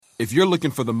If you're looking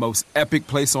for the most epic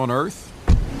place on Earth,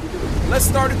 let's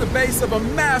start at the base of a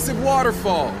massive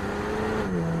waterfall.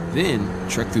 Then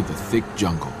trek through the thick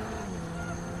jungle.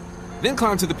 Then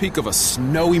climb to the peak of a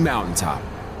snowy mountaintop.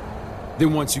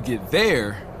 Then once you get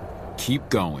there, keep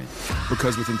going.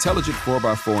 Because with intelligent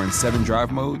 4x4 and 7 drive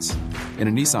modes and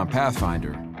a Nissan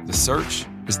Pathfinder, the search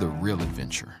is the real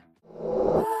adventure.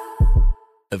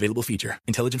 Available feature.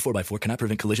 Intelligent 4x4 cannot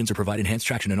prevent collisions or provide enhanced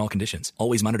traction in all conditions.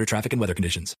 Always monitor traffic and weather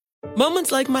conditions.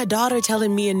 Moments like my daughter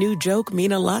telling me a new joke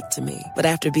mean a lot to me. But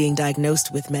after being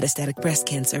diagnosed with metastatic breast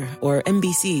cancer, or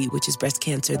MBC, which is breast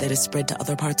cancer that is spread to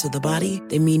other parts of the body,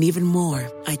 they mean even more.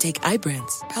 I take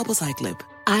Ibrance, palbociclib.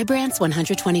 Ibrance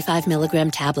 125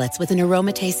 milligram tablets with an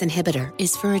aromatase inhibitor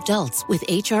is for adults with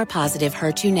HR-positive,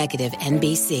 HER2-negative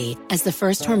MBC as the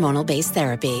first hormonal-based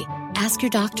therapy. Ask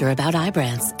your doctor about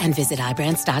Ibrance and visit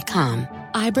Ibrance.com.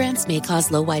 Ibrance may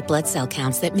cause low white blood cell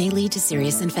counts that may lead to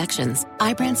serious infections.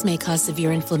 Ibrance may cause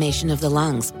severe inflammation of the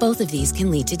lungs. Both of these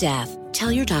can lead to death.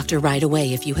 Tell your doctor right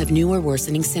away if you have new or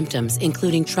worsening symptoms,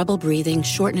 including trouble breathing,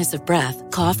 shortness of breath,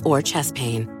 cough, or chest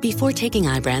pain. Before taking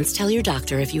Ibrance, tell your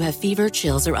doctor if you have fever,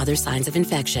 chills, or other signs of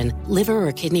infection, liver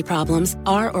or kidney problems,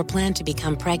 are or plan to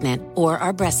become pregnant, or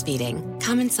are breastfeeding.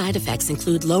 Common side effects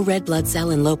include low red blood cell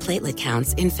and low platelet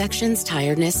counts, infections,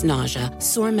 tiredness, nausea,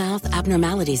 sore mouth,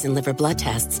 abnormalities in liver blood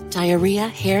tests, diarrhea,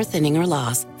 hair thinning or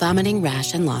loss, vomiting,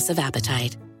 rash, and loss of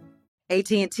appetite.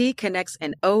 AT&T connects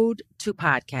an ode to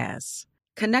podcasts.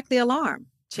 Connect the alarm.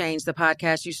 Change the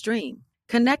podcast you stream.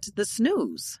 Connect the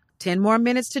snooze. 10 more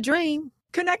minutes to dream.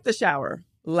 Connect the shower.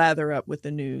 Lather up with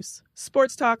the news.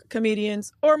 Sports talk,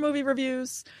 comedians, or movie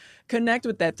reviews. Connect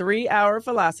with that 3-hour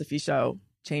philosophy show.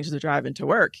 Change the drive into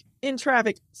work. In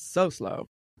traffic so slow.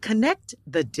 Connect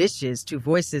the dishes to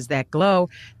voices that glow.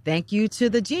 Thank you to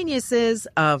the geniuses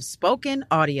of spoken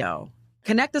audio.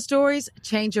 Connect the stories,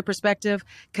 change your perspective.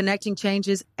 Connecting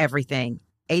changes everything.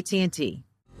 AT&T.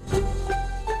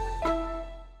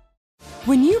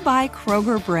 When you buy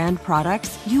Kroger brand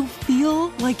products, you feel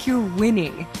like you're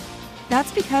winning.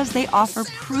 That's because they offer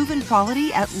proven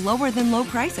quality at lower than low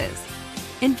prices.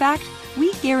 In fact,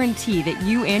 we guarantee that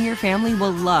you and your family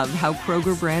will love how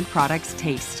Kroger brand products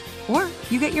taste, or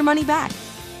you get your money back.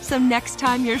 So next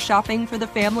time you're shopping for the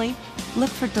family,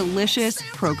 look for delicious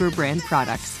Kroger brand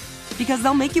products, because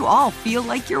they'll make you all feel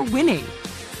like you're winning.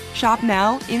 Shop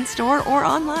now, in-store, or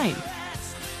online.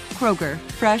 Kroger,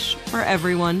 fresh for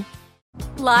everyone.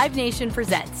 Live Nation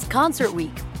presents Concert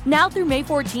Week. Now through May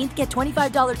 14th, get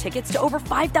 $25 tickets to over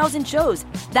 5,000 shows.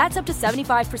 That's up to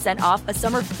 75% off a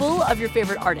summer full of your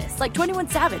favorite artists like 21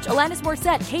 Savage, Alanis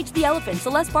Morissette, Cage the Elephant,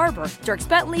 Celeste Barber, Dierks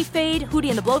Bentley, Fade, Hootie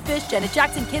and the Blowfish, Janet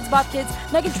Jackson, Kids Bop Kids,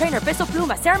 Meghan Trainor, Bissell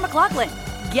Pluma, Sarah McLachlan.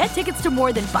 Get tickets to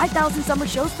more than 5,000 summer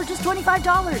shows for just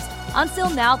 $25. Until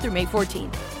now through May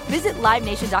 14th. Visit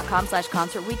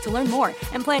LiveNation.com/Concert Week to learn more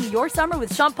and plan your summer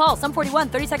with Sean Paul, Sum 41,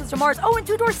 30 Seconds to Mars, and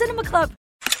Two Door Cinema Club.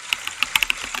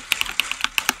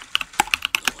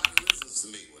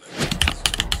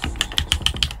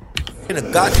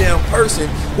 A goddamn person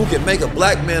who can make a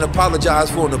black man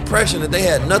apologize for an oppression that they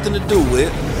had nothing to do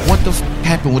with. What the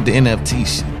happened with the NFT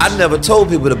shit? I never told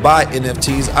people to buy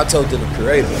NFTs. I told them to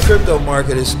create them. The crypto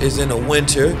market is in the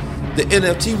winter. The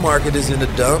NFT market is in the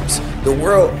dumps. The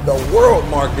world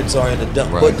markets are in the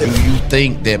dumps. Right. Do you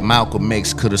think that Malcolm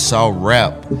X could have saw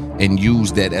rap and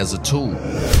used that as a tool?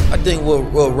 I think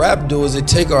what rap do is it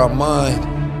take our mind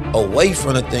away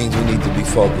from the things we need to be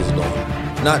focused on.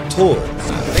 Not towards.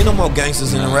 Ain't no more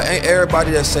gangsters in the rap. Ain't everybody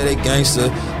that say they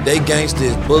gangster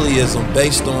is bullyism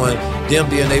based on them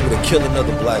being able to kill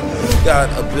another black man. You got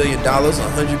 $1 billion,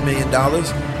 $100 million.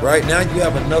 Right now you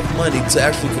have enough money to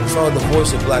actually control the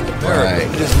voice of black America.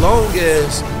 Right. As long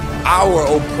as our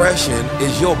oppression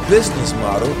is your business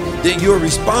model, then you're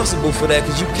responsible for that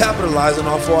because you're capitalizing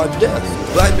off our death.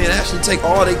 Black men actually take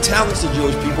all their talents to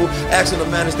Jewish people, asking them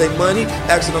to manage their money,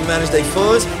 asking them to manage their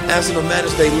funds, asking them to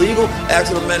manage their legal,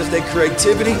 asking them to manage their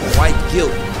creativity. White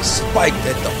guilt spiked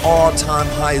at the all-time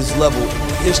highest level in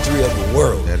the history of the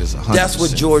world. That is 100%. That's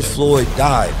what George Floyd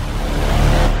died.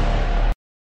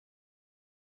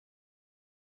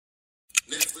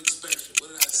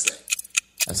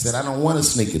 I said, I don't want a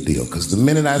sneaker deal because the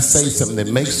minute I say something that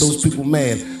makes those people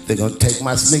mad, they're going to take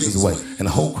my sneakers away. And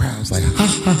the whole crowd was like, ha,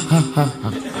 ha, ha, ha, ha.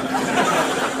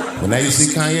 Well, now you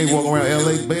see Kanye walking around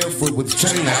L.A. barefoot with the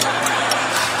chain out.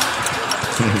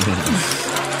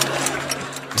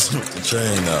 The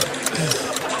chain up.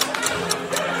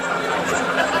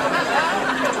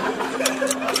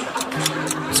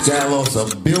 This guy lost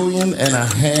 $1.5 billion in a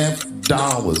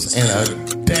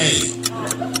day.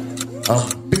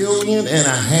 $1.5 billion in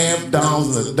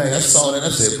a day. I saw that. I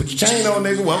said, put your chain on,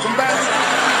 nigga. Welcome back.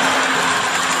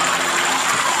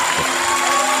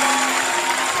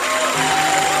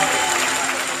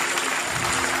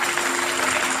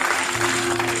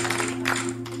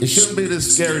 It shouldn't be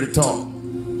this scary to talk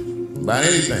about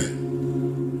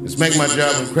anything. It's making my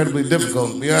job incredibly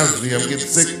difficult. To be honest with you, I'm getting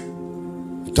sick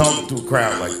of talking to a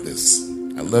crowd like this.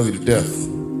 I love you to death.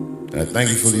 And I thank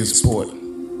you for your support.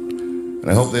 And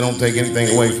I hope they don't take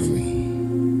anything away from me.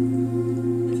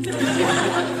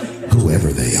 Whoever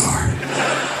they are.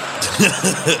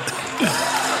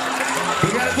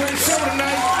 We got a great show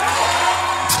tonight.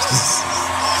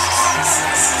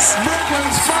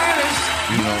 Brooklyn's finest.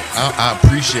 You know, I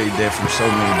appreciate that from so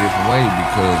many different ways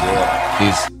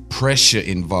because it's pressure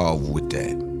involved with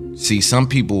that. See, some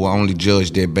people will only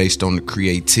judge that based on the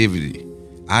creativity.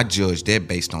 I judge that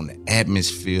based on the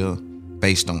atmosphere,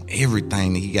 based on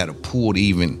everything that he got to pull to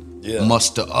even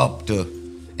muster up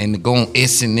and to go on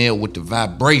SNL with the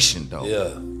vibration, though.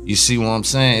 Yeah. You see what I'm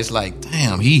saying? It's like,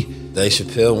 damn, Dave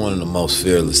Chappelle, one of the most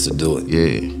fearless to do it. Yeah,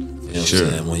 you know what I'm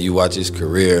saying? When you watch his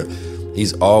career,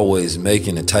 he's always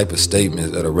making the type of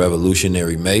statements that a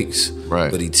revolutionary makes. Right.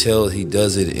 But he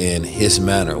does it in his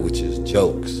manner, which is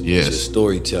jokes, which is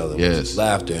storytelling, which is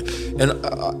laughter. And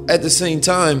at the same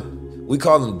time, we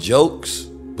call them jokes,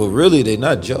 but really they're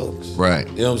not jokes. Right.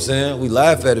 You know what I'm saying? We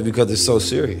laugh at it because it's so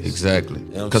serious. Exactly.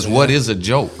 You know because what is a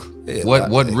joke? Yeah,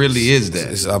 what really is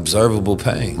that? It's observable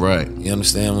pain. Right. You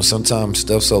understand? When sometimes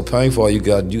stuff's so painful, you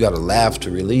got to laugh to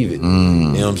relieve it. You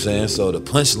know what I'm saying? So the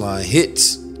punchline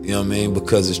hits, you know what I mean,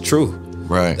 because it's true.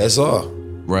 Right. That's all.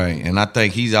 Right. And I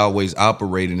think he's always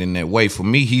operated in that way. For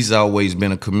me, he's always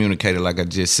been a communicator, like I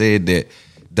just said, that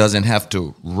doesn't have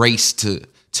to race to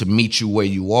meet you where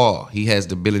you are. He has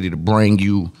the ability to bring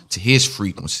you to his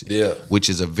frequency, which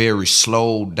is a very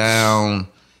slowed down,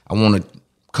 I want to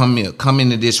come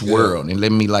into this world and let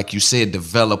me, like you said,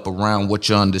 develop around what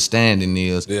your understanding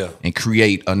is and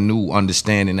create a new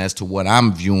understanding as to what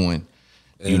I'm viewing.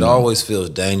 And it always feels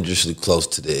dangerously close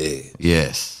to the edge.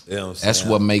 Yes. You know what I'm saying? That's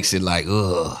what makes it like,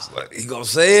 ugh. Like, he gonna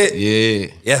say it?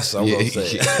 Yeah. Yes, I'm gonna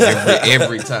say it.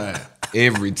 every time.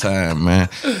 Every time, man.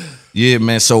 Yeah,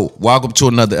 man. So welcome to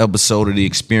another episode of the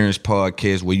Experience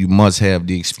Podcast, where you must have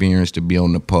the experience to be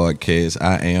on the podcast.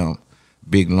 I am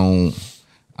Big Loon.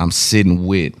 I'm sitting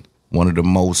with one of the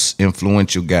most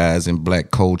influential guys in black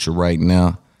culture right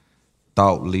now,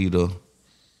 thought leader,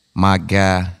 my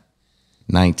guy,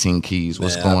 19 Keys.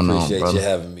 What's going on, brother? I appreciate you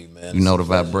having me, man. You know the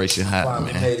vibration hot,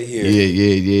 man. Made it here.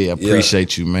 Yeah. I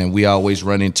appreciate you, man. We always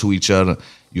run into each other.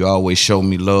 You always show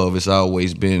me love. It's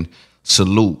always been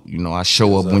salute. You know, I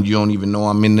show up when you don't even know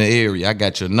I'm in the area. I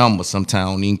got your number. Sometimes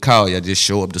I don't even call you. I just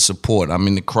show up to support. I'm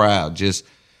in the crowd.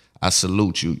 I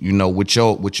salute you. You know, with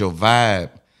your vibe,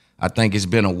 I think it's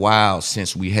been a while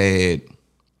since we had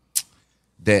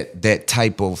that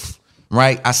type of,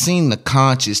 right? I seen the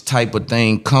conscious type of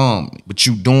thing come, but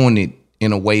you doing it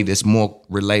in a way that's more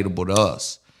relatable to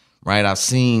us, right? I've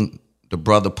seen the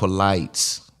Brother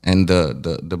Polites and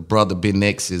the Brother Ben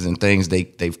X's and things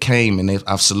they've came and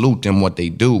I salute them what they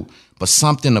do, but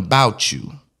something about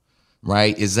you,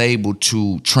 right, is able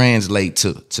to translate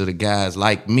to the guys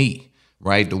like me,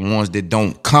 right, the ones that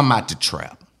don't come out the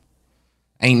trap.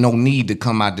 Ain't no need to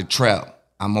come out the trap.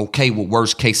 I'm okay with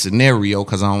worst case scenario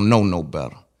because I don't know no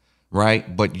better,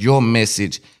 right? But your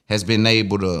message has been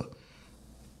able to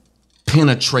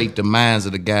penetrate the minds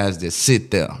of the guys that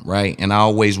sit there, right? And I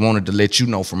always wanted to let you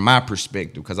know from my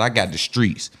perspective, because I got the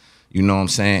streets, you know what I'm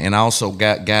saying? And I also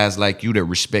got guys like you that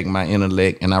respect my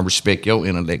intellect and I respect your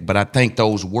intellect. But I think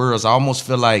those words, I almost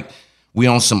feel like we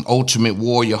on some Ultimate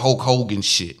Warrior Hulk Hogan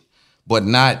shit, but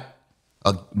not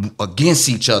against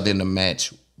each other in the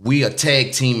match. We are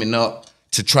tag teaming up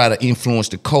to try to influence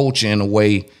the culture in a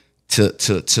way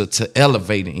to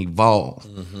elevate and evolve.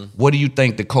 Mm-hmm. What do you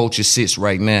think the culture sits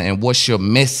right now, and what's your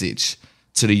message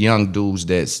to the young dudes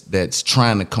that's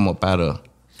trying to come up out of?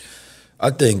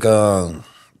 I think to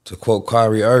quote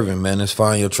Kyrie, Irving, man, it's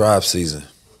find your tribe season.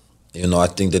 You know, I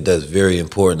think that's very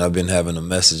important. I've been having a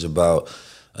message about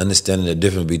understanding the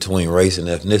difference between race and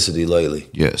ethnicity lately.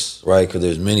 Yes. Right? Because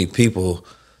there's many people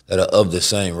that are of the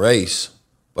same race,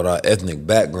 but our ethnic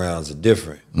backgrounds are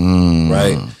different.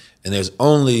 Right? And there's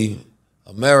only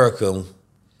American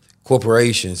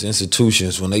corporations,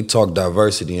 institutions, when they talk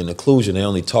diversity and inclusion, they're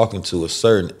only talking to a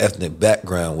certain ethnic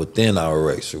background within our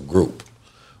race or group.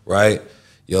 Right?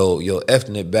 Your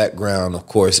ethnic background, of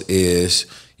course, is,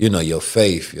 you know, your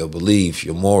faith, your beliefs,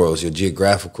 your morals, your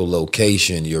geographical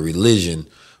location, your religion,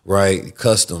 right?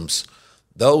 Customs.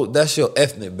 That's your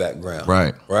ethnic background.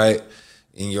 Right. Right?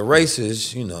 And your race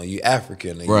is, you know, you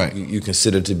African. And right. You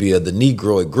consider to be the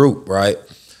Negroid group, right?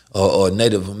 Or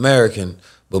Native American,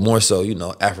 but more so, you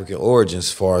know, African origins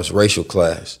as far as racial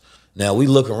class. Now, we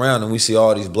look around and we see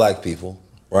all these black people,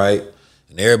 right?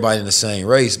 and everybody in the same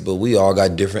race, but we all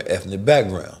got different ethnic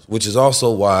backgrounds, which is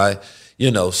also why,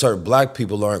 certain black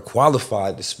people aren't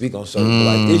qualified to speak on certain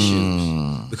black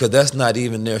issues, because that's not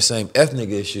even their same ethnic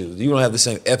issues. You don't have the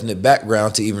same ethnic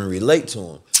background to even relate to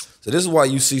them. So this is why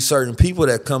you see certain people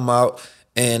that come out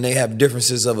and they have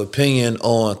differences of opinion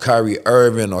on Kyrie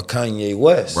Irving or Kanye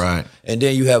West. Right. And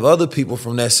then you have other people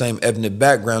from that same ethnic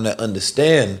background that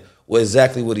understand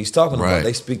exactly what he's talking about.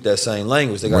 They speak that same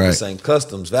language. They got the same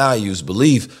customs, values,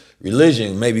 belief,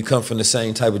 religion, maybe come from the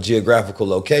same type of geographical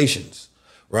locations.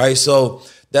 Right? So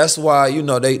that's why,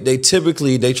 they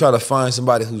typically try to find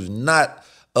somebody who's not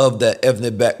of that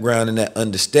ethnic background and that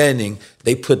understanding.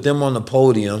 They put them on the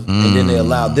podium and then they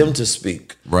allow them to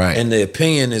speak. Right. And the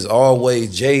opinion is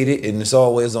always jaded and it's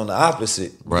always on the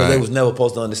opposite because they was never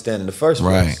supposed to understand in the first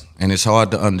place. Right. And it's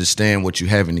hard to understand what you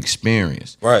haven't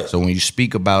experienced. Right. So when you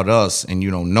speak about us and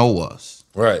you don't know us,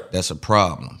 right, that's a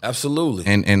problem. Absolutely.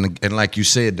 And like you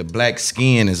said, the black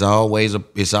skin is always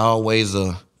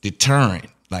a deterrent.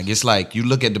 Like it's like you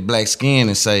look at the black skin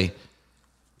and say,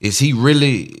 is he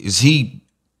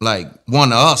like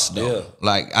one of us though? Yeah.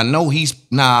 Like I know he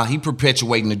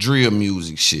perpetuating the drill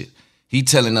music shit. He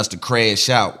telling us to crash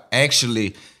out.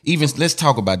 Actually, even let's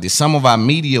talk about this. Some of our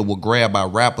media will grab our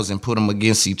rappers and put them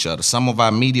against each other. Some of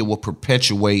our media will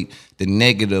perpetuate the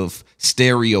negative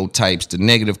stereotypes, the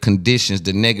negative conditions,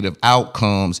 the negative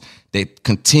outcomes that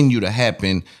continue to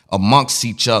happen amongst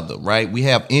each other, right? We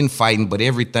have infighting, but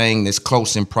everything that's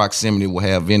close in proximity will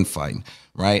have infighting,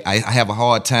 right? I have a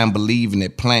hard time believing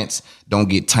that plants don't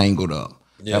get tangled up.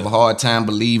 I have a hard time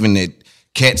believing that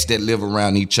cats that live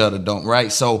around each other don't,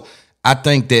 right? So I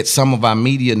think that some of our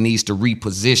media needs to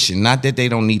reposition. Not that they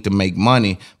don't need to make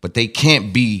money, but they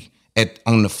can't be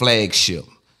on the flagship.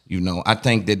 I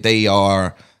think that they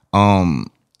are,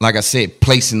 like I said,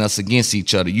 placing us against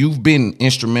each other. You've been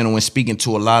instrumental in speaking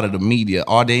to a lot of the media.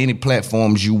 Are there any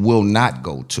platforms you will not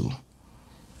go to?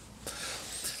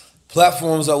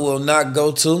 Platforms I will not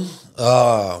go to?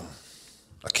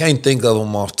 I can't think of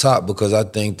them off top because I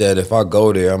think that if I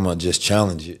go there, I'm going to just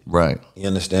challenge it. Right. You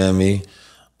understand me?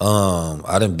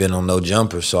 I done been on no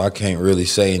jumper, so I can't really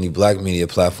say any black media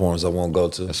platforms I won't go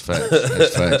to. That's facts.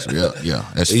 That's facts. Yeah,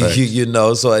 that's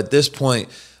facts. So at this point,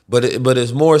 but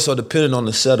it's more so depending on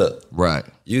the setup. Right.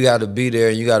 You got to be there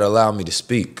and you got to allow me to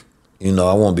speak. I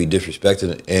won't be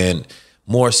disrespected, and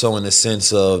more so in the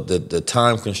sense of the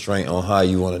time constraint on how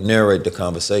you want to narrate the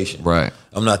conversation. Right.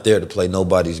 I'm not there to play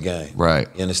nobody's game. Right.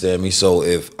 You understand me? So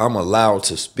if I'm allowed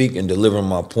to speak and deliver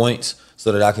my points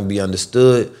so that I can be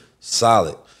understood,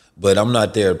 solid. But I'm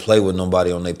not there to play with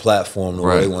nobody on their platform the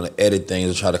way they want to edit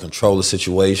things or try to control the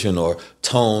situation or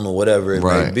tone or whatever it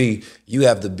may be. You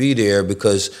have to be there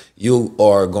because you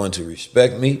are going to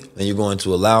respect me and you're going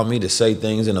to allow me to say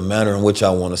things in a manner in which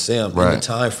I want to say them in the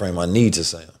time frame I need to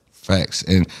say them. Facts.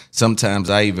 And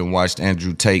sometimes I even watched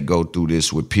Andrew Tate go through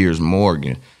this with Piers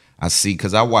Morgan. I see,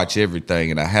 because I watch everything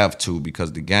and I have to,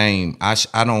 because the game, I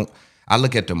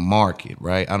look at the market,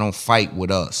 right? I don't fight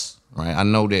with us. Right, I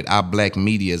know that our black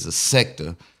media is a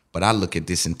sector, but I look at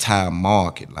this entire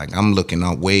market. Like I'm looking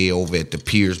way over at the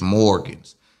Piers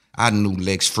Morgans. I knew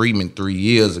Lex Fridman 3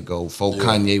 years ago before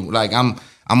Kanye. Like I'm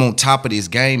on top of this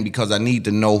game because I need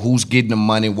to know who's getting the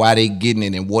money, why they getting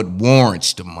it, and what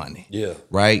warrants the money. Yeah.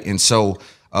 Right. And so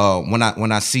when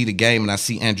I see the game and I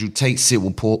see Andrew Tate sit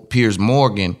with Piers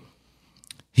Morgan,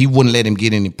 he wouldn't let him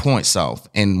get any points off.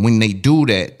 And when they do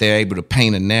that, they're able to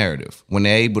paint a narrative. When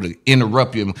they're able to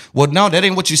interrupt you, well, no, that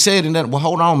ain't what you said. And that, well,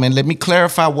 hold on, man. Let me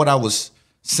clarify what I was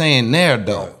saying there,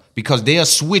 though. Right. Because they'll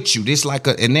switch you. This like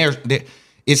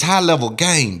it's high level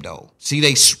game, though. See,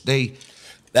 they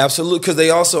absolutely, because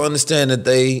they also understand that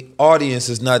they audience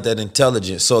is not that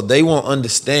intelligent, so they won't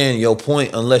understand your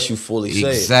point unless you fully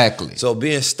say it. Exactly. So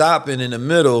being stopping in the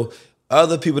middle,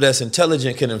 other people that's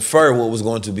intelligent can infer what was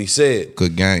going to be said.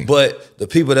 Good game. But the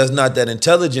people that's not that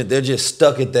intelligent, they're just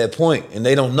stuck at that point, and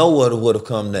they don't know what would have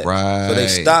come next. Right. So they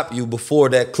stop you before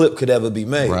that clip could ever be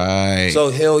made. Right. So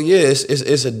hell yeah,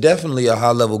 it's definitely a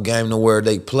high level game to where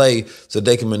they play so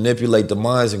they can manipulate the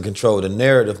minds and control the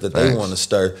narrative that they want to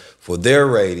stir for their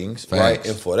ratings, right,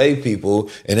 and for their people,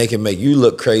 and they can make you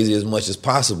look crazy as much as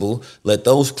possible. Let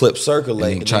those clips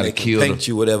circulate, and try then to they can paint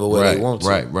you whatever way they want to.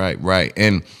 Right.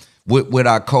 And with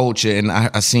our culture, and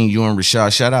I seen you and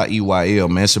Rashad. Shout out EYL,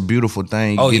 man. It's a beautiful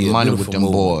thing. You get money with them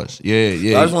boys. Yeah.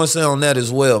 But I just want to say on that as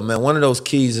well, man. One of those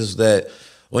keys is that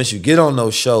once you get on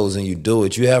those shows and you do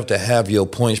it, you have to have your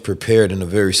points prepared in a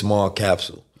very small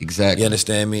capsule. Exactly. You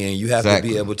understand me? And you have to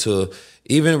be able to,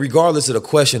 even regardless of the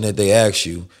question that they ask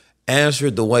you, answer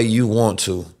it the way you want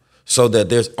to, so that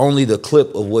there's only the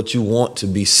clip of what you want to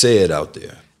be said out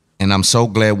there. and I'm so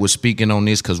glad we're speaking on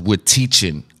this because we're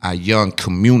teaching our young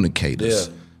communicators,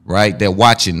 right? They're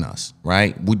watching us,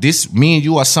 right? Me and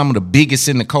you are some of the biggest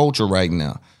in the culture right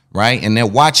now, right? And they're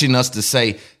watching us to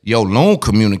say, yo, Loon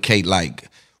communicate like,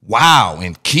 wow,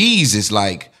 and Keys is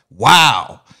like,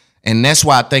 wow. And that's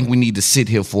why I think we need to sit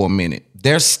here for a minute.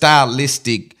 There's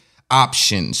stylistic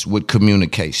options with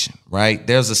communication, right?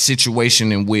 There's a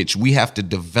situation in which we have to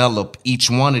develop each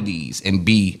one of these and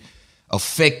be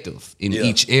effective in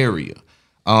each area.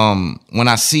 When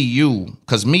I see you,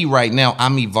 because me right now,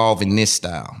 I'm evolving this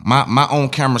style. My own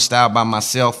camera style by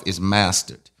myself is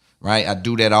mastered, right? I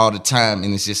do that all the time,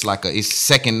 and it's just like it's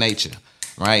second nature,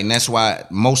 right? And that's why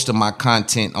most of my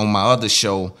content on my other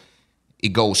show, it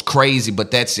goes crazy,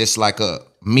 but that's just like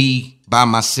me by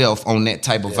myself on that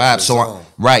type of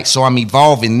vibe. So I'm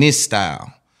evolving this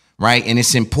style, right? And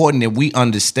it's important that we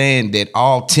understand that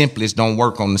all templates don't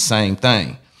work on the same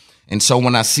thing. And so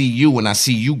when I see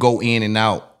you go in and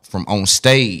out from on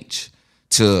stage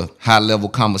to high level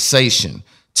conversation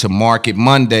to Market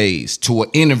Mondays to an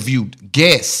interviewed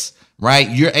guest, right?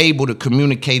 You're able to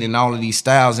communicate in all of these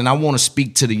styles. And I want to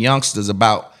speak to the youngsters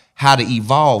about how to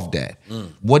evolve that.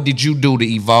 What did you do to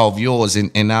evolve yours?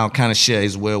 And I'll kind of share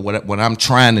as well what I'm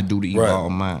trying to do to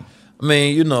evolve mine. I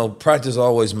mean, practice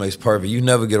always makes perfect. You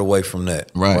never get away from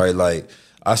that, right? Like,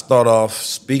 I start off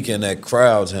speaking at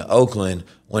crowds in Oakland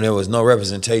when there was no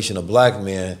representation of black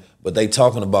men, but they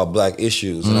talking about black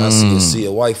issues, and I see a sea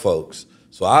of white folks.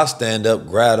 So I stand up,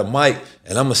 grab a mic,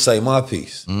 and I'm going to say my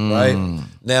piece, right?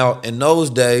 Now, in those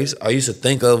days, I used to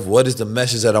think of what is the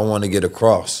message that I want to get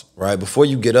across, right? Before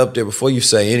you get up there, before you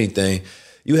say anything,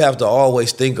 you have to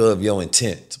always think of your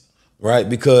intent, right?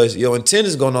 Because your intent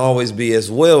is going to always be as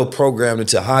well programmed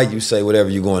into how you say whatever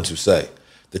you're going to say.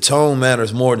 The tone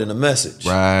matters more than the message.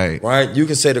 Right? You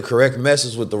can say the correct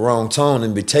message with the wrong tone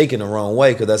and be taken the wrong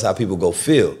way because that's how people go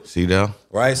feel. See that?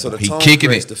 Right? So the tone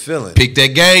creates the feeling. Pick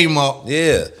that game up.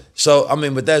 Yeah. So, I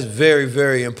mean, but that's very,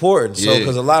 very important. So,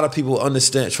 because a lot of people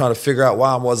understand, trying to figure out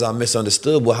why was I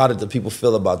misunderstood. Well, how did the people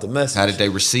feel about the message? How did they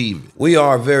receive it? We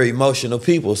are very emotional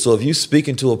people. So if you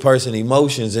speaking to a person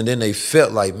emotions and then they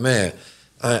felt like, man,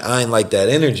 I ain't like that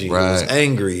energy. It was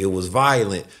angry. It was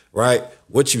violent, right?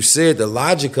 What you said, the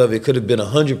logic of it could have been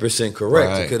 100%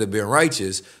 correct. It could have been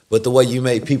righteous, but the way you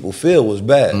made people feel was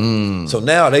bad. So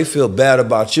now they feel bad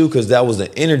about you because that was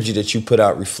the energy that you put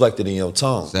out reflected in your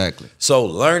tone. Exactly. So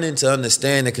learning to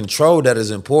understand and control that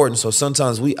is important. So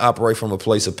sometimes we operate from a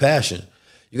place of passion.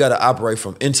 You got to operate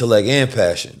from intellect and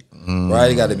passion, right?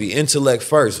 You got to be intellect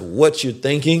first. What you're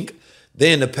thinking,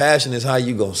 then the passion is how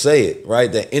you gonna say it, right?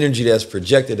 That energy that's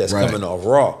projected, that's coming off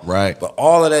raw. But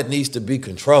all of that needs to be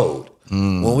controlled.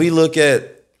 When we look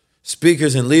at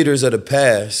speakers and leaders of the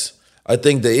past, I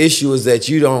think the issue is that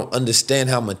you don't understand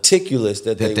how meticulous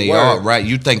that they were. are, right?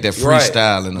 You think they're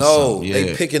freestyling or something.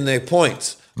 They picking their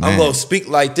points. I'm going to speak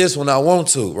like this when I want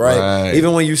to, right?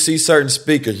 Even when you see certain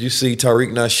speakers, you see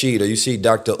Tariq Nasheed or you see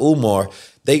Dr. Umar,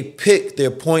 they pick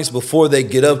their points before they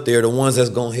get up there, the ones that's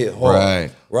going to hit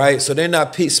hard. Right? So they're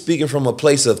not speaking from a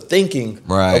place of thinking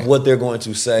of what they're going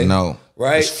to say. No.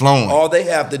 Right? It's flowing. All they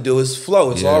have to do is flow.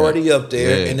 It's already up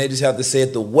there, and they just have to say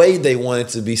it the way they want it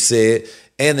to be said,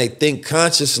 and they think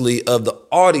consciously of the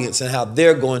audience and how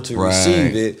they're going to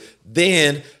receive it.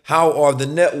 Then how are the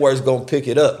networks going to pick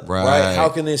it up? Right? How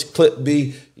can this clip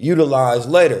be utilized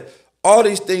later? All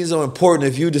these things are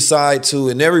important if you decide to,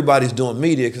 and everybody's doing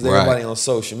media because everybody on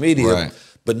social media,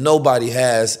 but nobody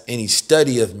has any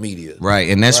study of media. Right,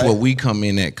 and that's where we come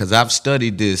in at, because I've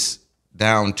studied this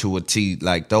down to a T.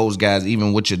 Like those guys,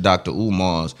 even with your Dr.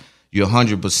 Umar's, you're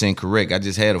 100% correct. I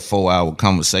just had a 4-hour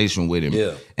conversation with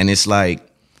him, and it's like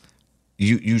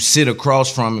you sit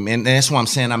across from him, and that's why I'm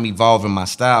saying I'm evolving my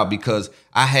style, because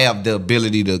I have the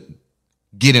ability to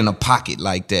get in a pocket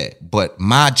like that. But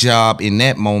my job in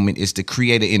that moment is to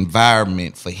create an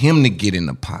environment for him to get in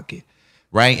the pocket,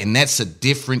 right? And that's a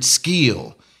different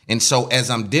skill. And so as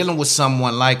I'm dealing with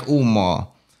someone like Umar,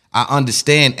 I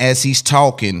understand as he's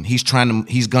talking, he's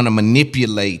gonna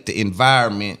manipulate the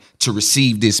environment to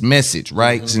receive this message,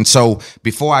 right? And so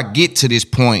before I get to this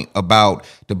point about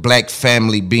the black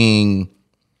family being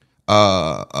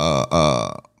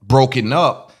broken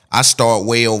up, I start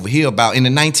way over here about in the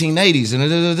 1980s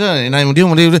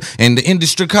and the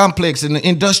industry complex and the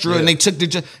industrial, and they took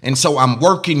and so I'm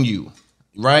working you,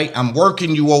 right? I'm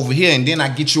working you over here, and then I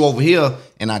get you over here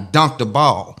and I dunk the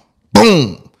ball,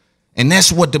 boom. And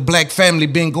that's what the black family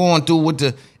been going through with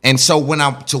the, and so when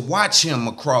to watch him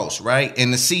across, right,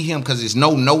 and to see him, because there's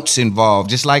no notes involved,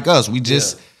 just like us, we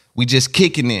just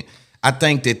kicking it. I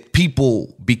think that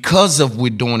people, because of we're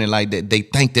doing it like that, they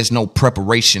think there's no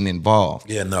preparation involved.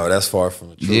 Yeah, no, that's far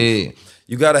from the truth. Yeah.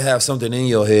 You got to have something in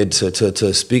your head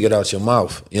to speak it out your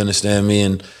mouth. You understand me?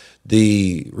 And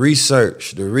the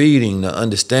research, the reading, the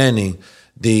understanding,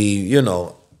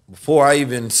 before I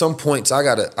even, some points I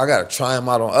gotta try them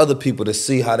out on other people to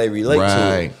see how they relate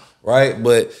to it, right?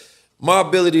 But my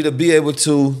ability to be able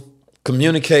to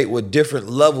communicate with different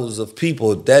levels of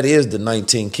people, that is the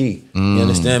 19 key. You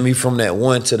understand me? From that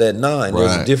 1 to that 9,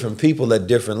 there's different people at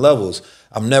different levels.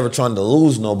 I'm never trying to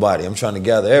lose nobody. I'm trying to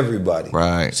gather everybody.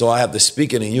 Right. So I have to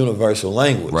speak in a universal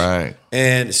language. Right.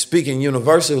 And speaking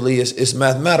universally is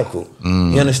mathematical.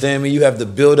 You understand me? You have to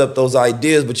build up those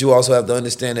ideas, but you also have to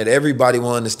understand that everybody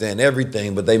will understand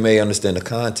everything, but they may understand the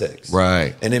context.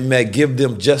 Right. And it may give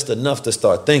them just enough to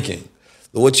start thinking.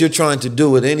 But what you're trying to do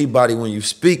with anybody when you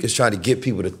speak is try to get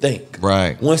people to think.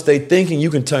 Right. Once they thinking, you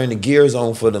can turn the gears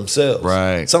on for themselves.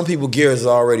 Right. Some people gears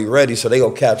are already ready, so they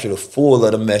go capture the full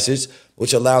of the message,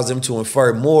 which allows them to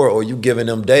infer more, or you giving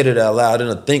them data that allow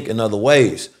them to think in other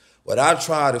ways. What I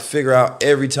try to figure out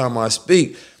every time I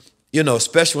speak,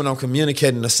 especially when I'm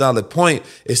communicating a solid point,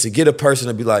 is to get a person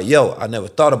to be like, yo, I never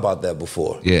thought about that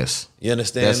before. Yes. You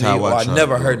understand That's me? how Or I try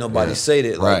never to heard do it. nobody say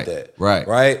that like that. Right.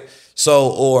 Right?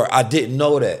 So, or I didn't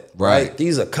know that. Right.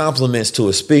 These are compliments to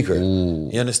a speaker. Ooh.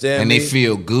 You understand and me? they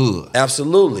feel good.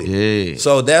 Absolutely. Yeah.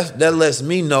 So that lets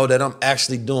me know that I'm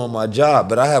actually doing my job,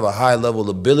 but I have a high level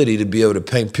ability to be able to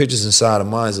paint pictures inside the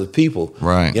minds of people.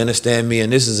 Right. You understand me?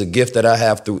 And this is a gift that I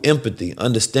have through empathy,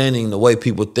 understanding the way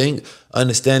people think,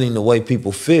 understanding the way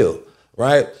people feel,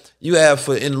 right? You have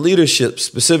in leadership,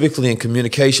 specifically in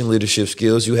communication leadership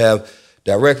skills, you have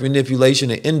direct manipulation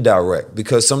and indirect,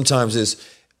 because sometimes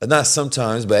not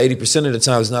sometimes, but 80% of the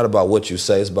time, it's not about what you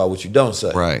say, it's about what you don't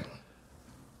say. Right.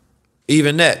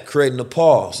 Even that, creating a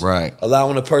pause. Right.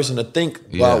 Allowing a person to think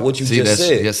about what you just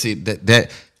said. Yeah, see,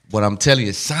 that what I'm telling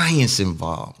you, science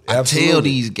involved. Absolutely. I tell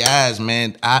these guys,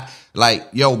 man,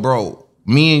 yo, bro,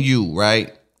 me and you,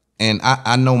 right? And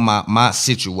I know my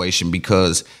situation,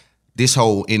 because this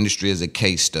whole industry is a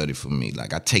case study for me.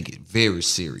 Like, I take it very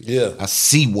serious. Yeah. I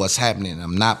see what's happening.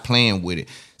 I'm not playing with it.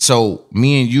 So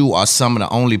me and you are some of the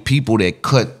only people that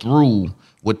cut through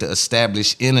with the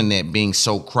established internet being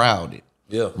so crowded.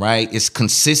 Yeah. Right? It's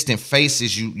consistent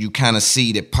faces you kind of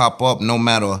see that pop up no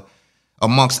matter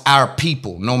amongst our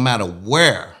people, no matter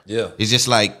where. Yeah. It's just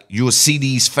like you'll see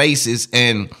these faces,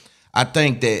 and I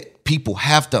think that people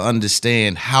have to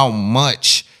understand how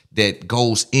much that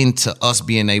goes into us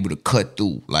being able to cut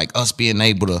through, like us being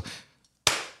able to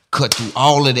cut through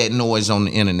all of that noise on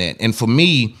the internet. And for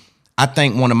me, I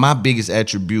think one of my biggest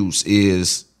attributes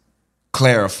is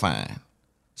clarifying.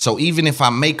 So even if I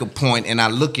make a point and I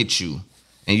look at you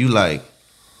and you like,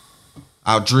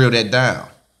 I'll drill that down,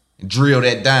 drill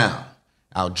that down.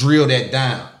 I'll drill that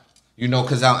down.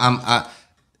 Because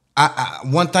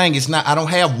one thing is not, I don't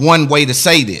have one way to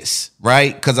say this,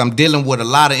 right? Because I'm dealing with a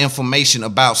lot of information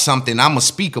about something I'm gonna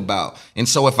speak about. And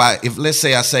so if let's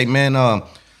say I say, man,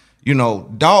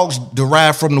 dogs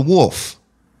derive from the wolf,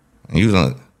 and you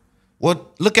like,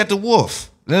 well, look at the wolf.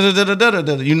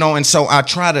 And so I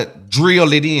try to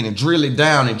drill it in and drill it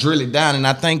down and drill it down. And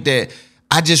I think that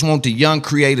I just want the young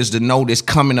creators to know this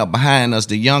coming up behind us,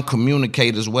 the young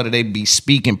communicators, whether they be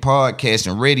speaking,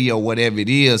 podcasting, radio, whatever it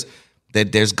is,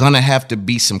 that there's going to have to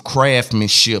be some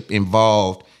craftsmanship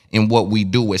involved in what we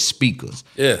do as speakers.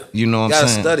 Yeah. You know what I'm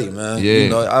saying? Gotta study, man.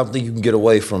 Yeah. I don't think you can get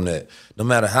away from that. No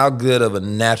matter how good of a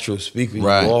natural speaker you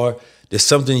are, there's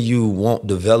something you won't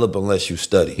develop unless you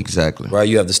study. Exactly. Right?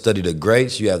 You have to study the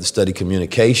greats. You have to study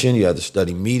communication. You have to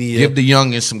study media. Give the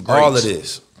youngins some greats. All of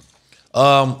this.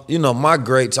 My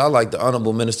greats, I like the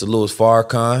Honorable Minister Louis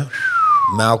Farrakhan,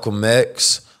 Malcolm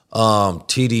X,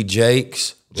 T.D.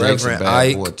 Jakes, Reverend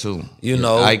Ike. Boy too.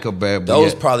 Ike a bad boy.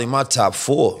 Those probably my top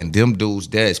 4. And them dudes,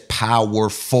 that is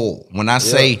powerful. When I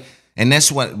say, and that's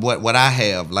what I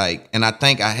have, like, and I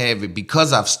think I have it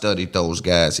because I've studied those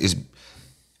guys, is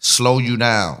slow you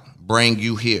down, bring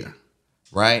you here,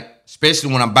 right?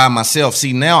 Especially when I'm by myself.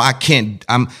 See, now I can't,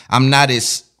 I'm not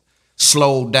as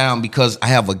slowed down because I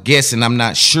have a guest and I'm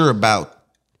not sure about,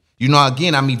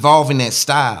 again, I'm evolving that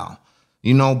style,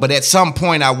 but at some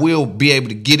point I will be able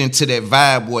to get into that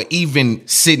vibe where even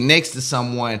sitting next to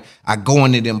someone, I go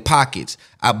into them pockets.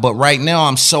 But right now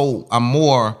I'm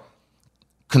more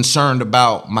concerned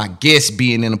about my guests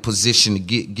being in a position to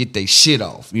get their shit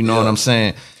off. You know what I'm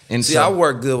saying? And see, I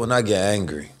work good when I get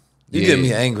angry. You get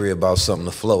me angry about something,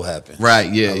 the flow happens. Right,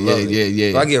 yeah.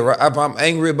 If I'm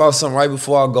angry about something right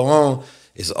before I go on,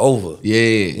 it's over.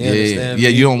 Yeah.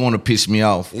 You don't want to piss me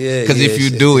off. Yeah, because if you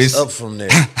do, it's up from there.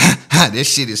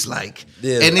 this shit is like,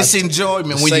 Yeah, and it's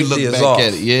enjoyment the when you safety look is back off.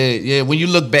 at it. Yeah. When you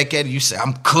look back at it, you say,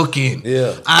 I'm cooking.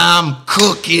 Yeah. I'm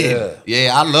cooking.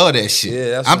 Yeah, I love that shit. Yeah,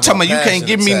 that's I'm what talking my about, you can't passion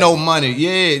give me attack. no money.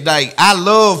 Yeah, like, I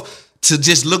love to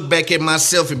just look back at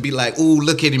myself and be like, ooh,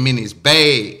 look at him in his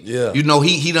bag. Yeah. You know,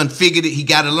 he done figured it. He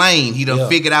got a lane. He done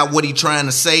figured out what he trying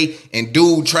to say, and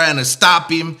dude trying to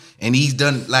stop him, and he's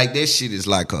done, like, that shit is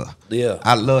like I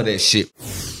love that shit.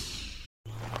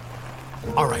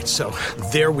 All right, so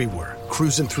there we were,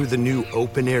 cruising through the new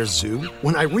open-air zoo,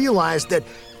 when I realized that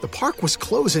the park was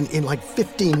closing in like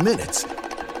 15 minutes.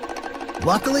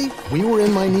 Luckily, we were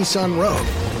in my Nissan Rogue.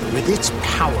 With its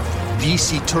powerful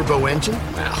VC turbo engine,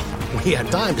 well, we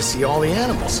had time to see all the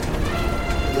animals.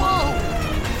 Whoa!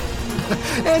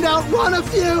 And outrun a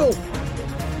few!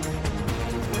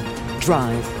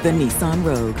 Drive the Nissan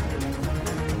Rogue.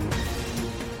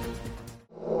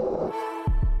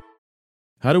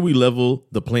 How do we level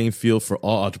the playing field for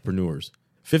all entrepreneurs?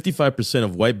 55%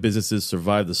 of white businesses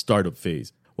survive the startup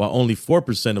phase, while only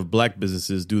 4% of black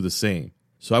businesses do the same.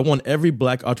 So I want every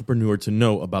black entrepreneur to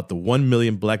know about the 1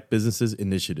 Million Black Businesses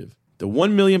Initiative. The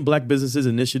 1 Million Black Businesses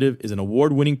Initiative is an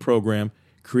award-winning program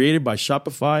created by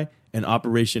Shopify and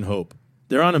Operation Hope.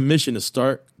 They're on a mission to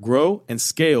start, grow, and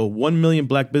scale 1 million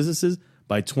black businesses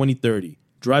by 2030,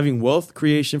 driving wealth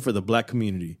creation for the black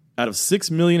community. Out of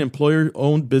 6 million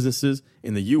employer-owned businesses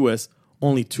in the U.S.,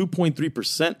 only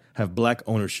 2.3% have black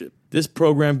ownership. This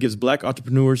program gives black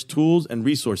entrepreneurs tools and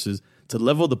resources to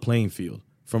level the playing field,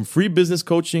 from free business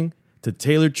coaching to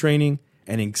tailored training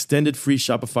and an extended free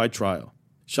Shopify trial.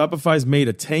 Shopify's made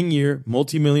a 10-year,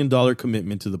 multi-million-dollar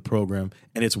commitment to the program,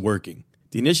 and it's working.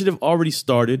 The initiative already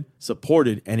started,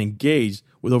 supported, and engaged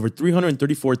with over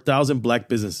 334,000 black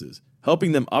businesses,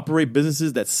 helping them operate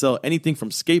businesses that sell anything from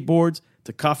skateboards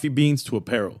to coffee beans to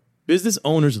apparel. Business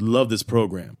owners love this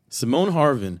program. Simone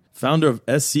Harvin, founder of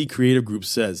SC Creative Group,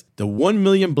 says, the 1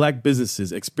 Million Black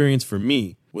Businesses experience for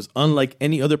me was unlike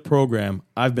any other program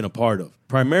I've been a part of,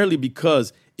 primarily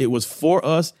because it was for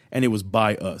us and it was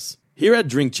by us. Here at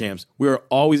Drink Champs, we are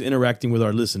always interacting with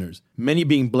our listeners, many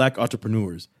being black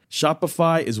entrepreneurs.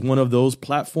 Shopify is one of those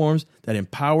platforms that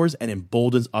empowers and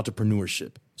emboldens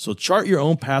entrepreneurship. So chart your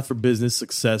own path for business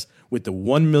success with the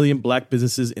 1 Million Black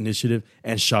Businesses Initiative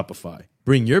and Shopify.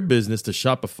 Bring your business to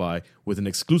Shopify with an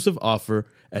exclusive offer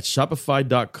at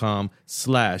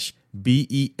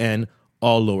shopify.com/BEN,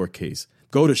 all lowercase.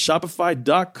 Go to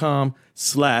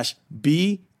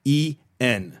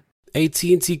shopify.com/BEN.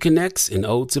 AT&T connects an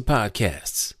ode to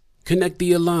podcasts. Connect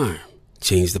the alarm.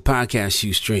 Change the podcast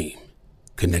you stream.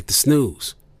 Connect the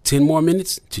snooze. 10 more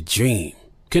minutes to dream.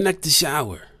 Connect the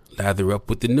shower. Lather up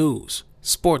with the news,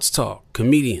 sports talk,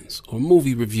 comedians, or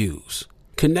movie reviews.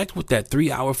 Connect with that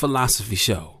 3-hour philosophy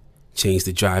show. Change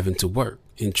the drive into work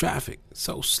in traffic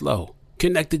so slow.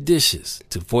 Connect the dishes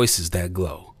to voices that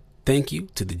glow. Thank you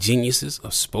to the geniuses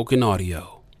of spoken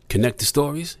audio. Connect the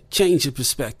stories, change your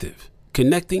perspective.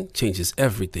 Connecting changes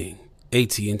everything.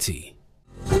 AT&T.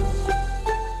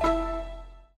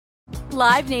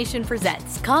 Live Nation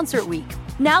presents Concert Week.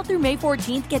 Now through May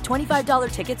 14th, get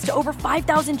 $25 tickets to over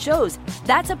 5,000 shows.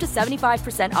 That's up to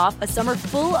 75% off a summer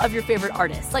full of your favorite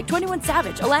artists like 21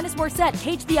 Savage, Alanis Morissette,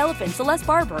 Cage the Elephant, Celeste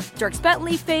Barber, Dierks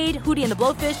Bentley, Fade, Hootie and the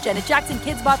Blowfish, Janet Jackson,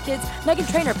 Kids Bop Kids, Meghan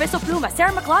Trainor, Peso Pluma,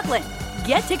 Sarah McLachlan.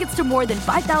 Get tickets to more than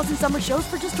 5,000 summer shows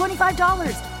for just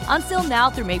 $25. Until now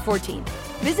through May 14th.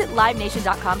 Visit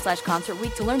LiveNation.com/Concert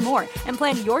Week to learn more and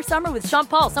plan your summer with Sean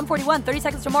Paul, Sum 41, 30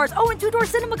 Seconds to Mars, and Two Door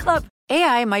Cinema Club.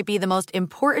 AI might be the most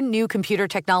important new computer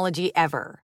technology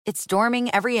ever. It's storming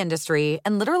every industry,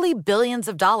 and literally billions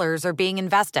of dollars are being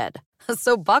invested.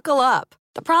 So buckle up.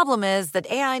 The problem is that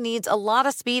AI needs a lot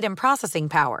of speed and processing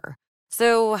power.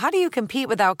 So how do you compete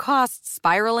without costs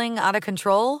spiraling out of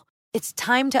control? It's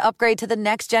time to upgrade to the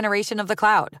next generation of the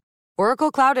cloud. Oracle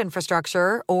Cloud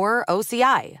Infrastructure, or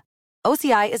OCI.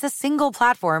 OCI is a single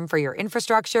platform for your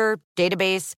infrastructure,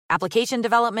 database, application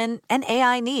development, and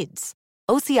AI needs.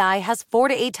 OCI has 4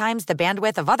 to 8 times the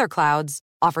bandwidth of other clouds,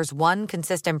 offers one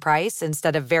consistent price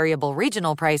instead of variable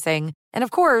regional pricing, and of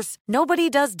course, nobody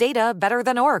does data better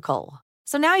than Oracle.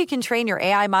 So now you can train your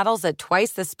AI models at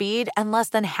twice the speed and less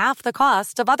than half the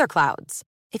cost of other clouds.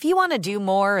 If you want to do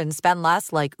more and spend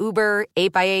less like Uber,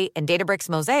 8x8, and Databricks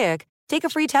Mosaic, take a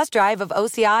free test drive of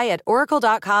OCI at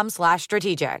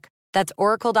oracle.com/strategic. That's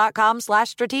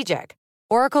oracle.com/strategic.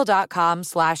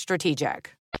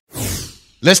 Oracle.com/strategic.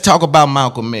 Let's talk about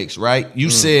Malcolm X, right?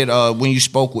 You said when you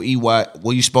spoke with EY,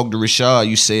 when you spoke to Rashad,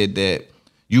 you said that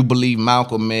you believe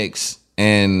Malcolm X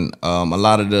and a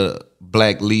lot of the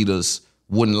black leaders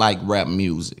wouldn't like rap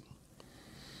music.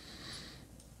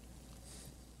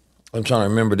 I'm trying to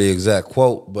remember the exact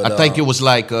quote, but I think it was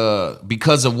like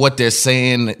because of what they're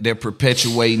saying, they're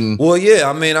perpetuating. Well, yeah,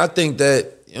 I mean, I think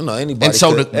that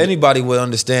anybody would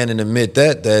understand and admit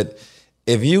that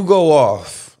if you go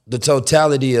off the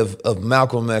totality of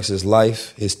Malcolm X's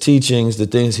life, his teachings, the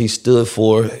things he stood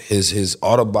for, his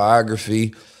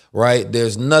autobiography, right?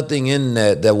 There's nothing in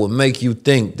that would make you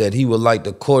think that he would like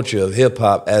the culture of hip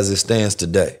hop as it stands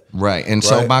today. Right. And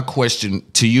so my question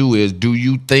to you is, do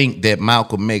you think that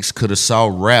Malcolm X could have saw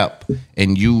rap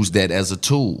and used that as a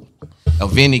tool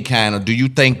of any kind? Or do you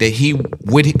think that he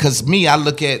would? Because I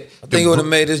look at... I think it would have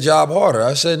made his job harder.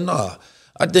 I said, nah.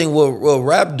 I think what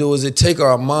rap do is it take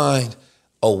our mind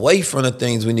away from the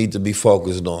things we need to be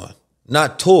focused on,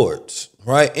 not towards,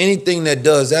 right? Anything that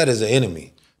does that is an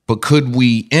enemy. But could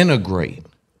we integrate?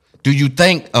 Do you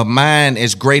think a mind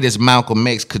as great as Malcolm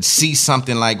X could see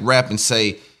something like rap and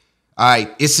say, all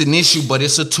right, it's an issue, but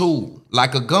it's a tool,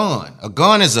 like a gun. A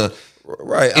gun is the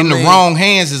wrong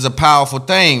hands is a powerful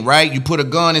thing, right? You put a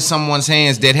gun in someone's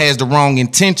hands that has the wrong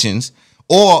intentions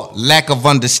or lack of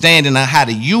understanding of how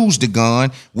to use the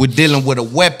gun. We're dealing with a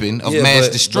weapon of mass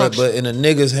destruction. But in a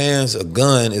nigga's hands, a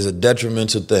gun is a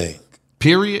detrimental thing.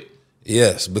 Period?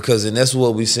 Yes, because that's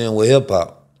what we're seeing with hip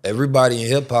hop. Everybody in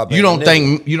hip hop. You don't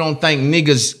think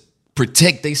niggas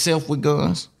protect themselves with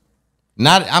guns?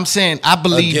 I'm saying I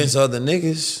believe against other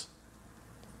niggas.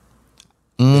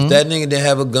 If that nigga didn't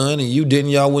have a gun and you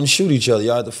didn't, y'all wouldn't shoot each other.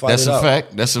 Y'all had to fight it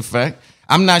out. That's a fact.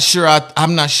 I'm not sure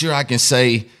I can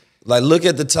say, like, look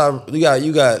at the top.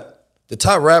 You got the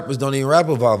top rappers don't even rap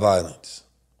about violence.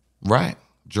 Right.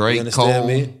 Drake,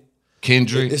 Cole,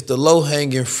 Kendrick. It's the low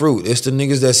hanging fruit. It's the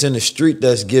niggas that's in the street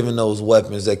that's giving those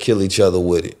weapons that kill each other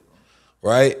with it.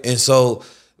 Right? And so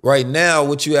right now,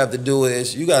 what you have to do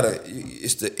is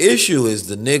it's the issue is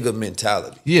the nigga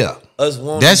mentality. Yeah. Us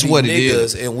wanting to be niggas, it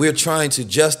is. And we're trying to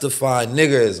justify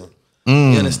niggerism.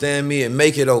 You understand me? And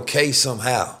make it okay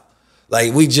somehow.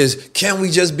 Like can we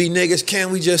just be niggas?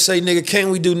 Can we just say nigga? Can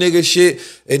we do nigga shit?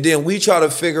 And then we try to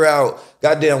figure out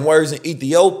goddamn words in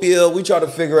Ethiopia. We try to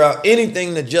figure out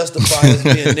anything to justify us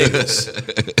being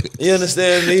niggas. You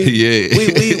understand me?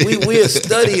 Yeah. We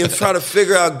study and try to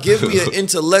figure out, give me an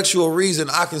intellectual reason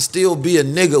I can still be a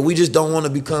nigga. We just don't want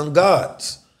to become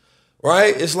gods.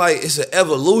 Right? It's like, it's an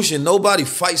evolution. Nobody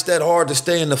fights that hard to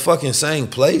stay in the fucking same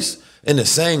place, in the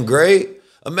same grade.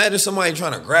 Imagine somebody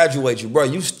trying to graduate you, bro.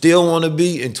 You still want to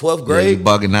be in 12th grade? You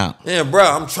bugging out. Yeah, bro,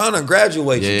 I'm trying to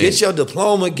graduate you. Get your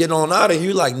diploma, get on out of here.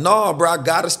 You like, nah, bro, I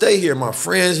got to stay here. My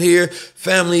friends here,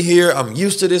 family here. I'm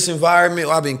used to this environment.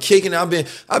 I've been kicking. I've been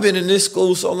in this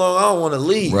school so long, I don't want to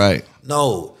leave. Right.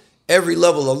 No. Every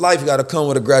level of life got to come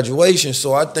with a graduation.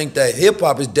 So I think that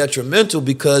hip-hop is detrimental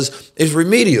because it's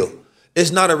remedial. It's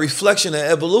not a reflection of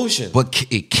evolution. But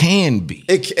it can be.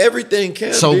 Everything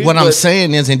can be. So what I'm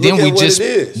saying is, and then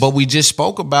we just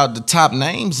spoke about the top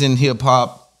names in hip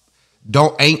hop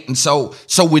so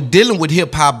we're dealing with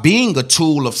hip hop being a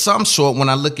tool of some sort. When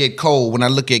I look at Cole, when I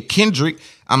look at Kendrick,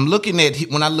 when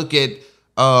I look at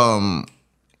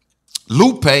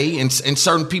Lupe and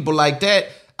certain people like that,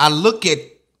 I look at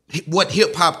what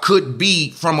hip hop could be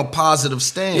from a positive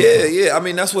standpoint. Yeah. I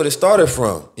mean, that's what it started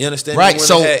from. You understand? Right.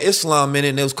 When they had Islam in it,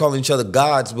 and they was calling each other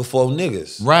gods before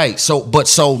niggas. Right.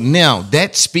 So now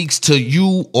that speaks to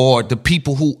you or the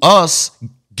people who us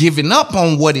giving up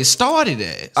on what it started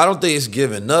as. I don't think it's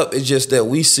giving up. It's just that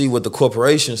we see what the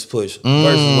corporations push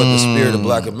versus what the spirit of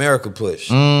Black America push.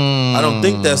 I don't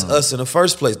think that's us in the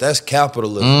first place. That's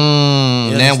capitalism.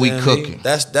 Now we cooking.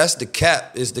 That's the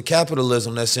cap. It's the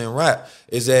capitalism that's in rap.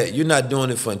 Is that you're not doing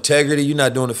it for integrity. You're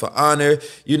not doing it for honor.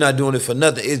 You're not doing it for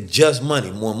nothing. It's just money.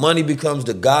 When money becomes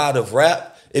the god of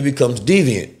rap, it becomes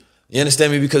deviant. You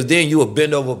understand me? Because then you will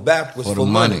bend over backwards for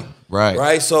money.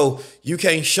 Right. So you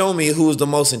can't show me who's the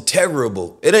most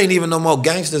integrable. It ain't even no more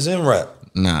gangsters in rap.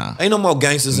 Nah. Ain't no more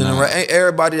gangsters in rap. Ain't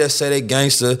everybody that say they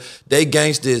gangster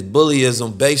is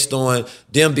bullyism based on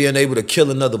them being able to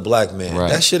kill another black man. Right.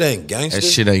 That shit ain't gangster. That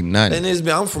shit ain't nothing. And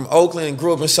I'm from Oakland and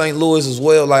grew up in St. Louis as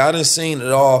well. Like, I done seen it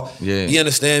all. Yeah. You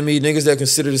understand me? Niggas that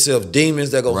consider themselves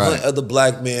demons that go hunt other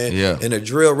black men. Yeah. In the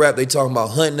drill rap, they talking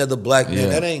about hunting other black men.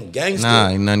 That ain't gangster. Nah,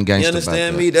 ain't nothing gangster. You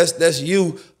understand about me? that. That's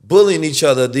you bullying each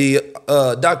other. The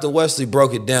Dr. Wesley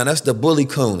broke it down. That's the bully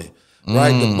cooning.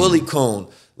 Right? The bully coon.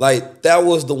 Like, that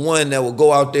was the one that would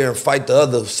go out there and fight the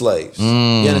other slaves.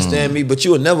 You understand me? But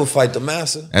you would never fight the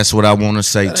master. That's what I want to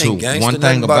say, too.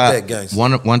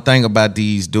 One thing about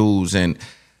these dudes, and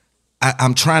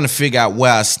I'm trying to figure out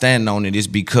where I stand on it, is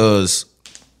because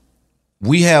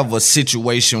we have a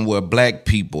situation where black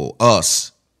people,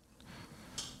 us,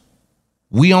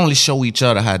 we only show each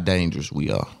other how dangerous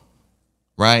we are,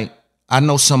 right? I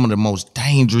know some of the most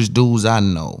dangerous dudes I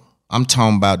know. I'm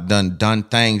talking about done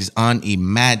things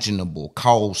unimaginable,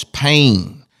 caused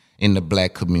pain in the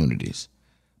black communities.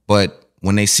 But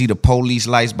when they see the police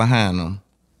lights behind them,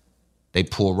 they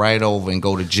pull right over and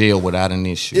go to jail without an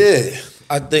issue. Yeah,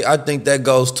 I think that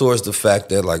goes towards the fact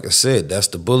that, like I said, that's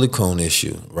the bully cone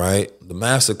issue, right? The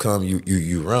master come,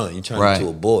 you run. You turn into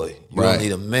a boy. You don't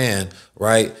need a man,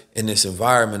 right? In this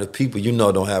environment of people you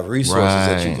know don't have resources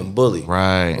that you can bully.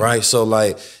 Right. So,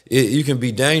 like, you can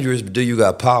be dangerous, but do you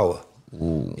got power?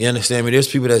 Ooh. You understand me? There's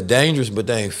people that's dangerous, but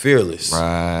they ain't fearless.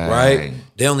 Right?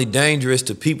 They're only dangerous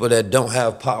to people that don't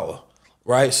have power.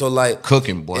 Right? So, like,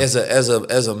 cooking, boy. As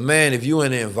a man, if you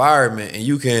in the environment and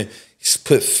you can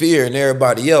put fear in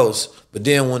everybody else, but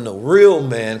then when the real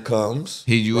man comes,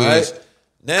 is.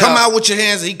 Now, come out with your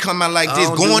hands, and he come out like this,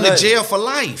 going to jail for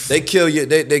life. They kill you.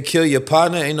 They kill your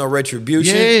partner. Ain't no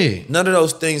retribution. Yeah. None of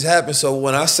those things happen. So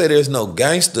when I say there's no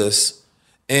gangsters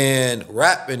and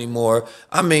rap anymore,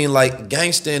 I mean like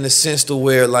gangster in the sense to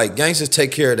where like gangsters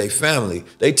take care of their family.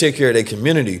 They take care of their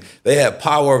community. They have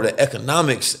power over the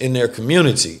economics in their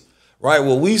community. Right?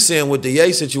 What we seeing with the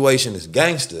Ye situation is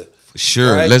gangster. For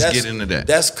sure. Right? Let's get into that.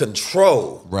 That's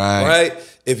control. Right.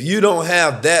 If you don't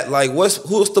have that, like what's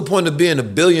the point of being a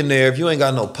billionaire if you ain't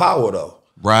got no power though?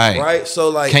 Right. So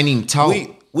like can't even talk.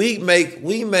 We make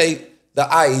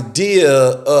the idea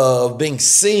of being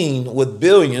seen with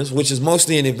billions, which is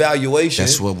mostly an evaluation.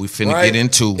 That's what we finna get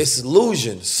into. It's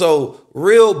illusion. So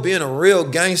being a real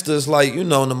gangster is like, in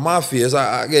the mafias,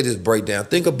 I get this breakdown.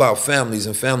 Think about families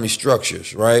and family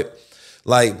structures, right?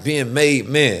 Like being made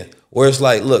men, where it's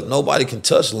like, look, nobody can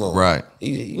touch Loon. Right.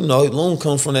 Loon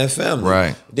comes from that family.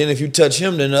 Right. Then if you touch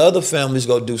him, then the other families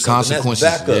go do something. Consequences.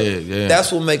 That's backup. Yeah.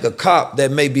 That's what make a cop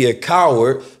that may be a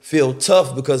coward feel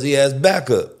tough because he has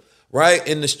backup. Right?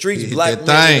 In the streets, black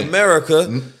men in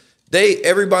America,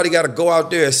 everybody got to go out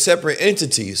there as separate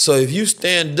entities. So if you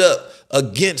stand up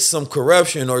against some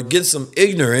corruption or against some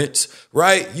ignorance,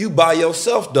 right, you by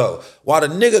yourself though. While the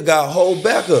nigga got a whole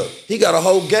backup. He got a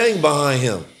whole gang behind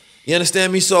him. You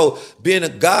understand me? So being a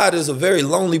god is a very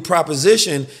lonely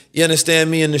proposition, you understand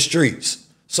me, in the streets.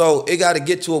 So it got to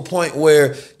get to a point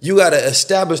where you got to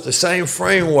establish the same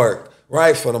framework,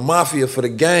 right, for the mafia, for the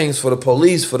gangs, for the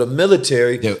police, for the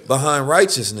military, behind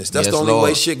righteousness. That's the only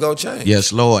way shit go change.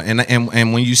 Yes, Lord.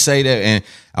 And when you say that, and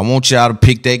I want y'all to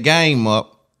pick that game up,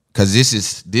 because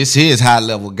this is high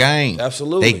level game.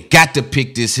 Absolutely. They got to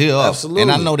pick this here up. Absolutely.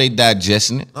 And I know they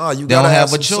digesting it. Oh, you they gotta don't have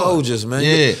have a some choice. Soldiers, man.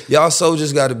 Yeah. Y'all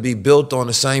soldiers got to be built on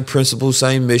the same principles,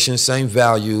 same mission, same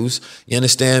values. You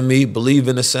understand me? Believe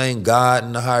in the same God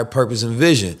and the higher purpose and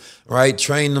vision. Right?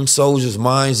 Train them soldiers'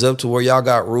 minds up to where y'all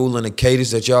got rule and a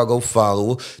cadence that y'all go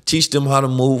follow. Teach them how to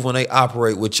move when they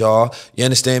operate with y'all. You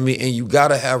understand me? And you got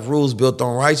to have rules built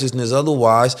on righteousness.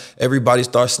 Otherwise, everybody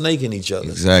starts snaking each other.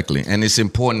 Exactly. And it's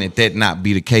important that not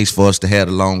be the case for us to have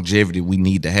the longevity we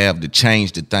need to have to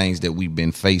change the things that we've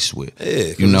been faced with.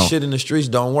 Yeah, because the shit in the streets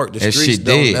don't work. The streets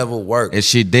don't ever work. That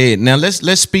shit dead. Now,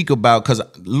 let's speak about, because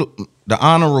the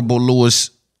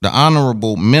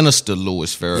Honorable Minister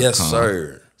Louis Farrakhan. Yes,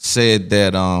 sir. Said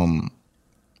that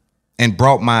and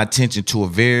brought my attention to a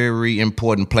very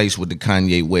important place with the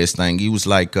Kanye West thing. He was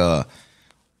like,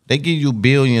 they give you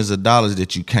billions of dollars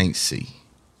that you can't see.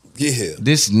 Yeah.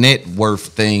 This net worth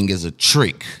thing is a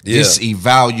trick. Yeah. This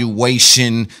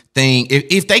evaluation thing,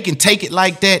 if they can take it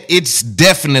like that, it's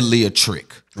definitely a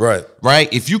trick. Right.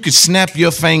 If you could snap your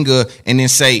finger and then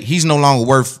say he's no longer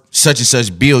worth such and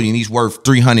such billion, he's worth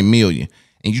 300 million,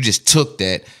 and you just took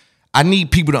that. I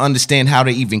need people to understand how to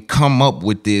even come up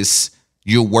with this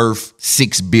you're worth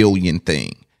 $6 billion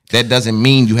thing. That doesn't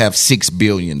mean you have $6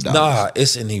 billion. Nah,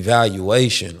 it's an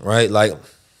evaluation, right? Like,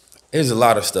 there's a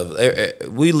lot of stuff.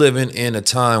 We living in a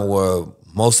time where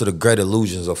most of the great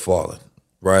illusions are falling,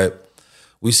 right?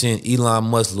 We seeing Elon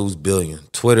Musk lose billion.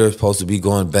 Twitter is supposed to be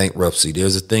going bankruptcy.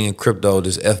 There's a thing in crypto,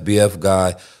 this FBF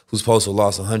guy who's supposed to have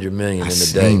lost 100 million in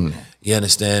a day. You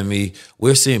understand me?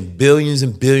 We're seeing billions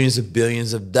and billions and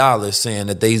billions of dollars saying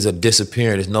that these are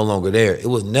disappearing. It's no longer there. It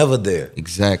was never there.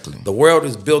 Exactly. The world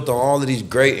is built on all of these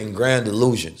great and grand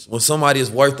illusions. When somebody is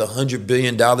worth $100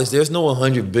 billion, there's no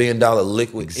 $100 billion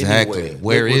liquid anywhere.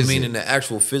 Where liquid is meaning it? the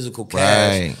actual physical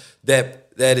cash that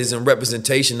is in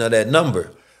representation of that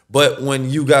number. But when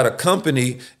you got a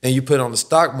company and you put it on the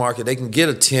stock market, they can get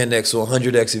a 10x or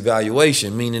 100x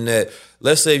evaluation, meaning that,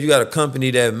 let's say if you got a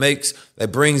company that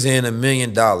brings in $1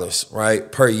 million, right,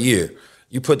 per year.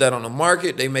 You put that on the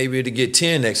market, they may be able to get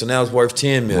 10x, so now it's worth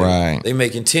 10 million. Right. They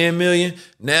making 10 million,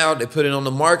 now they put it on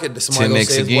the market, somebody gonna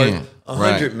say it's worth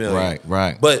 100 million.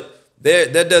 Right. But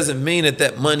that doesn't mean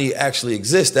that money actually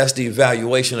exists. That's the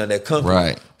evaluation of that company.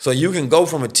 Right. So you can go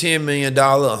from a $10 million,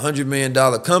 $100 million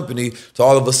company to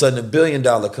all of a sudden $1 billion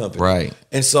company. Right.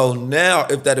 And so now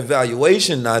if that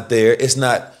evaluation not there, it's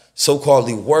not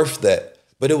so-calledly worth that.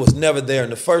 But it was never there in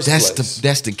the first place.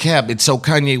 That's the cap. It's so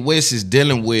Kanye West is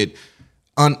dealing with,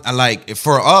 like,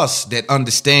 for us that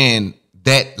understand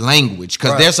that language,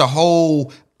 because there's a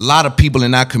whole lot of people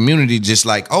in our community just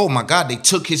like, oh my God, they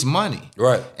took his money.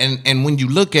 Right. And when you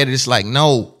look at it, it's like,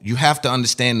 no, you have to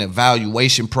understand the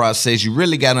evaluation process. You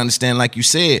really got to understand, like you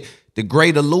said, the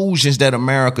great illusions that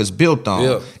America's built on.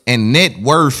 Yeah. And net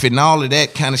worth and all of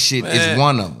that kind of shit is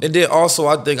one of them. And then also,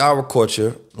 I think our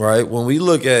culture, right, when we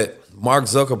look at Mark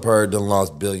Zuckerberg done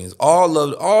lost billions,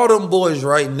 all them boys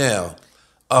right now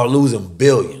are losing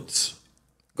billions.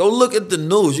 Go look at the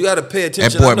news. You got to pay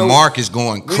attention. That boy Mark is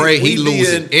going crazy. He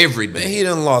losing everything. Man, he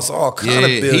done lost all kind of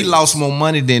billions. He lost more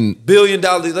money than $1 billion.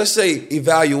 Let's say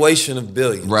evaluation of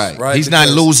billions. Right. He's not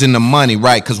losing the money,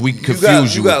 right? Because we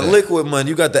confuse you. You got liquid money.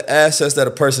 You got the assets that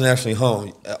a person actually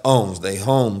owns. They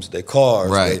homes, they cars,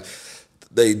 right?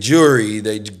 They jewelry,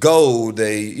 they gold,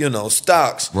 they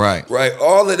stocks. Right.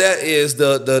 All of that is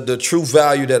the true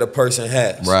value that a person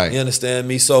has. Right. You understand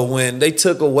me? So when they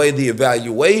took away the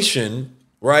evaluation.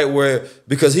 Right,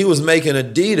 because he was making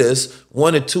Adidas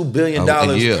 $1 to $2 billion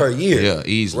per year. Yeah,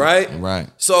 easily. Right.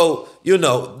 So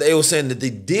they were saying that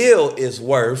the deal is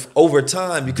worth over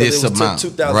time because it was to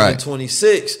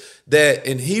 2026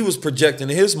 and he was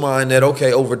projecting in his mind that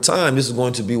over time this is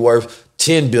going to be worth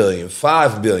 $10 billion,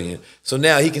 $5 billion. So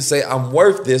now he can say I'm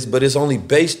worth this, but it's only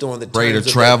based on the rate terms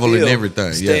of travel and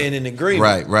everything. Staying in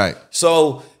agreement. Right.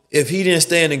 So if he didn't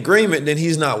stay in agreement, then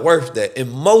he's not worth that. And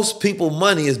most people's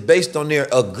money is based on their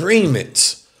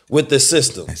agreements with the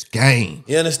system. That's game.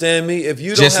 You understand me? If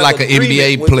you don't just have like an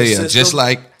NBA player, system, just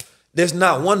like there's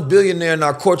not one billionaire in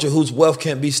our culture whose wealth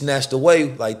can't be snatched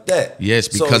away like that. Yes,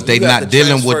 because they're not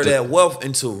dealing with that wealth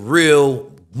into real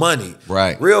money.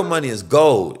 Right. Real money is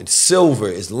gold, it's silver,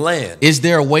 it's land. Is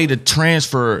there a way to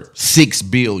transfer $6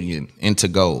 billion into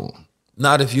gold?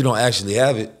 Not if you don't actually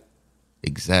have it.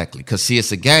 Exactly, because see,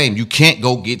 it's a game. You can't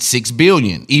go get $6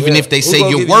 billion, even if they say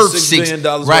you're worth $6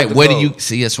 billion. Right? Where do you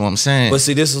see? That's what I'm saying. But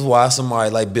see, this is why somebody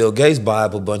like Bill Gates buy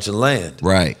up a bunch of land.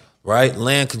 Right.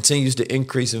 Land continues to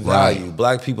increase in value. Right.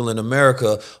 Black people in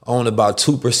America own about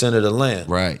 2% of the land.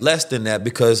 Right. Less than that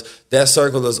because that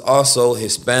circle is also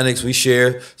Hispanics we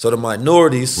share. So the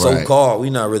minorities, so-called, we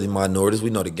not really minorities.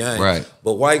 We know the game. Right.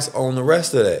 But whites own the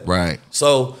rest of that. Right.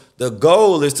 So the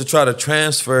goal is to try to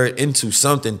transfer it into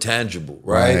something tangible,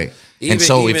 right? Even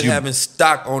having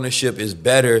stock ownership is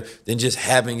better than just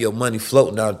having your money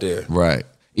floating out there. Right.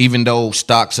 Even though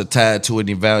stocks are tied to an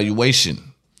evaluation.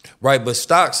 Right, but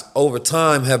stocks over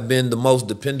time have been the most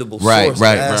dependable source of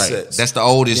assets. Right. That's the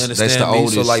oldest. That's the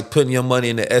oldest. So like putting your money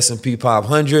in the S&P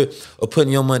 500 or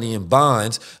putting your money in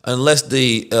bonds, unless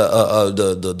the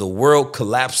world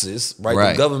collapses,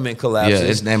 right? The government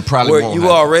collapses. Yeah, and probably where won't you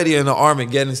happen. already in an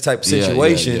Armageddon type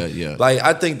situation. Yeah. Like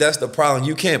I think that's the problem.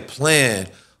 You can't plan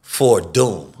for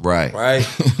doom. Right.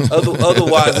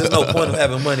 Otherwise, there's no point of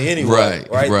having money anyway.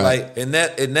 Right. Like in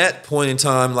that point in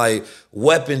time, like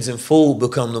weapons and food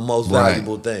become the most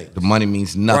valuable thing. The money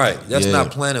means nothing. Right. That's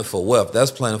not planning for wealth.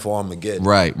 That's planning for Armageddon.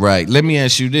 Right. Let me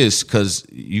ask you this, because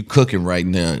you cooking right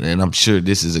now, and I'm sure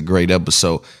this is a great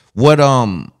episode. What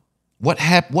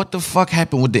happened? What the fuck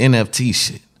happened with the NFT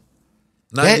shit?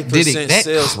 90%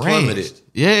 sales plummeted.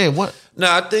 Yeah. What? No,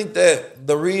 I think that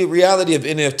the reality of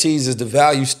NFTs is the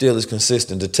value still is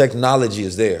consistent. The technology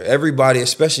is there. Everybody,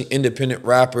 especially independent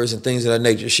rappers and things of that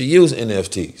nature, should use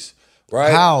NFTs.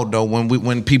 Right? How though?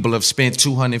 When people have spent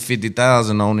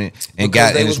 $250,000 on it and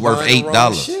it's worth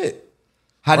 $8.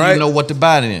 How do you know what to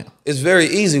buy then? It's very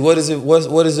easy. What is it?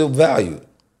 What is it valued?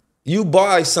 You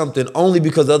buy something only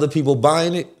because other people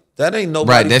buying it. That ain't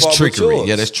nobody. Right, that's trickery.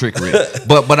 Yeah, that's trickery.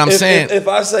 But I'm saying, if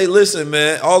I say, listen,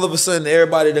 man, all of a sudden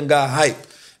everybody done got hype.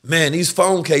 Man, these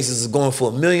phone cases is going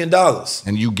for $1 million,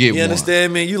 and you get one. You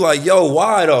understand me? You like, yo,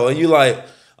 why though? And you like,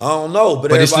 I don't know,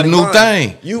 but it's the new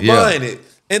thing. You buying it,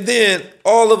 and then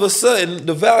all of a sudden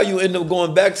the value end up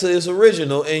going back to its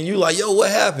original, and you like, yo, what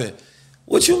happened?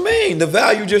 What you mean? The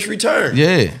value just returned.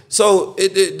 Yeah. So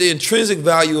the intrinsic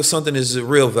value of something is the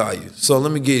real value. So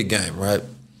let me give you a game, right?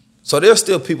 So there's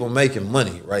still people making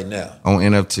money right now. On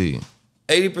NFT.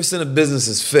 80% of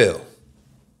businesses fail.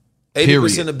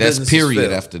 80% of businesses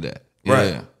fail. After that. Yeah.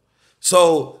 Right.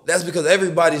 So that's because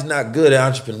everybody's not good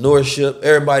at entrepreneurship.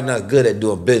 Everybody's not good at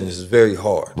doing business. It's very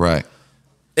hard. Right.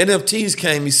 NFTs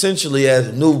came essentially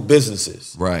as new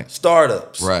businesses, right?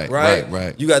 Startups,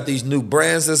 right. You got these new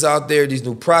brands that's out there, these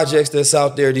new projects that's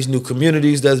out there, these new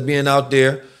communities that's being out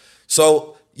there.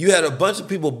 So you had a bunch of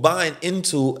people buying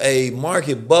into a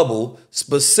market bubble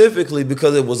specifically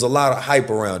because it was a lot of hype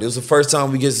around. It was the first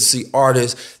time we get to see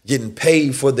artists getting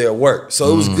paid for their work.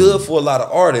 So it was good for a lot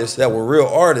of artists that were real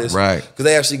artists, right? Because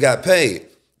they actually got paid.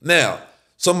 Now,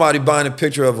 somebody buying a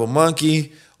picture of a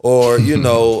monkey or, you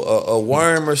know, a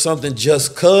worm or something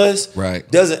just cuz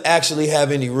doesn't actually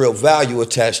have any real value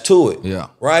attached to it. Yeah.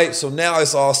 Right? So now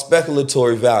it's all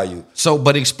speculatory value. So,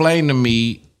 but explain to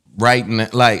me right now,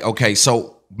 like, okay,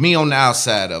 so me on the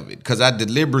outside of it, because I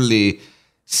deliberately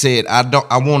said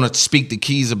I want to speak the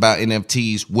keys about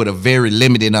NFTs with a very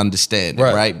limited understanding,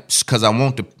 right? Because I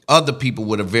want the other people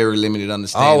with a very limited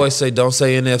understanding. I always say don't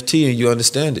say NFT and you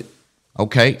understand it.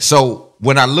 Okay, so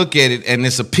when I look at it and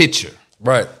it's a picture,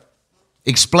 right?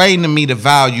 Explain to me the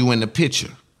value in the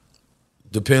picture.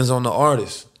 Depends on the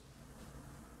artist.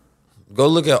 Go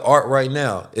look at art right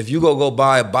now. If you go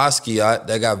buy a Basquiat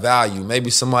that got value, maybe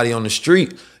somebody on the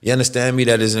street, you understand me,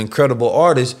 that is an incredible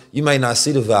artist, you may not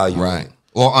see the value. Right.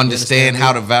 Or understand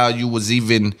how the value was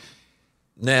even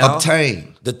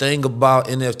obtained. The thing about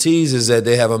NFTs is that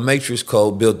they have a matrix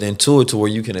code built into it to where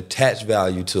you can attach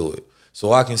value to it.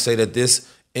 So I can say that this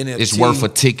NFT... It's worth a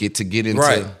ticket to get into...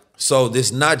 Right. So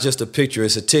this not just a picture,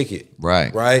 it's a ticket.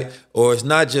 Right. Right? Or it's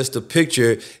not just a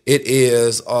picture, it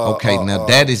is... okay, now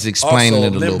that is explaining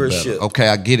it a little better. Okay,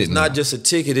 I get it now. It's not just a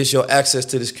ticket, it's your access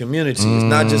to this community. It's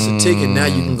not just a ticket, now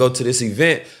you can go to this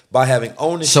event by having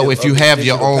ownership. So if you have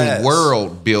your own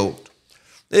world built,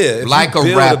 like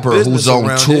a rapper who's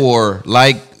on tour,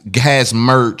 like has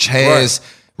merch, has...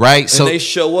 Right? And they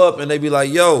show up and they be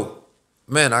like, yo,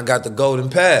 man, I got the golden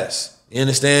pass. You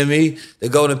understand me? The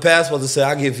golden pass was to say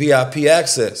I get VIP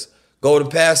access. Golden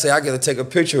pass say I get to take a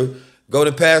picture.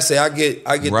 Golden pass say I get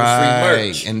the free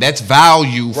merch. And that's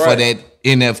value for that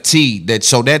NFT.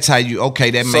 So that's how you that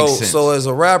makes sense. So as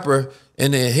a rapper,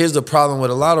 and then here's the problem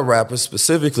with a lot of rappers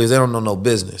specifically is they don't know no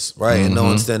business, right? And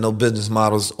don't understand no business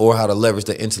models or how to leverage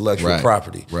their intellectual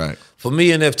property. Right. For me,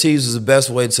 NFTs is the best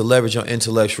way to leverage your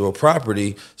intellectual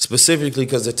property, specifically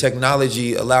because the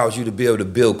technology allows you to be able to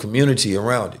build community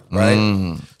around it,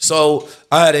 right? So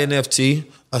I had an NFT.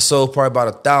 I sold probably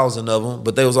about 1,000 of them,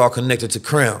 but they was all connected to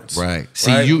crowns. Right.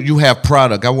 See, you have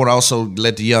product. I want to also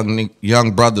let the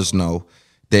young brothers know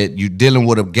that you're dealing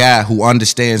with a guy who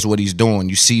understands what he's doing.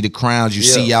 You see the crowns, you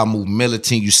see y'all move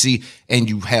militant, you see, and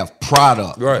you have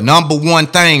product. Right. Number one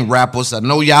thing, rappers, I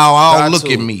know y'all all look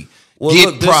at me. Well, Get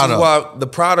look, this product. is why the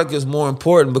product is more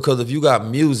important, because if you got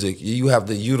music, you have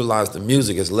to utilize the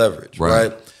music as leverage,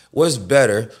 right? What's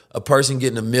better, a person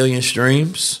getting 1 million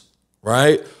streams,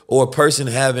 right? Or a person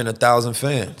having 1,000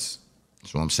 fans?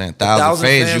 That's what I'm saying. 1,000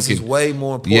 fans is you can, way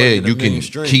more important than 1 million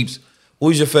streams.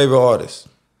 Who's your favorite artist?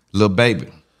 Lil Baby.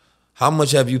 How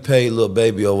much have you paid Lil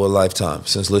Baby over a lifetime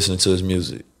since listening to his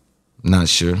music? Not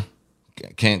sure.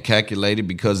 Can't calculate it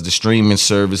because the streaming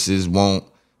services won't,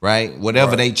 right?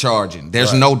 Whatever they charging.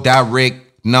 There's no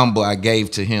direct number I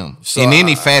gave to him in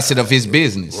any facet of his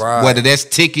business. Whether that's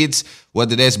tickets,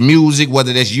 whether that's music,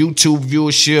 whether that's YouTube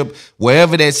viewership,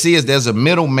 wherever that is, there's a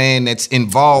middleman that's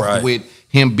involved with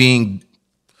him being...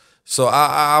 So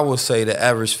I would say the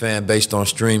average fan, based on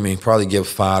streaming, probably give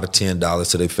 $5 to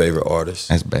 $10 to their favorite artist.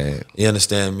 That's bad. You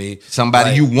understand me?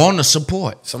 Somebody you want to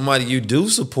support. Somebody you do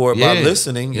support by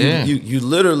listening. You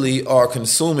literally are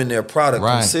consuming their product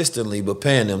consistently, but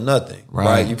paying them nothing.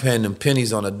 Right? You paying them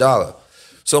pennies on a dollar.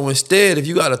 So instead, if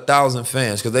you got 1,000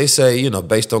 fans, because they say,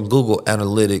 based on Google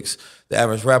Analytics, the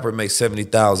average rapper makes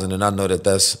 70,000, and I know that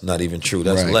that's not even true.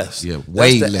 That's less. Yeah,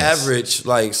 way that's the less. average,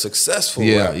 successful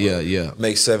rapper.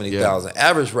 Makes 70,000.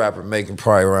 Average rapper making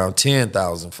probably around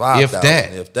 10,000,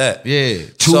 5,000, if that. Yeah,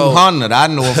 200. I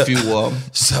know a few of them.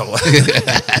 So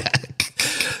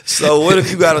what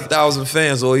if you got 1,000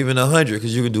 fans, or even 100?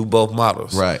 Because you can do both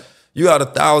models. Right. You got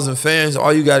 1,000 fans.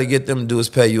 All you got to get them to do is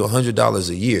pay you $100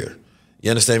 a year. You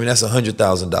understand me? That's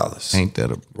 $100,000. Ain't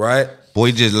that right?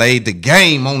 Boy just laid the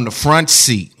game on the front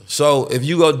seat. So if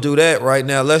you go do that right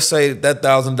now, let's say that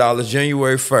 $1,000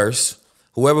 January 1st,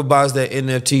 whoever buys that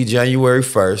NFT January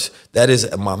 1st, that is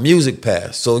my music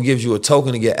pass. So it gives you a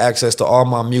token to get access to all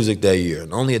my music that year.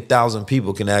 And only 1,000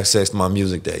 people can access my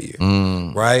music that year.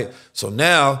 Right? So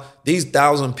now these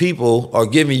 1,000 people are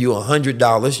giving you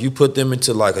 $100. You put them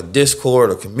into like a Discord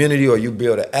or community, or you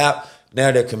build an app. Now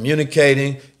they're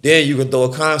communicating. Then you can throw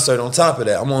a concert on top of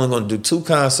that. I'm only going to do 2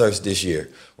 concerts this year,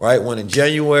 right? One in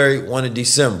January, one in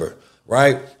December.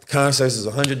 right? Concerts is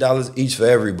 $100 each for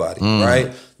everybody,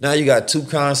 right? Now you got 2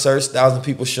 concerts, 1,000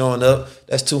 people showing up.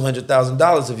 That's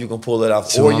 $200,000 if you can pull it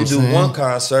off. Or you do one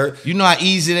concert. You know how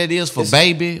easy that is for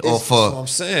Baby or for... That's what I'm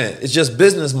saying. It's just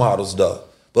business models, though.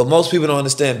 But most people don't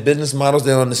understand business models.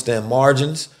 They don't understand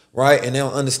margins, right? And they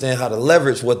don't understand how to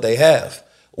leverage what they have.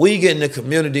 We get in the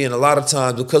community, and a lot of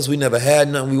times, because we never had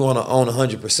nothing, we want to own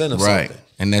 100% of something. Right.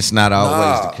 And that's not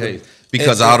always the case.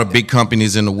 Because all the big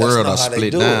companies in the world are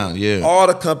split down. Yeah. All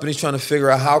the companies trying to figure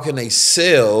out how can they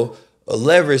sell or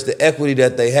leverage the equity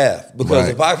that they have. Because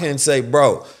if I can say,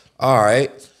 bro, all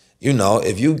right, you know,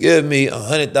 if you give me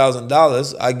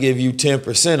 $100,000, I give you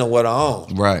 10% of what I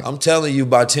own. Right. I'm telling you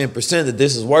by 10% that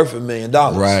this is worth $1 million.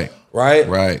 Right. Right?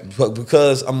 Right. But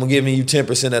because I'm giving you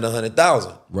 10% at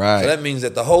 $100,000. Right. So that means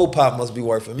that the whole pot must be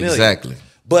worth $1 million. Exactly.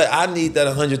 But I need that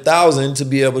 $100,000 to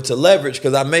be able to leverage,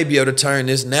 because I may be able to turn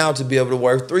this now to be able to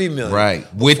worth $3 million.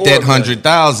 Right. With that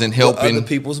 $100,000 helping other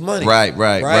people's money.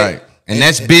 Right. And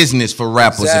that's business for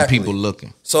rappers and people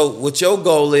looking. So what your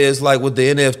goal is, like with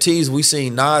the NFTs, we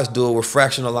seen Nas do it with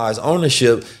fractionalized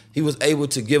ownership. He was able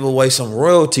to give away some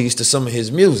royalties to some of his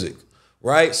music,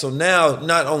 right? So now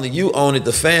not only you own it,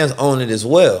 the fans own it as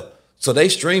well. So they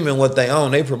streaming what they own,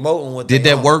 they promoting what they own.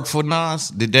 Did that work for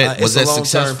Nas? Was that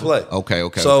successful? Play. Okay.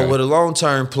 So with a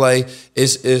long-term play,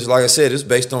 is like I said, it's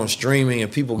based on streaming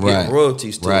and people getting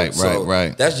royalties to it. So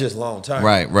that's just long-term.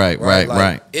 Right.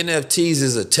 NFTs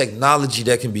is a technology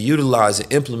that can be utilized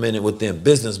and implemented within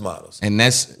business models. And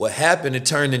that's what happened. It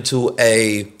turned into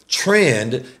a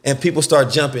trend, and people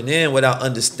start jumping in without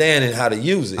understanding how to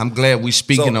use it. I'm glad we're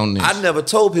speaking on this. I never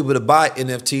told people to buy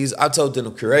NFTs. I told them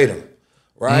to create them.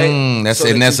 Right?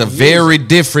 That's a very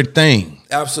different thing.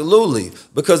 Absolutely.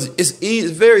 Because it's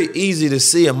very easy to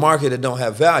see a market that don't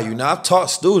have value. Now, I've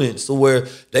taught students to where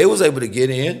they was able to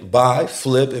get in, buy,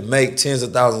 flip, and make tens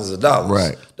of thousands of dollars.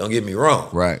 Right. Don't get me wrong.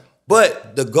 Right.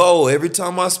 But the goal, every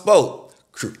time I spoke,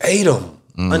 create them,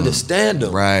 understand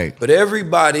them. Right. But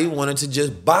everybody wanted to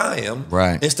just buy them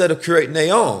instead of creating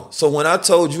their own. So when I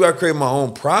told you I created my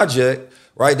own project,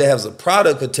 right, that has a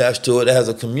product attached to it, that has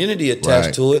a community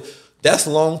attached to it, that's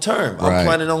long term. I'm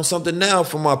planning on something now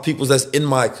for my peoples that's in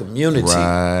my community.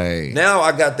 Right. Now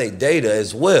I got their data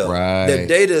as well. Right. Their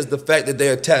data is the fact that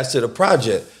they're attached to the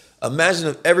project. Imagine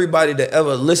if everybody that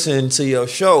ever listened to your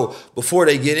show, before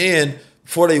they get in,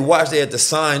 before they watch, they had to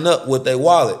sign up with their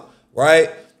wallet, right?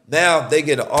 Now they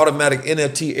get an automatic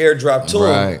NFT airdrop to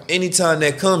them. Anytime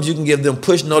that comes, you can give them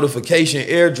push notification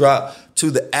airdrop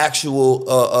to the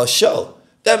actual show.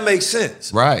 That makes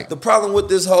sense. Right. The problem with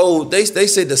this whole, they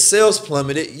say the sales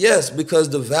plummeted. Yes, because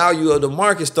the value of the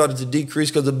market started to decrease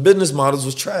because the business models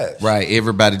was trash. Right.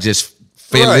 Everybody just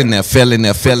fell in there.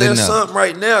 There's something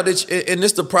right now, and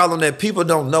it's the problem that people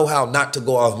don't know how not to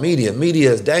go off media.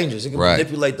 Media is dangerous. It can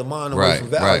manipulate the mind away from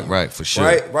value. Right, for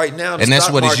sure. Right now, the and that's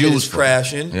stock what market it's used is for.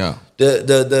 crashing. Yeah.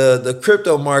 The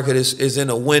crypto market is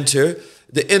in a winter.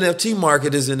 The NFT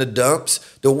market is in the dumps.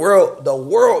 The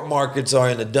world markets are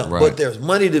in the dump. But there's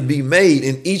money to be made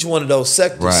in each one of those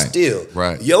sectors still.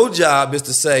 Right. Your job is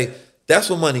to say, that's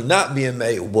what money not being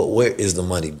made, but where is the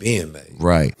money being made?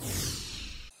 Right.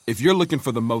 If you're looking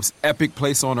for the most epic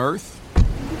place on earth,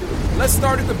 let's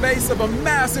start at the base of a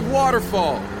massive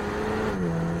waterfall.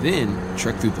 Then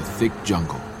trek through the thick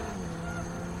jungle.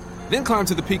 Then climb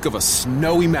to the peak of a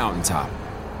snowy mountaintop.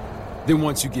 Then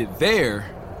once you get there,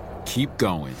 keep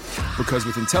going. Because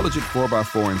with intelligent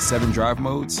 4x4 and 7 drive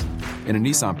modes and a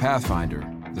Nissan Pathfinder,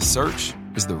 the search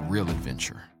is the real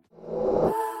adventure.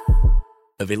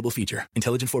 Available feature.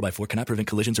 Intelligent 4x4 cannot prevent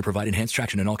collisions or provide enhanced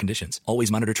traction in all conditions.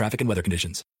 Always monitor traffic and weather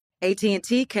conditions.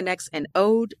 AT&T connects an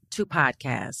ode to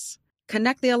podcasts.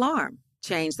 Connect the alarm.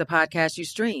 Change the podcast you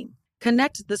stream.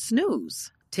 Connect the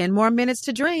snooze. 10 more minutes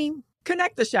to dream.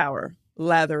 Connect the shower.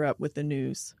 Lather up with the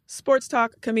news, sports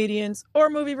talk, comedians, or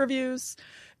movie reviews.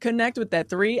 Connect with that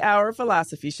 3-hour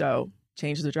philosophy show.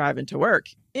 Change the drive into work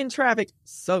in traffic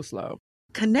so slow.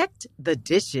 Connect the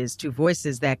dishes to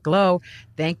voices that glow.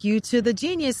 Thank you to the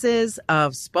geniuses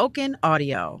of spoken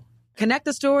audio. Connect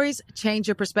the stories, change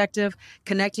your perspective.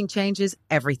 Connecting changes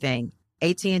everything.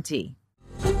 AT&T.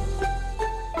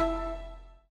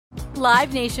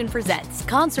 Live Nation presents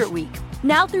Concert Week.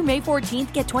 Now through May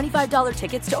 14th, get $25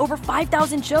 tickets to over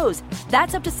 5,000 shows.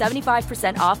 That's up to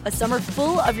 75% off a summer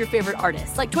full of your favorite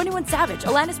artists like 21 Savage,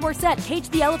 Alanis Morissette, Cage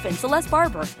the Elephant, Celeste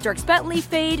Barber, Dierks Bentley,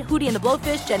 Fade, Hootie and the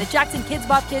Blowfish, Janet Jackson, Kids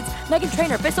Bop Kids, Meghan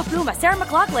Trainor, Peso Pluma, Sarah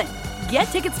McLachlan. Get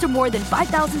tickets to more than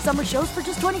 5,000 summer shows for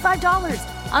just $25.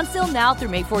 Until now through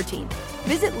May 14th.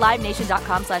 Visit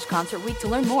LiveNation.com/Concert Week to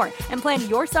learn more and plan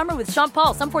your summer with Sean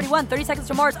Paul, Sum 41, 30 Seconds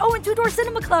to Mars, and Two Door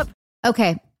Cinema Club.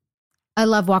 Okay, I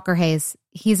love Walker Hayes.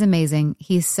 He's amazing.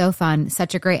 He's so fun,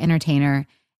 such a great entertainer.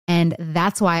 And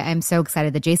that's why I'm so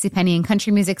excited that JCPenney and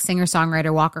country music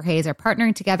singer-songwriter Walker Hayes are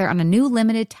partnering together on a new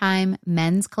limited-time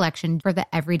men's collection for the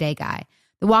everyday guy.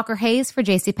 The Walker Hayes for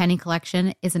JCPenney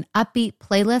collection is an upbeat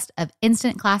playlist of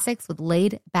instant classics with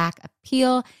laid-back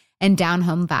appeal and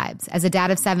down-home vibes. As a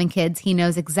dad of 7 kids, he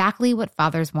knows exactly what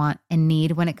fathers want and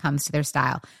need when it comes to their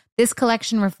style. This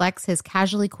collection reflects his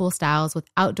casually cool styles with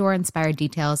outdoor-inspired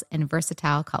details and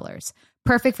versatile colors.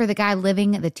 Perfect for the guy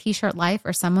living the t-shirt life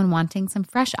or someone wanting some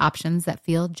fresh options that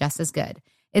feel just as good.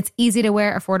 It's easy to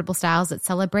wear, affordable styles that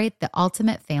celebrate the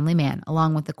ultimate family man,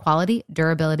 along with the quality,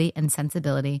 durability, and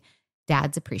sensibility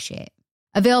dads appreciate.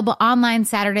 Available online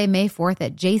Saturday, May 4th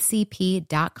at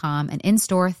jcp.com and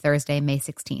in-store Thursday, May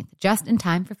 16th, just in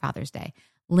time for Father's Day.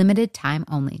 Limited time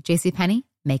only. JCPenney,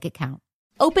 make it count.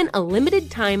 Open a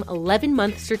limited-time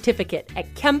 11-month certificate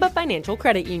at Kemba Financial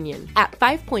Credit Union. At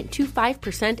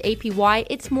 5.25% APY,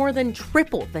 it's more than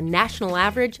triple the national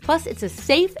average, plus it's a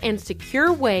safe and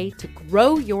secure way to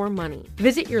grow your money.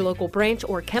 Visit your local branch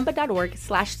or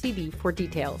kemba.org/cb for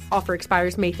details. Offer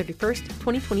expires May 31st,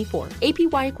 2024.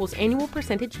 APY equals annual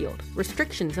percentage yield.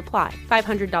 Restrictions apply.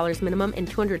 $500 minimum and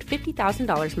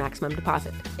 $250,000 maximum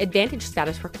deposit. Advantage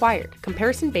status required.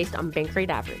 Comparison based on bank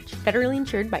rate average. Federally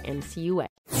insured by NCUA.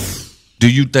 Do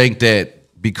you think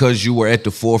that because you were at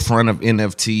the forefront of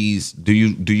NFTs, do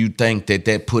you think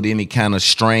that put any kind of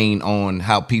strain on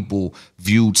how people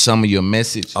viewed some of your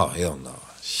message? Oh, hell no.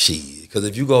 Shit. Because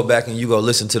if you go back and you go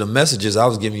listen to the messages, I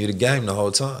was giving you the game the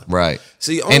whole time. Right.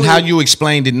 See, and how you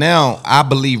explained it now, I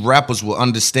believe rappers will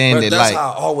understand it. That's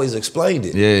how I always explained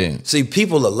it. Yeah. See,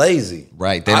 people are lazy.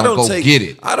 Right. They don't get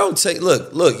it. I don't take,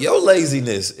 look, your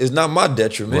laziness is not my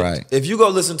detriment. Right. If you go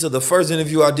listen to the first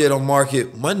interview I did on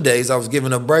Market Mondays, I was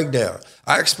giving a breakdown.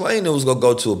 I explained it was going to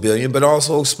go to $1 billion, but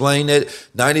also explained that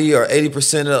 90 or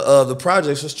 80% of the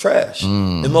projects was trash.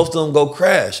 And most of them go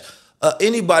crash.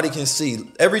 Anybody can see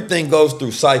everything goes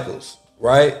through cycles,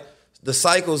 right? The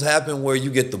cycles happen where you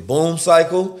get the boom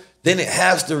cycle, then it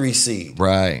has to recede.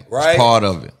 Right. Right. It's part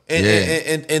of it.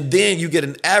 And then you get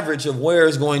an average of where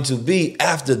it's going to be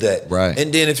after that. Right.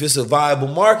 And then if it's a viable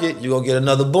market, you're going to get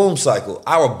another boom cycle.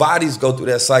 Our bodies go through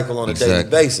that cycle on a daily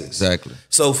basis. Exactly.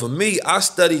 So for me, I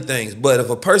study things. But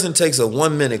if a person takes a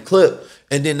 1-minute clip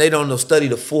and then they don't study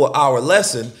the 4-hour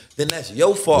lesson, then that's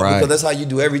your fault because that's how you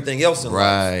do everything else in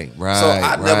life. Right. So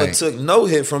I never took no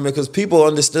hit from it because people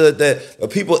understood that the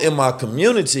people in my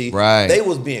community, they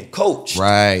was being coached.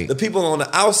 Right. The people on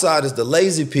the outside is the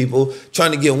lazy people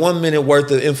trying to get 1 minute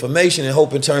worth of information and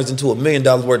hope it turns into $1 million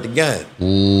worth of game.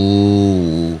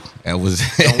 Ooh, that was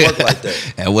don't work like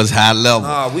that. That was high level.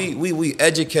 Nah, we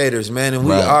educators, man, and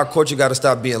our culture got to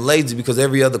stop being lazy because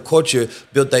every other culture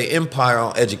built their empire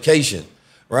on education,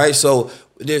 right? So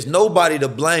there's nobody to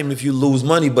blame if you lose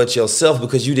money but yourself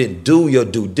because you didn't do your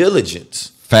due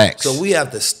diligence. Facts. So we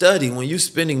have to study. When you're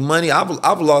spending money,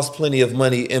 I've lost plenty of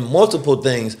money in multiple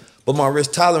things, but my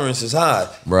risk tolerance is high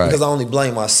because I only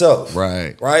blame myself.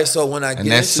 Right. So when I get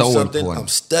into something, important. I'm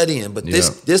studying. But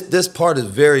this part is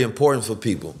very important for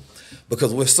people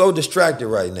because we're so distracted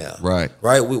right now. Right.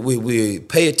 We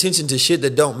pay attention to shit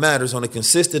that don't matter on a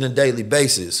consistent and daily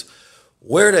basis.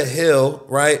 Where the hell,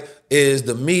 is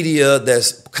the media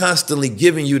that's constantly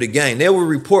giving you the game? They will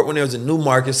report when there's a new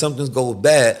market, something's going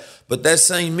bad, but that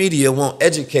same media won't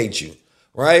educate you.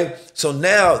 Right? So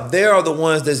now they are the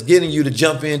ones that's getting you to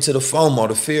jump into the FOMO,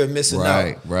 the fear of missing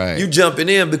out. Right. You jumping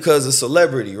in because of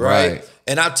celebrity, right?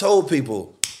 And I told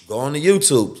people, go on to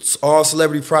YouTube. All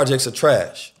celebrity projects are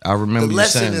trash. I remember you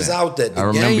saying that. The lesson is out there.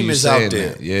 The game is out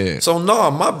there. Yeah. So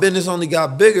my business only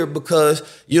got bigger because,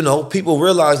 people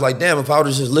realized like, damn, if I would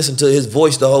have just listened to his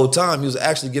voice the whole time, he was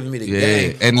actually giving me the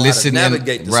game. And listen,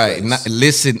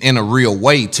 listen in a real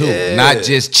way too. Not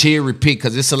just cherry pick,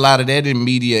 because it's a lot of that in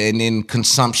media and in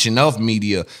consumption of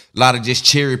media. A lot of just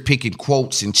cherry picking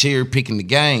quotes and cherry picking the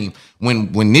game.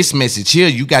 When this message here,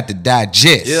 you got to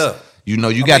digest. Yeah. You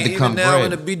got to come even now in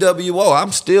the BWO,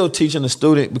 I'm still teaching the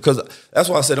student because that's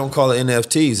why I say don't call it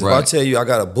NFTs. If I tell you I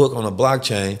got a book on a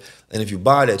blockchain, and if you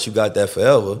buy that, you got that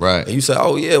forever. Right. And you say,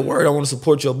 oh yeah, word, I want to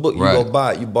support your book. You go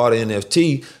buy it. You bought an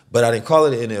NFT, but I didn't call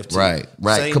it an NFT. Right.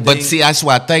 But see, that's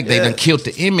why I think they done killed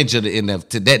the image of the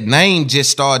NFT. That name just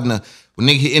starting to. When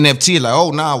nigga hit NFT, like,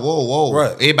 oh, nah, whoa.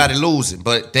 Right. Everybody losing,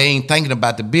 but they ain't thinking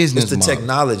about the business. It's the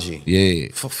technology.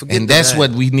 Yeah. Forget and that's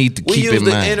what we need to keep in mind.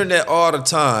 We use the internet all the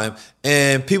time,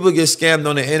 and people get scammed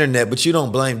on the internet, but you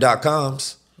don't blame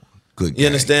 .coms. Good You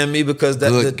understand me? Because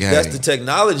that's the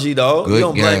technology, though. Good you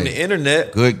don't blame game. the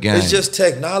internet. Good game. It's just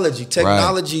technology.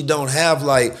 Technology don't have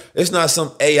it's not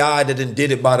some AI that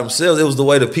did it by themselves. It was the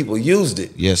way the people used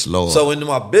it. Yes, Lord. So in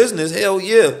my business, hell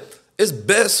yeah, it's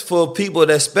best for people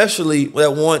that especially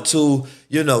that want to,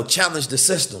 challenge the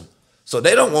system. So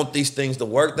they don't want these things to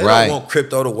work. They don't want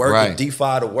crypto to work and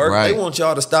DeFi to work. They want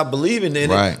y'all to stop believing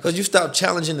in it because you stop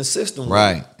challenging the system.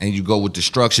 Right. And you go with the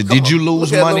structure. Did you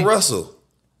lose money? Look at Russell.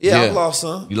 Yeah, I lost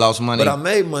some. You lost money, but I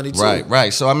made money too.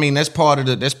 Right. So I mean, that's part of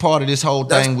this whole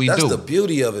thing we do. That's the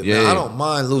beauty of it, man. I don't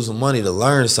mind losing money to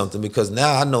learn something because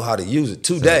now I know how to use it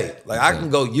today. I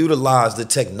can go utilize the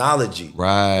technology.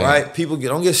 Right. People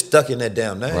don't get stuck in that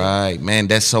damn name. Right, man.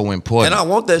 That's so important. And I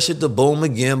want that shit to boom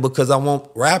again because I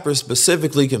want rappers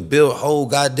specifically can build whole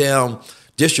goddamn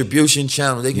distribution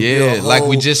channel. They can build whole like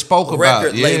we just spoke about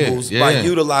record labels by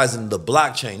utilizing the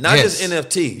blockchain, not just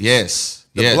NFTs. Yes.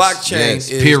 The blockchain is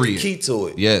the key to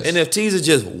it. Yes. NFTs are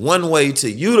just one way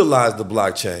to utilize the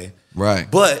blockchain. Right.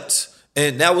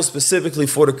 And that was specifically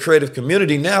for the creative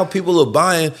community. Now people are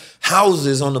buying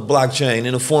houses on the blockchain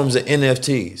in the forms of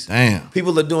NFTs. Damn.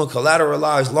 People are doing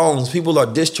collateralized loans. People are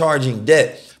discharging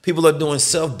debt. People are doing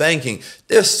self-banking.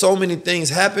 There's so many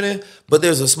things happening, but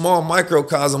there's a small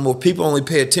microcosm where people only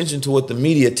pay attention to what the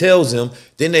media tells them.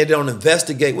 Then they don't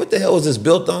investigate. What the hell is this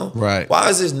built on? Right. Why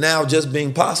is this now just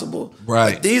being possible?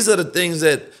 Right. These are the things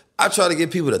that I try to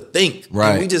get people to think.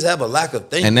 Right. And we just have a lack of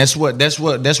thinking. And that's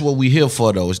what we here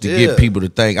for, though, is to get people to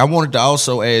think. I wanted to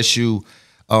also ask you,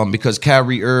 because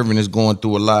Kyrie Irving is going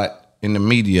through a lot in the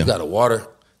media. You got a water,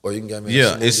 or you can get me.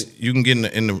 You can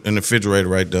get in the refrigerator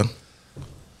right there.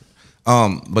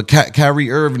 But Kyrie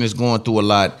Irving is going through a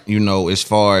lot, as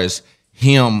far as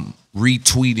him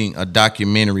retweeting a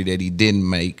documentary that he didn't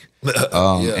make,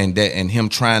 and him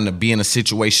trying to be in a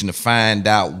situation to find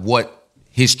out what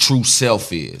his true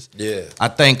self is. Yeah, I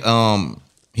think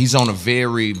he's on a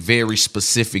very, very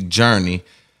specific journey.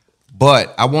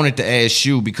 But I wanted to ask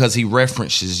you, because he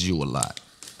references you a lot,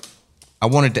 I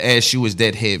wanted to ask you, is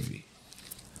that heavy?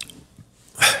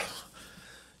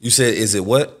 You said, is it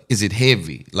what? Is it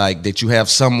heavy? Like that you have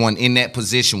someone in that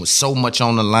position with so much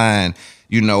on the line,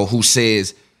 who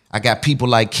says, I got people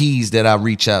like Keys that I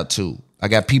reach out to. I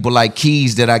got people like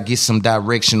Keys that I get some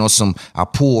direction or I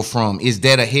pull from. Is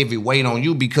that a heavy weight on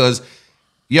you? Because,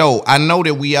 I know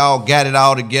that we all got it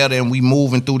all together and we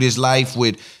moving through this life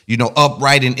with,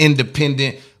 upright and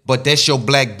independent, but that's your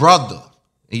black brother.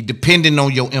 He depending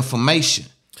on your information.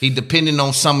 He depending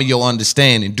on some of your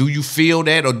understanding. Do you feel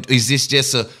that, or is this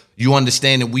just you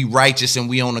understand that we righteous and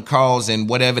we on the cause and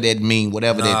whatever that mean,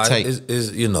 whatever that take?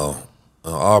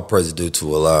 All praise due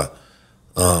to Allah.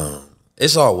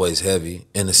 It's always heavy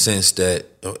in the sense that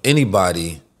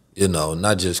anybody,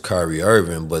 not just Kyrie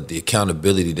Irving, but the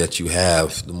accountability that you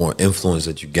have, the more influence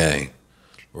that you gain,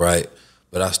 right?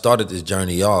 But I started this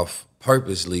journey off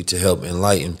purposely to help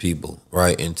enlighten people,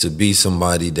 right, and to be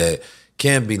somebody that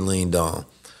can be leaned on.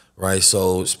 Right,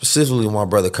 so specifically my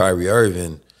brother Kyrie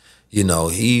Irving,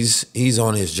 he's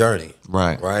on his journey.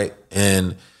 Right,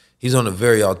 and he's on a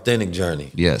very authentic journey.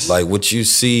 Yes, like what you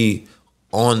see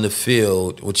on the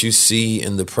field, what you see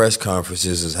in the press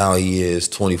conferences is how he is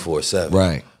 24/7.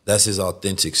 Right, that's his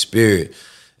authentic spirit,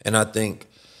 and I think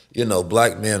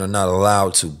black men are not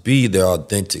allowed to be their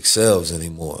authentic selves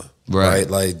anymore. Right,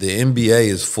 like the NBA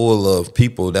is full of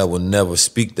people that will never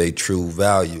speak their true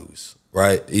values.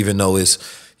 Right, even though it's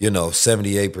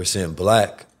 78%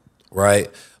 black,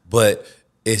 right? But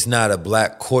it's not a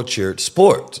black cultured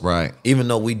sport. Right. Even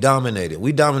though we dominate it.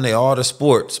 We dominate all the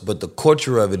sports, but the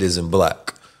culture of it isn't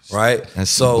black. Right? That's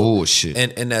some bullshit.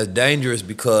 And that's dangerous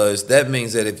because that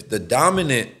means that if the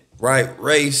dominant,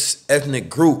 race, ethnic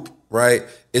group,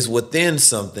 is within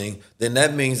something, then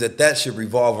that means that should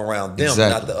revolve around them,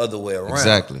 not the other way around.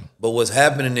 Exactly. But what's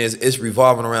happening is it's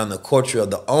revolving around the culture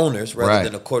of the owners rather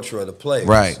than the culture of the players.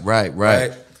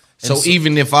 Right. So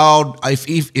even if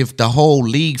the whole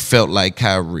league felt like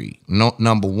Kyrie,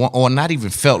 number one, or not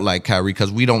even felt like Kyrie,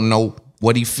 because we don't know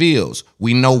what he feels,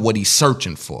 we know what he's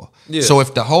searching for. Yeah. So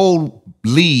if the whole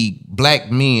league,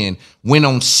 black men, went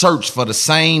on search for the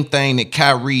same thing that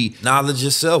Kyrie, knowledge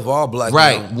yourself, all black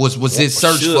men, was his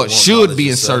search for, should be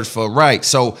in search for. Right.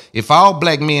 So if all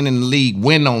black men in the league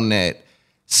went on that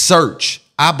search,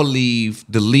 I believe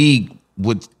the league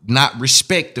would not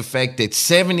respect the fact that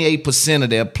 78% of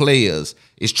their players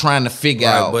is trying to figure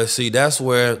out. But see, that's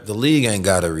where the league ain't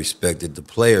got to respect it. The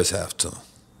players have to.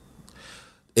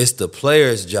 It's the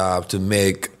players' job to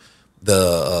make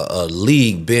the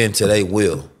league bend to their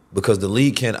will, because the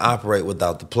league can't operate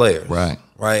without the players. Right.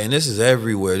 right? And this is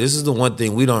everywhere. This is the one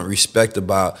thing we don't respect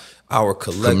about our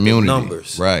collective Community.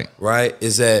 numbers. Right. Right?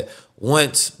 Is that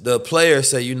once the players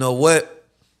say, you know what?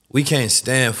 We can't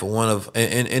stand for one of,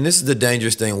 and this is the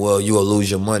dangerous thing. Well, you're going to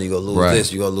lose your money. You're going to lose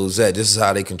this. You're going to lose that. This is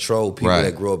how they control people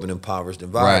that grow up in impoverished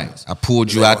environments. Right. I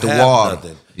pulled you out the water.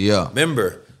 Nothing. Yeah.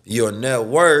 Remember, your net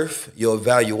worth, your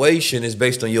valuation is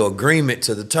based on your agreement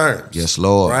to the terms. Yes,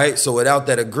 Lord. Right? So without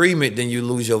that agreement, then you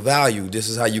lose your value. This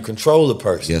is how you control a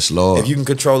person. Yes, Lord. If you can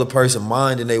control a person's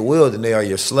mind and they will, then they are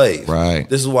your slave. Right.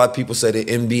 This is why people say the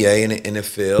NBA and the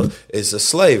NFL is a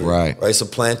slavery. Right. It's a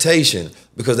plantation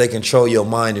because they control your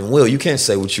mind and will. You can't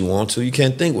say what you want to. You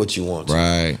can't think what you want to.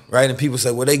 Right. Right? And people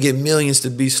say, well, they get millions to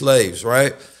be slaves,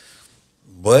 right?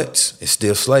 But it's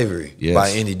still slavery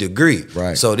by any degree.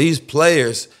 Right. So these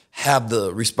players have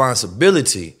the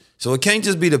responsibility. So it can't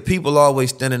just be the people always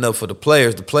standing up for the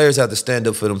players. The players have to stand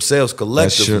up for themselves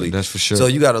collectively. That's for sure. So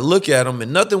you got to look at them,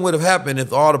 and nothing would have happened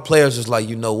if all the players was like,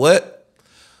 you know what?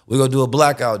 We're going to do a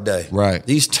blackout day. Right.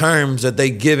 These terms that they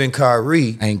giving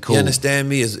Kyrie, ain't cool. You understand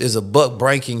me, is a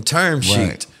buck-breaking term sheet.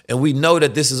 Right. And we know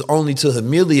that this is only to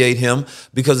humiliate him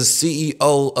because the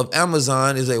CEO of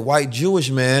Amazon is a white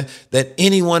Jewish man that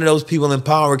any one of those people in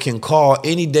power can call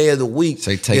any day of the week,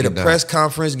 get a press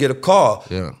conference, get a call.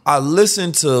 Yeah. I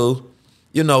listened to,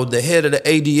 the head of the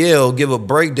ADL give a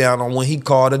breakdown on when he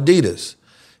called Adidas.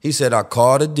 He said, I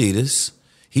called Adidas.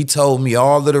 He told me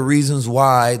all of the reasons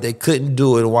why they couldn't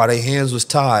do it, why their hands was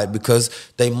tied, because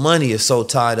their money is so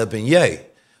tied up in Ye,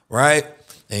 right?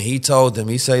 And he told them,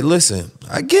 he said, listen,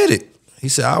 I get it. He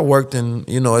said, I worked in,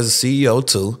 as a CEO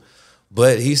too.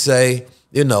 But he say,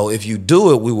 if you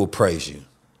do it, we will praise you.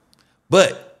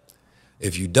 But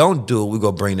if you don't do it, we're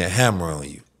going to bring that hammer on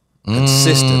you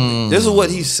consistently. This is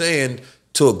what he's saying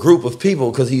to a group of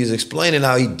people because he's explaining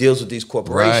how he deals with these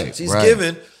corporations. He's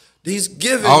giving the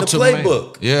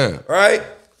playbook. Yeah. Right?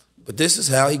 But this is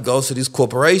how he goes to these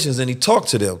corporations and he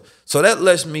talks to them. So that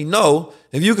lets me know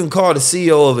if you can call the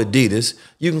CEO of Adidas,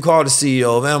 you can call the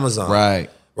CEO of Amazon. Right.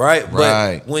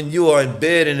 But when you are in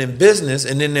bed and in business,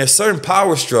 and then there's certain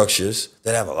power structures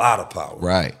that have a lot of power.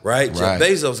 Right. Jeff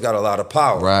Bezos got a lot of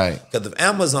power. Right. Because if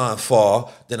Amazon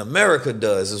fall, then America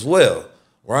does as well.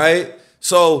 Right?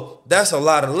 So that's a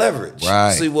lot of leverage.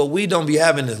 Right. See, what we don't be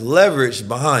having is leverage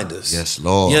behind us. Yes,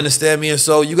 Lord. You understand me? And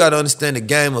so you got to understand the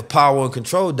game of power and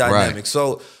control dynamics. Right.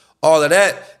 So all of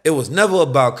that, it was never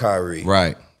about Kyrie.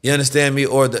 Right. You understand me?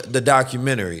 Or the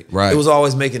documentary. Right. It was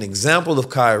always making an example of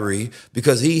Kyrie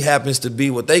because he happens to be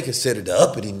what they consider the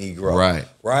uppity Negro. Right.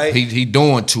 Right? He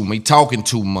doing too much. He talking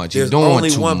too much. There's He doing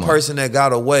only too one much. person that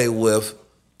got away with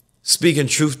speaking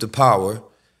truth to power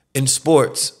in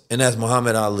sports, and that's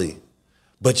Muhammad Ali.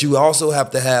 But you also have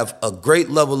to have a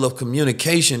great level of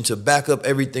communication to back up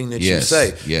everything that you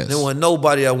say. Yes. There wasn't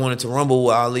nobody that wanted to rumble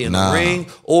with Ali in the ring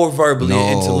or verbally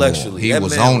or intellectually. He that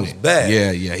was man on was it. bad.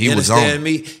 Yeah, he you was on understand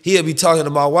me? He'd be talking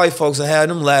about white folks and having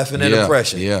them laughing at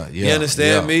oppression. Yeah. You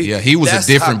understand me? Yeah, he was That's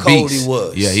a different how cold beast. he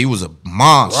was. Yeah, he was a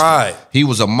monster. Right. He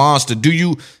was a monster.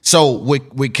 So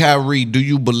with Kyrie, do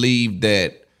you believe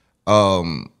that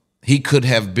he could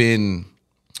have been?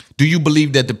 Do you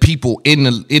believe that the people in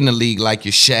the league, like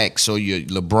your Shaqs or your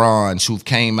LeBrons, who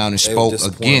came out and spoke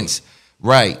against,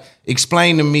 right?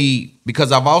 Explain to me,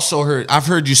 because I've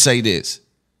heard you say this.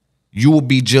 You will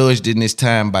be judged in this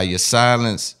time by your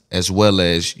silence as well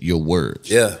as your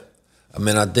words. Yeah. I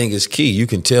mean, I think it's key. You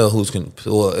can tell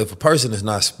if a person is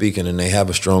not speaking and they have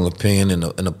a strong opinion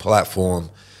in a platform,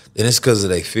 then it's because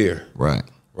of their fear. Right.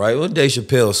 Right? What Dave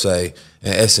Chappelle say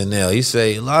in SNL, he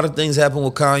say, a lot of things happen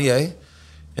with Kanye,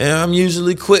 and I'm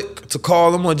usually quick to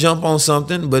call him or jump on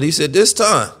something, but he said, this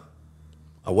time,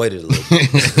 I waited a little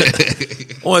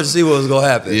bit. I wanted to see what was going to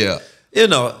happen. Yeah. We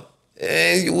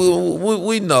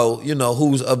know,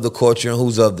 who's of the culture and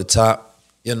who's of the top,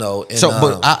 And,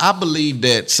 but I believe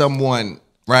that someone,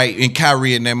 right, in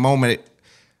Kyrie in that moment,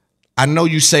 I know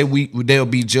you say they'll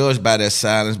be judged by their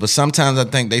silence, but sometimes I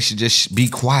think they should just be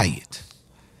quiet.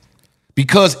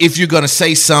 Because if you're going to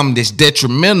say something that's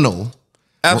detrimental.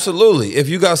 Absolutely. If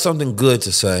you got something good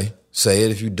to say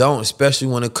it. If you don't, especially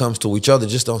when it comes to each other,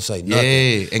 just don't say nothing.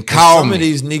 Yeah, and call some me. of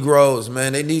these Negroes,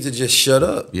 man, they need to just shut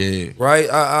up. Yeah. Right?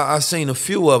 I seen a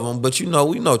few of them, but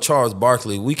we know Charles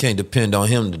Barkley, we can't depend on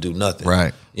him to do nothing.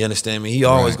 Right. You understand me? He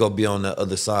always gonna be on the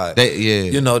other side.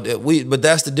 Yeah. But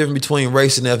that's the difference between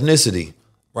race and ethnicity.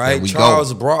 Right?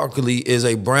 Charles Barkley is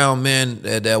a brown man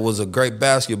that was a great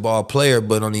basketball player,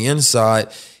 but on the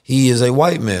inside, he is a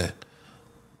white man.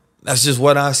 That's just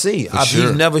what I see.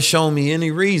 He's never shown me any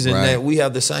reason that we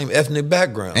have the same ethnic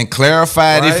background. And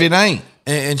clarify it if it ain't.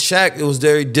 And Shaq, it was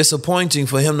very disappointing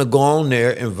for him to go on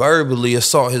there and verbally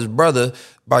assault his brother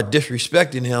by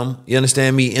disrespecting him, you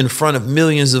understand me, in front of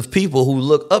millions of people who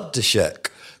look up to Shaq.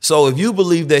 So if you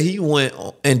believe that he went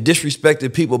and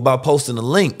disrespected people by posting a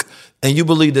link, and you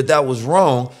believe that that was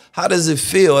wrong, how does it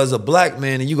feel as a black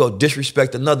man and you go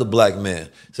disrespect another black man?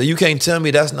 So you can't tell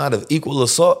me that's not an equal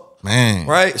assault? Man.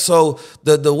 Right? So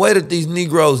the way that these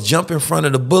Negroes jump in front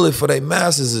of the bullet for their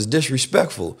masses is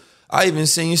disrespectful. I even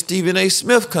seen Stephen A.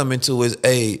 Smith come into his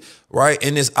aid, right,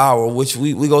 in this hour, which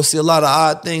we go see a lot of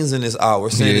odd things in this hour,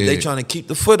 saying that they trying to keep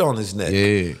the foot on his neck.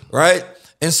 Yeah. Right?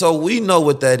 And so we know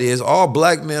what that is. All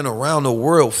black men around the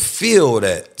world feel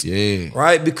that. Yeah.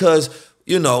 Right? Because,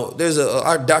 you know, there's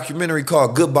our documentary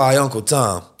called Goodbye, Uncle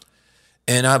Tom.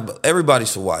 And everybody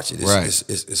should watch it.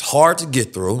 It's hard to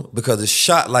get through because it's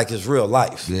shot like it's real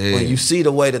life. Yeah. When you see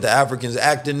the way that the Africans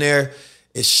act in there,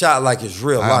 it's shot like it's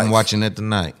real life. I'm watching it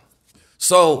tonight.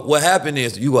 So what happened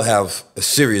is you will have a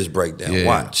serious breakdown. Yeah.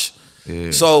 Watch. Yeah.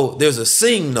 So there's a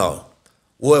scene though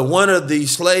where one of the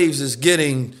slaves is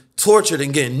getting tortured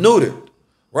and getting neutered,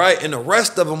 right? And the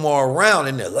rest of them are around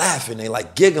and they're laughing. They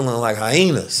like giggling like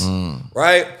hyenas,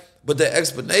 right? But the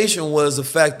explanation was the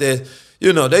fact that,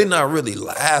 you know, they're not really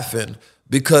laughing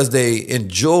because they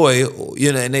enjoy,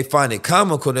 you know, and they find it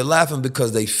comical. They're laughing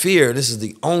because they fear this is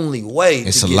the only way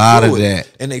it's to a get lot through of it. that.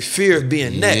 And they fear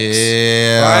being next.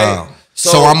 Yeah. Right?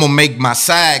 So I'm gonna make my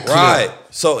side clip. Right.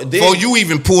 So then, before you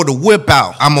even pull the whip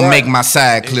out, I'm gonna make my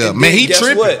side clip. Man, he guess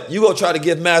tripping. What? You gonna try to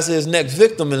give Master his next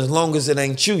victim, and as long as it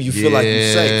ain't you feel like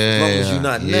you're safe. As long as you're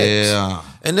not next.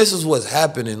 And this is what's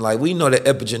happening. Like, we know that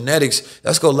epigenetics,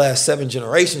 that's gonna last 7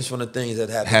 generations from the things that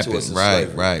happened to us in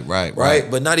slavery.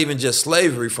 Right. But not even just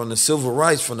slavery, from the civil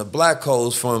rights, from the black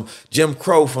codes, from Jim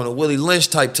Crow, from the Willie Lynch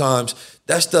type times.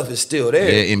 That stuff is still there.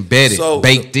 Yeah, embedded,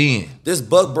 baked in. This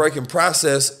buck-breaking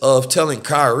process of telling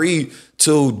Kyrie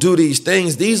to do these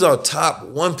things, these are top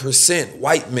 1%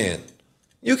 white men.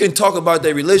 You can talk about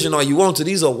their religion all you want to.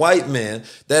 These are white men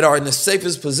that are in the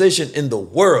safest position in the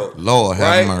world. Lord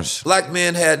have mercy. Black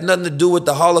men had nothing to do with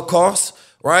the Holocaust,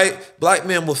 right? Black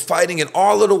men were fighting in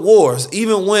all of the wars,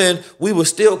 even when we would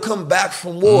still come back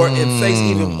from war and face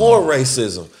even more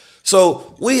racism.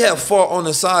 So we have fought on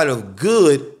the side of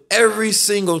good every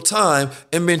single time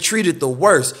and been treated the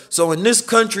worst. So in this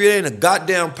country, there ain't a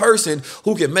goddamn person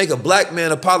who can make a black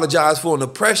man apologize for an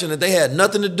oppression that they had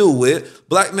nothing to do with.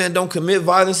 Black men don't commit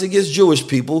violence against Jewish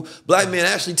people. Black men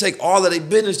actually take all of their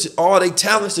business, all their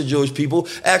talents to Jewish people,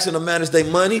 asking them to manage their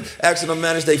money, asking them to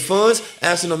manage their funds,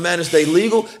 asking them to manage their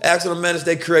legal, asking them to manage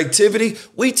their creativity.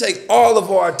 We take all of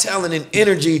our talent and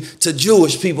energy to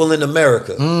Jewish people in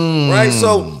America, right?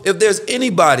 So if there's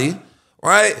anybody,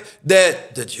 right,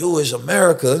 that the Jewish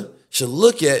America should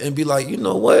look at and be like, you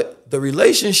know what? The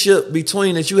relationship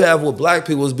between that you have with black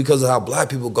people is because of how black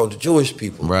people go to Jewish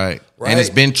people. Right. And it's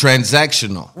been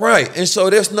transactional. Right. And so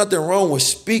there's nothing wrong with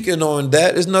speaking on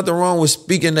that. There's nothing wrong with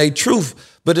speaking their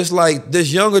truth. But it's like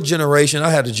this younger generation, I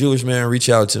had a Jewish man reach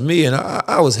out to me and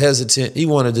I was hesitant. He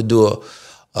wanted to do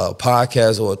a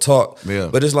podcast or a talk,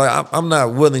 but it's like I'm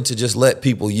not willing to just let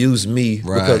people use me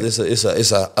because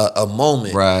it's a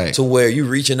moment to where you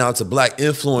reaching out to black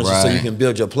influencers so you can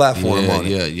build your platform on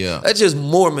it. That's just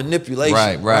more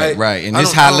manipulation. Right. And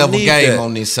this high level game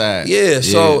on this side.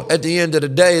 So at the end of the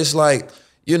day, it's like,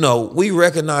 you know, we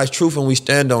recognize truth and we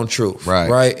stand on truth.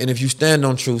 Right. And if you stand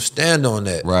on truth, stand on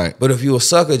that. Right. But if you a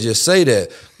sucker, just say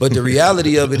that. But the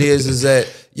reality of it is that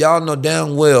y'all know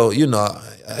damn well, you know,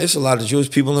 there's a lot of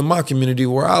Jewish people in my community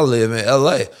where I live in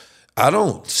LA. I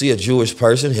don't see a Jewish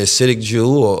person, Hasidic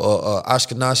Jew or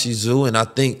Ashkenazi Jew, and I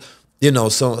think, you know,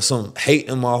 some hate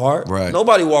in my heart. Right.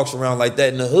 Nobody walks around like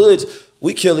that in the hoods.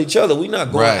 We kill each other. We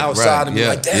not going outside and be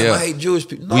like, damn, I hate Jewish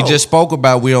people. No. We just spoke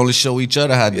about we only show each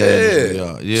other how dangerous we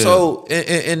are. Yeah. So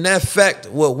in that fact,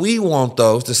 what we want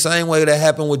though is the same way that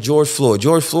happened with George Floyd.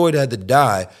 George Floyd had to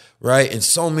die, right? And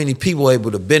so many people were able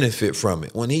to benefit from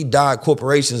it. When he died,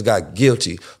 corporations felt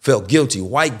guilty.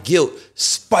 White guilt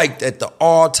spiked at the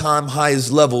all-time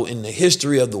highest level in the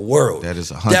history of the world. That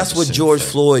is 100%. That's what George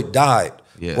Floyd died.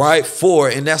 Yes. Right?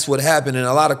 And that's what happened. And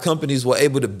a lot of companies were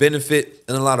able to benefit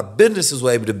and a lot of businesses were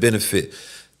able to benefit.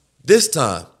 This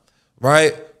time,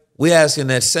 right, we're asking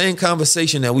that same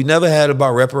conversation that we never had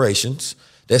about reparations,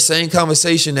 that same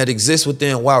conversation that exists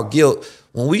within wild guilt.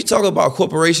 When we talk about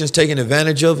corporations taking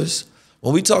advantage of us,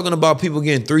 when we talking about people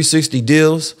getting 360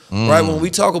 deals, right? When we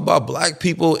talk about black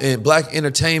people and black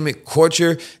entertainment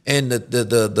culture and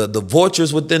the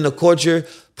vultures within the culture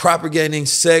propagating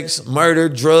sex, murder,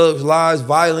 drugs, lies,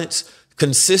 violence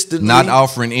consistently. Not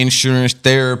offering insurance,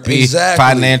 therapy,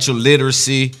 financial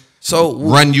literacy. So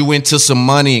run you into some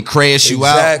money and crash you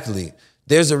out. Exactly.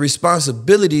 there's a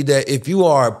responsibility that if you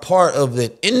are a part of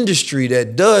an industry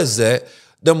that does that,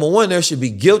 number one, there should be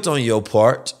guilt on your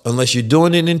part unless you're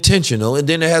doing it intentional. And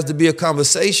then there has to be a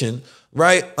conversation,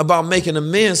 right, about making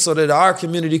amends so that our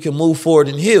community can move forward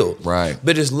and heal. Right.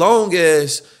 But as long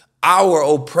as our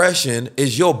oppression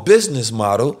is your business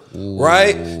model,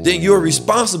 right, then you're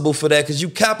responsible for that because you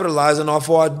capitalizing off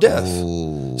our death.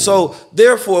 So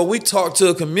therefore, we talk to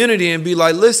a community and be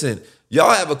like, listen,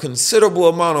 y'all have a considerable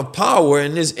amount of power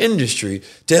in this industry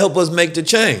to help us make the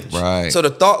change. Right. So the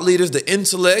thought leaders, the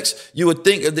intellects, you would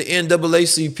think if the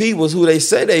NAACP was who they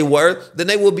say they were, then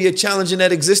they would be a challenge in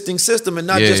that existing system, and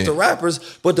not just the rappers,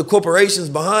 but the corporations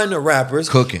behind the rappers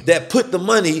that put the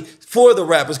money for the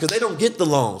rappers, because they don't get the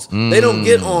loans. They don't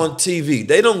get on TV.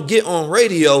 They don't get on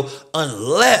radio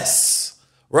unless,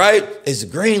 right, it's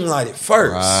green lighted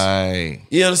first. Right.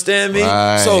 You understand me?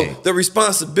 Right. So the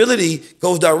responsibility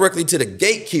goes directly to the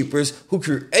gatekeepers who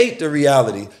create the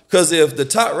reality. Because if the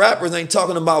top rappers ain't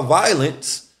talking about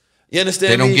violence, you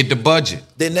understand me? They don't get the budget.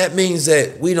 Then that means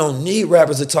that we don't need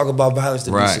rappers to talk about violence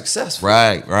to be successful.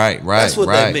 Right. That's what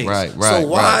that means. So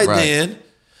why then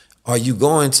are you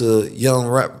going to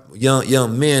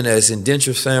young men that's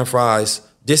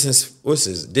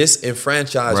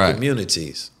disenfranchised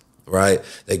communities, right?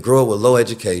 They grow up with low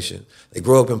education. They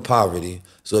grow up in poverty.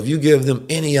 So if you give them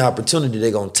any opportunity,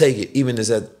 they're gonna take it, even if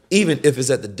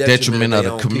it's at the detriment of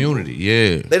the community. People.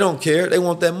 Yeah, they don't care. They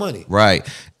want that money. Right.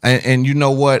 And you know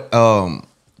what?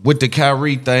 With the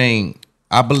Kyrie thing,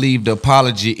 I believe the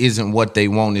apology isn't what they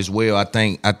want as well. I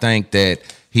think that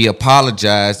he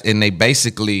apologized and they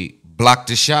basically blocked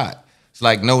the shot. It's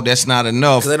like, no, that's not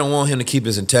enough. Because they don't want him to keep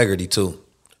his integrity too.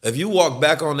 If you walk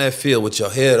back on that field with your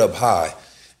head up high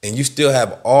and you still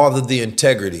have all of the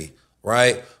integrity,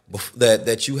 right,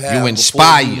 that you had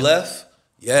inspire before you left,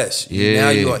 yes, now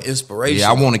you are inspirational. Yeah,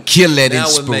 I want to kill that now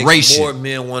inspiration. It makes more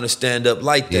men want to stand up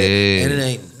like that. And it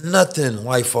ain't nothing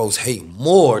white folks hate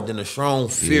more than a strong,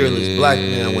 fearless black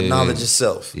man with knowledge of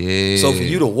self. Yeah. So for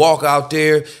you to walk out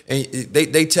there and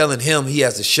they telling him he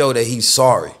has to show that he's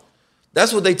sorry.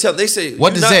 That's what they tell. They say.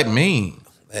 What does that mean?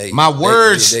 Hey, my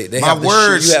words. You my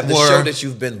words. You have to show that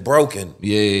you've been broken.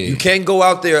 Yeah. You can't go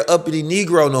out there uppity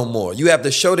Negro no more. You have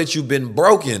to show that you've been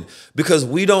broken, because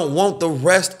we don't want the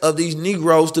rest of these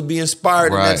Negroes to be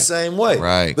inspired in that same way.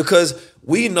 Right. Because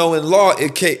we know in law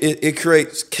it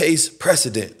creates case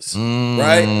precedents.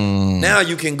 Right. Now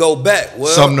you can go back. Well,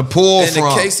 something to pull from. In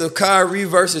the case of Kyrie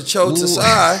versus Cho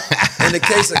Tsai, in the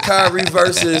case of Kyrie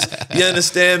versus, you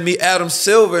understand me, Adam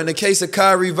Silver, in the case of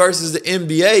Kyrie versus the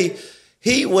NBA.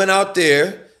 He went out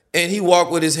there and he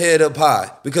walked with his head up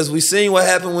high, because we seen what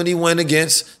happened when he went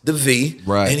against the V,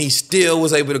 and he still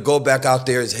was able to go back out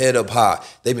there his head up high.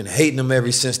 They've been hating him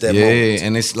ever since that moment. Yeah,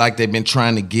 and it's like they've been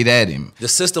trying to get at him. The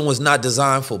system was not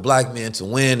designed for black men to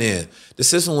win in. The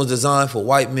system was designed for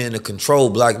white men to control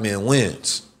black men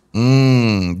wins.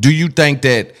 Do you think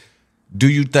that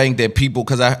people,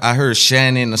 because I heard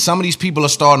Shannon, some of these people are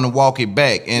starting to walk it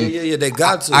back. And yeah, they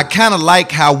got to. I kind of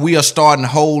like how we are starting to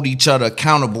hold each other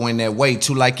accountable in that way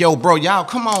too. Like, yo, bro, y'all,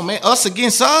 come on, man. Us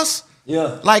against us?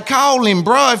 Yeah. Like, call him,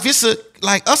 bro. If it's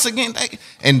like us against,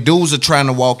 and dudes are trying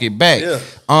to walk it back. Yeah.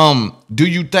 Do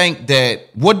you think that,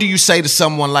 what do you say to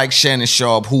someone like Shannon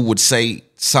Sharp who would say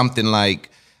something like,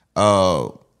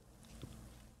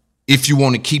 if you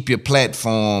want to keep your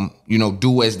platform,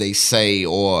 do as they say,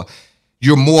 or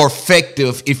you're more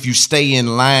effective if you stay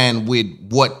in line with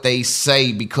what they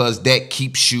say, because that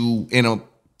keeps you in a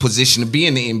position to be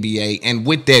in the NBA and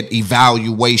with that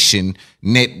evaluation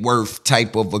net worth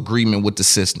type of agreement with the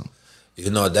system?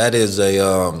 That is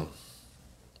a,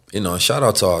 shout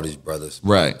out to all these brothers.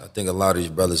 Right. I think a lot of these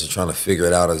brothers are trying to figure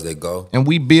it out as they go. And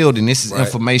we building, this is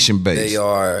information based. They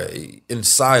are in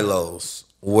silos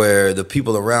where the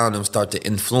people around them start to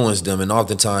influence them, and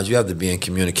oftentimes you have to be in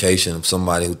communication with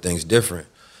somebody who thinks different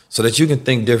so that you can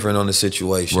think different on the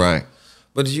situation. Right.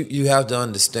 But you have to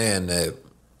understand that,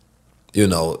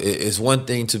 it's one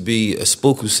thing to be a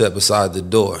spook who sat beside the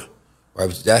door, right?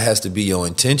 But that has to be your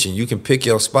intention. You can pick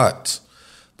your spots,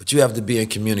 but you have to be in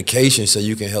communication so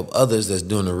you can help others that's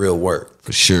doing the real work.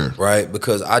 For sure. Right?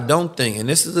 Because I don't think, and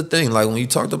this is the thing, like when you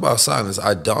talked about silence,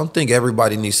 I don't think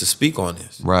everybody needs to speak on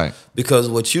this. Right. Because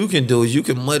what you can do is you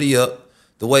can muddy up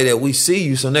the way that we see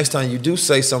you, so next time you do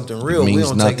say something real, we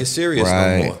don't take it serious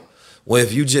no more. Well,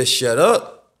 if you just shut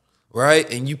up,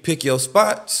 right, and you pick your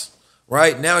spots,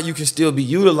 right, now you can still be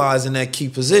utilizing that key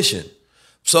position.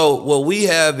 So what we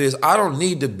have is, I don't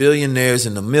need the billionaires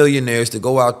and the millionaires to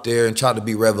go out there and try to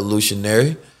be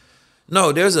revolutionary.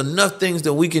 No, there's enough things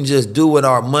that we can just do with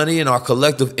our money and our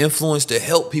collective influence to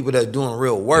help people that's doing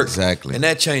real work. Exactly. And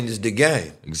that changes the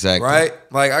game. Exactly. Right?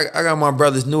 Like, I got my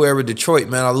brothers, New Era Detroit,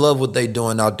 man. I love what they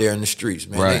doing out there in the streets,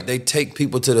 man. Right. They take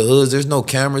people to the hoods. There's no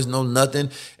cameras, no nothing.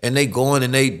 And they going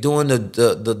and they doing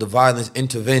the violence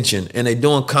intervention, and they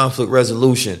doing conflict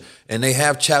resolution. And they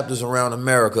have chapters around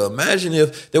America. Imagine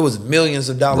if there was millions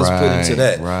of dollars put into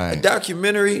that. Right. A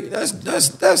documentary, that's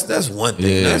one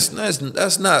thing. Yeah.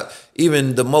 That's not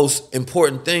even the most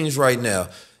important things right now.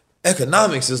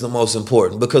 Economics is the most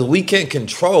important because we can't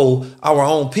control our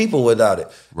own people without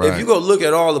it. Right. If you go look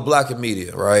at all the black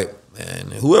media, right,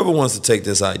 and whoever wants to take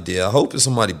this idea, I hope it's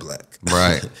somebody black.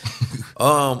 Right.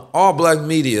 All black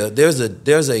media, there's a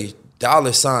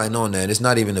dollar sign on that. It's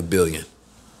not even a billion.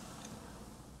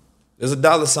 There's a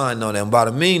dollar sign on that. And by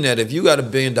the mean that if you got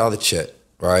 $1 billion check,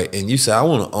 right, and you say, I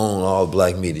want to own all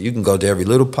black media, you can go to every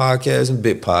little podcast and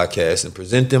big podcast and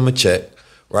present them a check,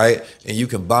 right? And you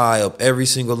can buy up every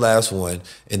single last one,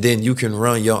 and then you can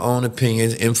run your own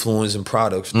opinions, influence, and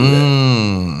products through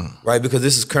that, right? Because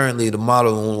this is currently the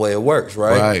model and the way it works,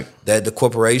 right? Right. That the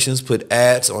corporations put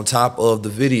ads on top of the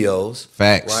videos.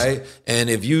 Facts. Right? And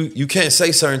if you can't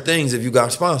say certain things if you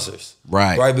got sponsors.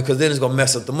 Right. Right? Because then it's going to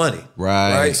mess up the money.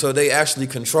 Right. Right? So they actually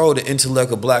control the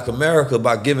intellect of black America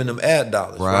by giving them ad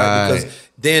dollars. Right? Because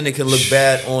then it can look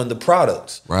bad on the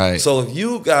products. Right. So if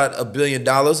you got $1 billion,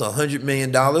 $100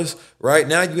 million, right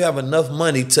now you have enough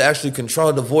money to actually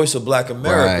control the voice of black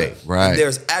America. Right. And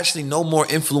there's actually no more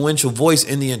influential voice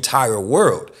in the entire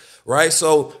world. Right?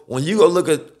 So when you go look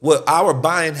at what our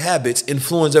buying habits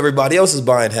influence everybody else's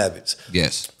buying habits.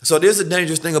 Yes. So there's a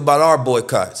dangerous thing about our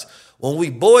boycotts. When we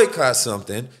boycott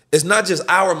something, it's not just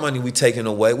our money we're taking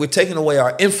away. We're taking away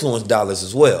our influence dollars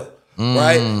as well.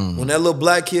 Right? When that little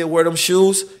black kid wear them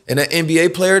shoes and that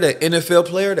NBA player, that NFL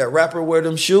player, that rapper wear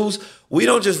them shoes, we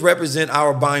don't just represent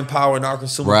our buying power and our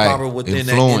consumer power within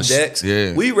Influence. that index.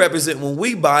 Yeah. We represent when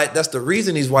we buy it, that's the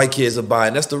reason these white kids are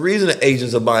buying. That's the reason the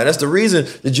Asians are buying. That's the reason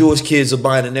the Jewish kids are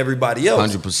buying and everybody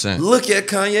else. 100%. Look at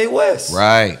Kanye West.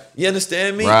 Right. You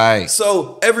understand me? Right.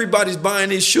 So everybody's buying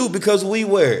this shoe because we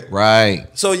wear it. Right.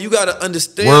 So you got to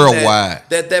understand Worldwide.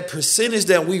 that percentage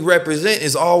that we represent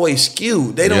is always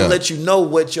skewed. They don't let you know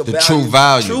what your the true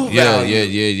value. Yeah,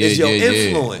 is your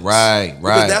influence. Right.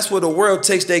 Because that's where the world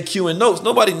takes their cue and notes.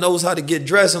 Nobody knows how to get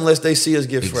dressed unless they see us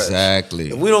get fresh. Exactly.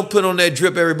 If we don't put on that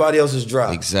drip, everybody else is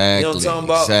dry. Exactly. You know what I'm talking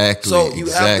about? Exactly. So you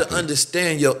have to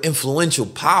understand your influential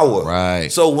power.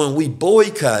 Right. So when we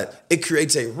boycott, it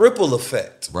creates a ripple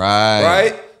effect. Right.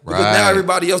 Right? Because now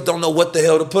everybody else don't know what the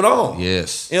hell to put on.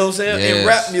 Yes. You know what I'm saying? Yes. In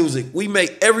rap music, we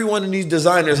make every one of these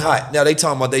designers hot. Now they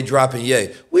talking about they dropping Ye.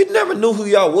 We never knew who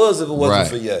y'all was if it wasn't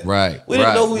for Ye. Right. We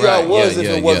didn't know who y'all was if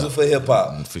it wasn't for hip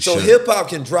hop. For so sure. hip hop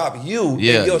can drop you and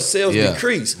your sales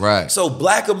decrease. Right. So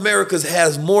Black America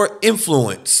has more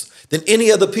influence than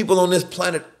any other people on this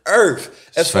planet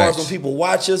Earth as far as when people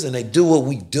watch us and they do what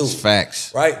we do.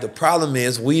 Facts. Right? The problem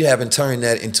is we haven't turned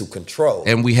that into control.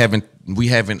 And we haven't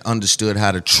understood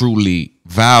how to truly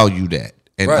value that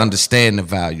and understand the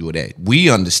value of that.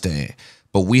 We understand,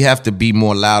 but we have to be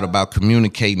more loud about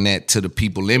communicating that to the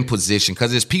people in position, because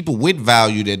there's people with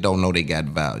value that don't know they got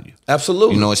value.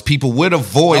 Absolutely. You know, it's people with a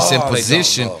voice and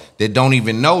position that don't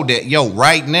even know that,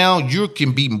 right now you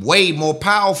can be way more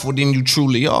powerful than you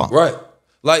truly are. Right.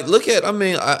 Like, look at,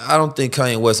 I don't think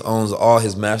Kanye West owns all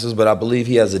his masters, but I believe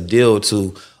he has a deal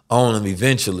to own them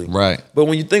eventually. Right. But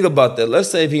when you think about that,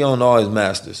 let's say if he owned all his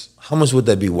masters, how much would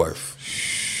that be worth?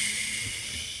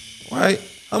 Right?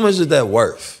 How much is that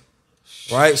worth?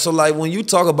 Right? So like when you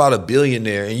talk about a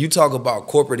billionaire and you talk about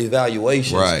corporate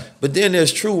evaluations, but then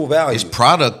there's true value. It's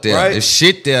product there. Right? It's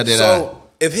shit there that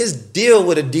if his deal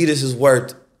with Adidas is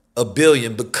worth $1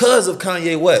 billion because of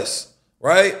Kanye West,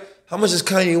 right? How much is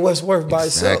Kanye West worth by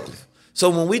itself? So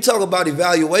when we talk about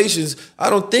evaluations, I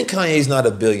don't think Kanye's not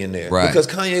a billionaire. Right. Because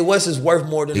Kanye West is worth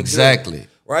more than $1 billion.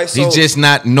 Right? So he's just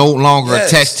no longer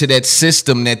attached to that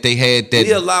system that they had. That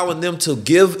we allowing them to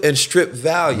give and strip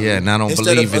value. Yeah, and I don't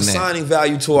instead believe of in that. assigning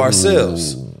value to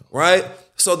ourselves. Right?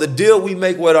 So the deal we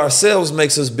make with ourselves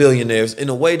makes us billionaires in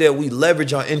a way that we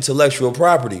leverage our intellectual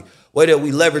property, way that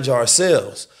we leverage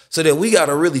ourselves. So that we got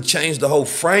to really change the whole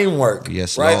framework,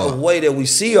 right, of way that we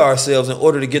see ourselves in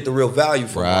order to get the real value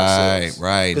from ourselves.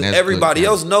 Right. Because everybody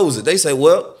else knows it. They say,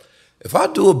 well, if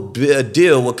I do a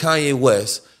deal with Kanye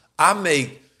West, I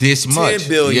make this much. $10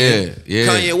 billion. Yeah.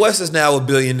 Kanye West is now a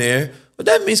billionaire. But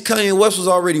that means Kanye West was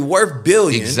already worth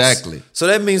billions. Exactly. So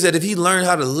that means that if he learned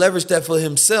how to leverage that for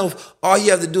himself, all he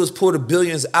have to do is pull the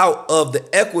billions out of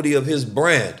the equity of his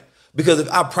brand. Because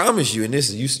if I promise you, and this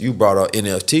is you brought out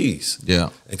NFTs. Yeah.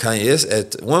 And Kanye,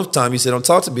 at one time, he said, don't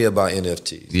talk to me about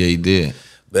NFTs. Yeah, he did.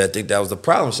 But I think that was the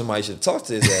problem. Somebody should talk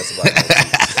to his ass about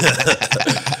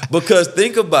NFTs. Because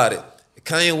think about it.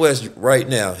 Kanye West right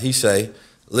now, he say,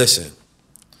 listen,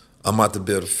 I'm about to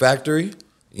build a factory.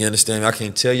 You understand me? I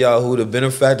can't tell y'all who the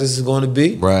benefactors is going to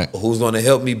be. Right. Or who's going to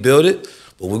help me build it.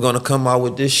 But we're going to come out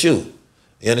with this shoe.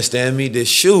 You understand me? This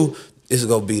shoe is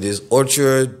going to be this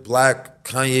ultra black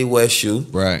Kanye West shoe.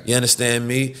 Right. You understand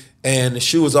me? And the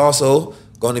shoe is also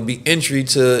going to be entry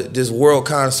to this world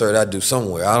concert I do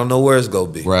somewhere. I don't know where it's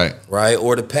going to be. Right. Right?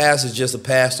 Or the pass is just a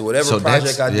pass to whatever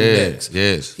project I do next.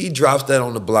 Yes. He drops that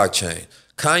on the blockchain.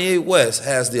 Kanye West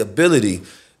has the ability,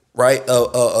 right,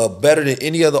 better than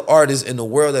any other artist in the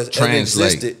world that's ever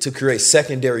existed to create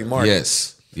secondary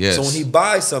markets. Yes. So when he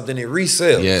buys something, it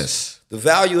resells. Yes. The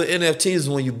value of NFTs is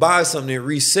when you buy something, it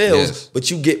resells,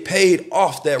 but you get paid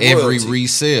off that royalty. Every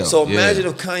resale. So imagine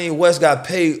if Kanye West got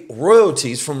paid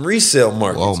royalties from resale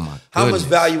markets. Oh my How much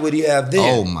value would he have then?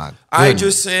 Oh my goodness. I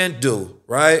just saying, dude,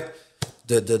 right?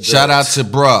 Shout out to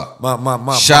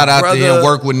bruh. Shout out to him,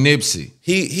 work with Nipsey.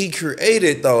 He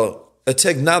created, though, a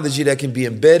technology that can be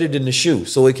embedded in the shoe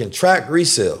so it can track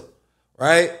resale,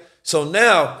 right? So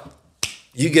now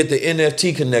you get the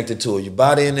NFT connected to it. You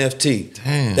buy the NFT.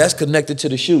 Damn. That's connected to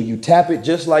the shoe. You tap it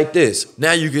just like this.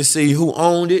 Now you can see who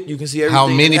owned it. You can see everything. How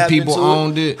many people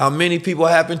owned it. How many people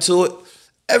happened to it.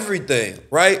 Everything,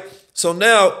 right? So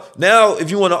now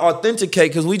if you want to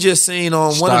authenticate, because we just seen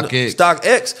on one of the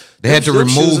StockX, they had to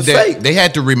remove that. Fake. They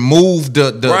had to remove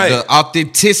the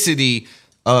authenticity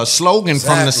slogan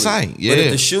from the site. Yeah.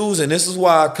 But the shoes, and this is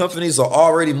why companies are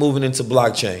already moving into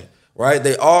blockchain. Right?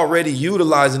 They already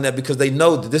utilizing that because they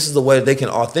know that this is the way that they can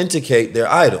authenticate their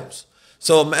items.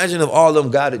 So imagine if all of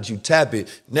them got it, you tap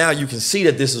it, now you can see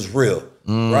that this is real.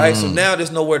 Right? So now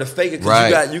there's nowhere to fake it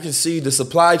because you can see the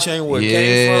supply chain where it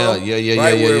came from.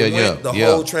 Where it went, the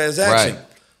whole transaction. Right.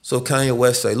 So Kanye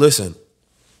West say, listen,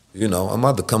 I'm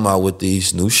about to come out with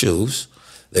these new shoes.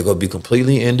 They're gonna be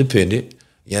completely independent.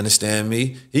 You understand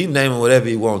me? He naming whatever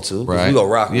he wants to. Right. We gonna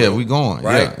rock with him. We going.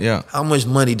 Right? Yeah. How much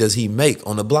money does he make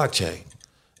on the blockchain?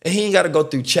 And he ain't got to go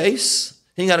through Chase.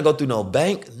 He ain't got to go through no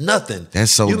bank. Nothing.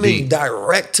 That's so You deep. mean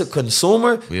direct to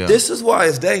consumer? Yeah. This is why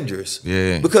it's dangerous.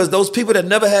 Yeah. Because those people that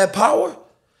never had power,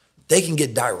 they can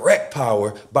get direct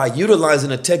power by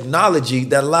utilizing a technology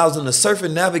that allows them to surf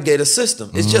and navigate a system.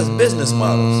 It's just business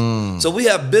models. So we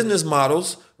have business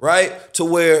models, right, to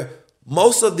where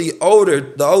most of the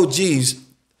OGs,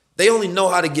 they only know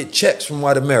how to get checks from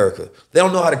white America. They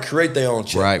don't know how to create their own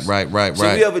checks. Right.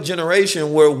 So we have a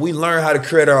generation where we learn how to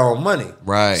create our own money.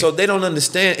 Right. So they don't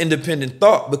understand independent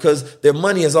thought because their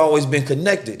money has always been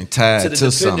connected and tied to the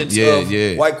dependence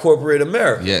of white corporate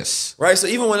America. Yes. Right. So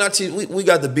even when I teach, we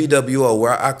got the BWO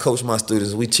where I coach my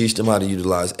students. We teach them how to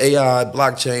utilize AI,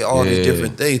 blockchain, all these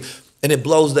different things. And it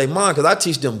blows their mind because I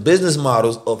teach them business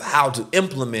models of how to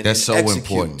implement and execute.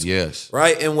 Important, yes.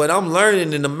 Right? And what I'm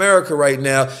learning in America right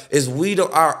now is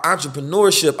our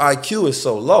entrepreneurship IQ is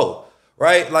so low,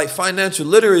 right? Like financial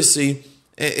literacy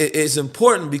is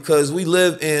important because we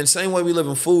live in, same way we live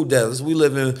in food deserts, we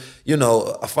live in,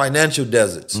 financial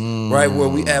deserts, right? Where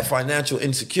we have financial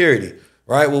insecurity.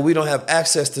 Right, well, we don't have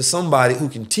access to somebody who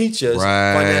can teach us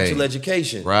financial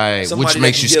education. Right, somebody which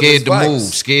makes you scared to move,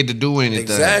 scared to do anything.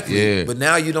 Exactly. Yeah. But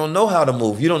now you don't know how to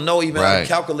move. You don't know even how to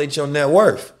calculate your net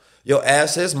worth, your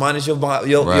assets minus your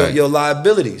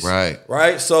liabilities.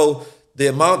 Right. So the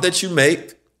amount that you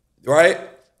make, right,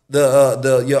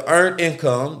 your earned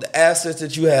income, the assets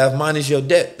that you have minus your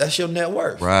debt, that's your net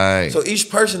worth. Right. So each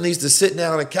person needs to sit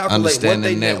down and calculate what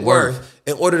their net worth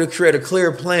in order to create a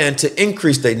clear plan to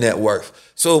increase their net worth.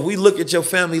 So if we look at your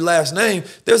family last name,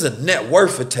 there's a net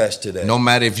worth attached to that. No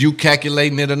matter if you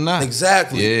calculating it or not.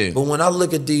 Exactly. Yeah. But when I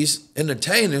look at these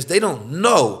entertainers, they don't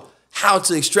know how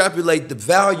to extrapolate the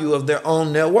value of their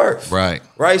own net worth. Right.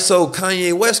 So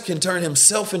Kanye West can turn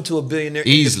himself into a billionaire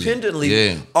easily,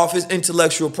 independently off his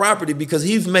intellectual property because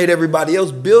he's made everybody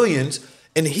else billions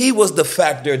and he was the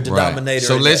factor denominator.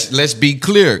 So let's be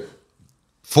clear.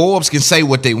 Forbes can say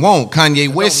what they want. Kanye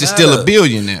West is still a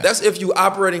billionaire. That's if you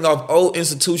operating off old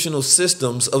institutional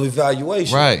systems of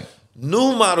evaluation. Right.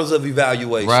 New models of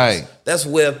evaluation. Right. That's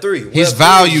Web3. His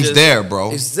value's there,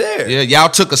 bro. It's there. Yeah, y'all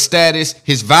took a status.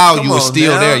 His value is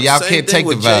still there. Y'all can't take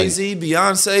the value. Jay-Z,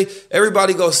 Beyonce,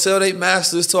 everybody go sell their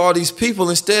masters to all these people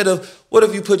instead of, what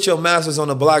if you put your masters on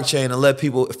the blockchain and let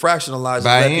people fractionalize and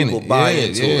let people buy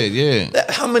into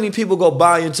it? How many people go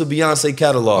buy into Beyonce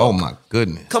catalog? Oh my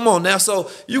goodness. Come on now.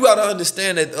 So you got to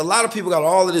understand that a lot of people got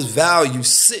all of this value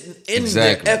sitting in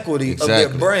their equity of their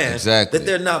brand that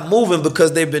they're not moving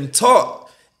because they've been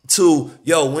taught to,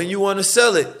 yo, when you want to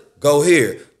sell it, go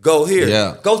here. Go here.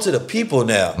 Yeah. Go to the people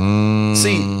now.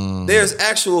 See, there's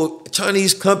actual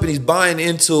Chinese companies buying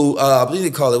into, I believe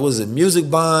they call it, what is it, music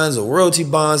bonds or royalty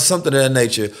bonds, something of that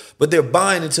nature. But they're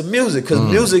buying into music because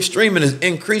music streaming is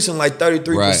increasing like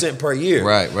 33% per year.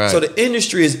 Right. So the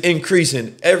industry is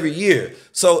increasing every year.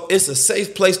 So it's a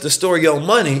safe place to store your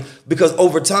money because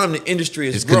over time the industry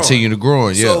is growing. Continue to grow,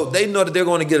 yeah. So they know that they're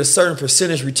going to get a certain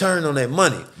percentage return on their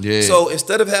money. Yeah. So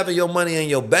instead of having your money in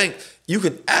your bank, you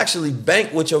can actually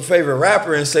bank with your favorite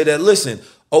rapper and say that, listen,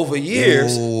 over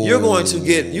years, you're going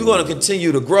to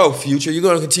continue to grow, Future. You're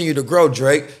going to continue to grow,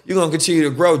 Drake. You're going to continue to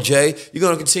grow, Jay. You're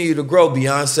going to continue to grow,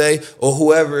 Beyonce, or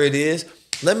whoever it is.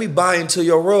 Let me buy into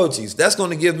your royalties. That's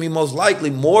going to give me most likely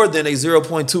more than a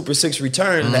 0.26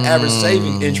 return in the average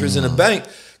saving interest in a bank.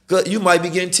 You might be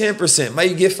getting 10%,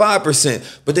 might get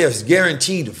 5%, but there's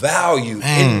guaranteed value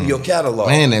in your catalog.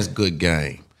 Man, that's good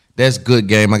game. That's good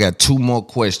game. I got two more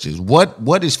questions.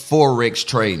 What is Forex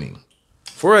trading?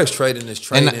 Forex trading is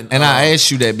trading. And I ask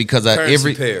you that because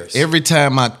every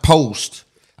time I post,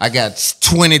 I got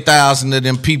 20,000 of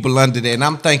them people under there, and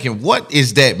I'm thinking, what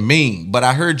does that mean? But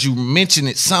I heard you mention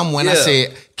it somewhere, and I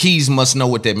said, Keys must know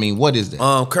what that means. What is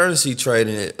that? Currency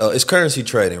trading. It's currency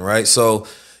trading, right? So,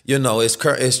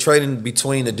 it's trading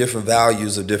between the different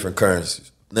values of different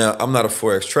currencies. Now, I'm not a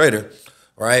Forex trader,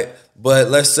 right? But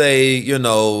let's say,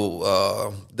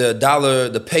 the dollar,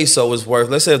 the peso is worth,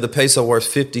 let's say if the peso worth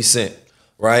 50 cents,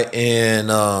 right, in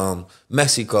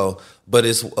Mexico, but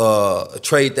it's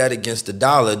trade that against the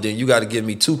dollar, then you got to give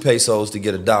me 2 pesos to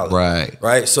get $1.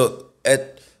 Right? So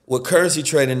with currency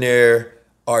trading there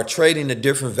are trading the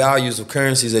different values of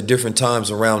currencies at different times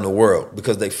around the world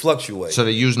because they fluctuate. So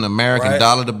they're using American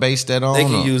dollar to base that on? They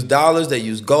can use dollars, they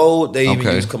use gold, they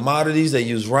even use commodities, they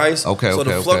use rice. So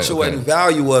the fluctuating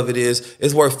value of it is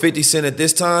it's worth 50 cents at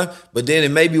this time, but then it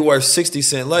may be worth 60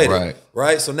 cents later.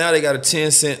 Right? So now they got a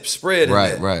 10-cent spread in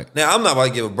that. Now, I'm not about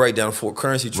to give a breakdown for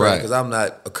currency trading because I'm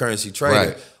not a currency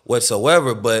trader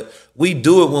whatsoever, but we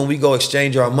do it when we go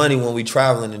exchange our money when we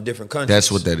traveling in different countries.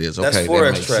 That's what that is. Okay, that's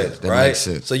Forex trading, that makes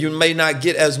sense. So you may not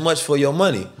get as much for your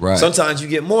money. Sometimes you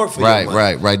get more for your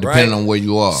money. Right, depending on where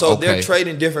you are. So they're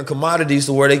trading different commodities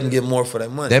to where they can get more for their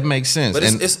money. That makes sense. But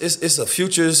it's a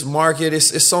futures market.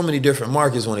 It's so many different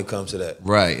markets when it comes to that.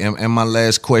 Right. And my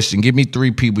last question, give me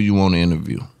 3 people you want to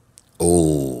interview.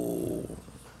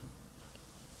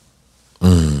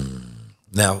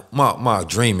 Now, my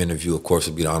dream interview, of course,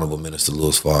 would be the Honorable Minister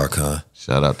Louis Farrakhan.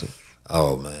 Shout out to.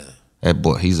 Oh man, that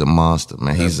boy, he's a monster,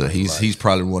 man. He's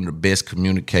probably one of the best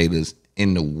communicators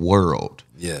in the world.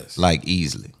 Yes, like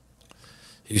easily.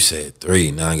 You said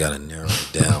 3. Now I got to narrow it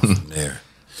down from there.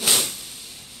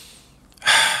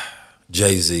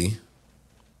 Jay-Z.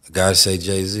 I gotta say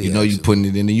Jay-Z. You know, you putting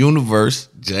it in the universe,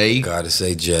 Jay. Gotta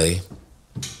say Jay.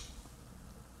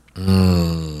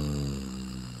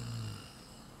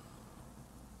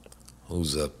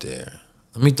 Who's up there?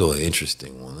 Let me throw an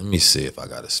interesting one. Let me see if I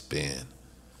got to spin.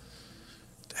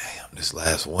 Damn, this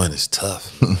last one is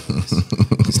tough.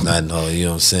 It's not no, you know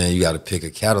what I'm saying? You got to pick a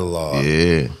catalog.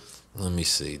 Yeah. Let me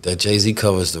see. That Jay-Z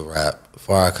covers the rap.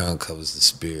 Farrakhan covers the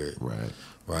spirit.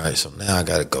 Right. So now I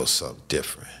got to go something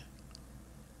different.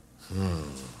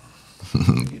 You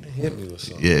done hit me with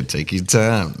something. Yeah, take your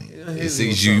time. It's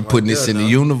you putting this in the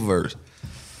universe.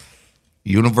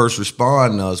 Universe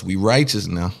responding to us. We righteous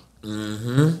now.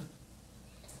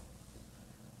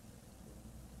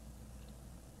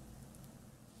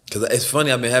 Because it's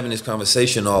funny, I've been having this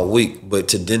conversation all week, but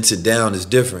to dense it down is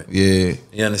different. Yeah.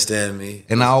 You understand me?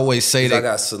 And I always say that. I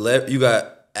got you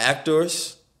got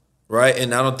actors, right?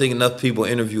 And I don't think enough people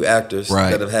interview actors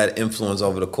that have had influence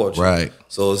over the culture. Right.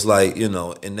 So it's like, in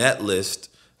that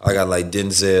list, I got like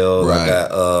Denzel, I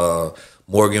got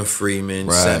Morgan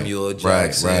Freeman, Samuel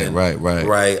Jackson.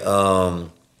 Right.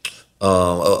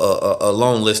 A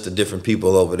long list of different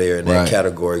people over there in that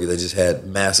category that just had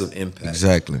massive impact.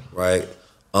 Exactly. Right.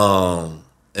 And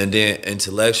then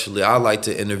intellectually, I like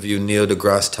to interview Neil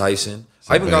deGrasse Tyson.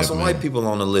 I even got some white people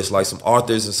on the list, like some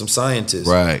authors and some scientists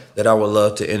that I would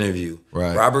love to interview.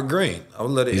 Robert Greene. I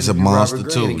would love to interview Robert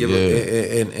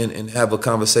Greene and have a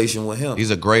conversation with him. He's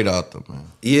a great author, man.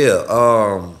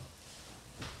 Yeah.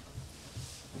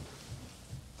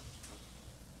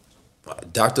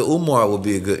 Dr. Umar would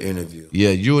be a good interview. Yeah,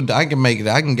 I can make it.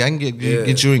 I can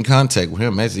get you in contact with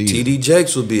him. That's easy. TD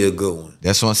Jakes would be a good one.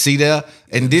 That's what I see there.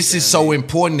 And this is so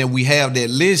important that we have that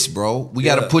list, bro. We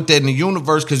got to put that in the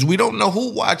universe because we don't know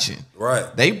who watching. Right.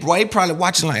 They probably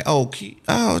watching like, hey, reach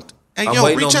out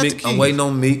to Key. I'm waiting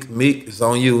on Meek. Meek, it's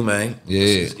on you, man.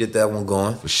 Yeah. Let's get that one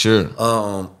going. For sure.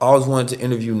 I always wanted to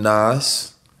interview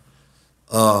Nas.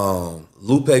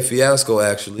 Lupe Fiasco,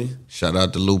 actually. Shout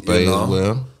out to Lupe as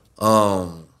well.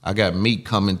 I got Meek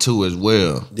coming too as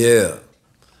well. Yeah.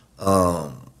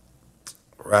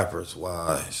 Rappers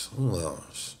wise, who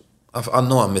else? I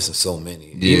know I'm missing so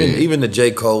many. Yeah. Even the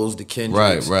J. Cole's, the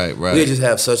Kendricks. Right. We just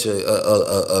have such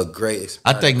a great.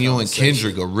 I think you and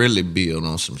Kendrick will really build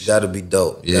on some shit. That'll be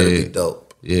dope. Yeah. That'll be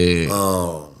dope.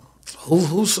 Yeah.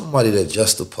 Who's somebody that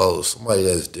just opposed? Somebody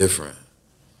that's different.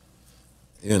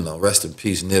 You know, rest in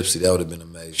peace, Nipsey. That would have been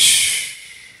amazing.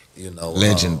 You know,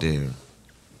 legendary.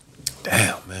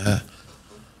 Damn, man.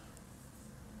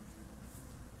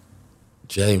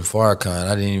 Jay and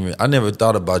Farrakhan. I never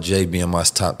thought about Jay being my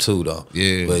top two though.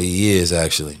 Yeah. But he is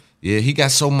actually. Yeah, he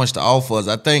got so much to offer us.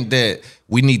 I think that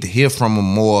we need to hear from him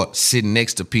more sitting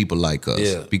next to people like us.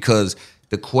 Yeah. Because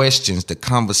the questions, the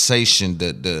conversation,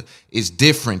 it's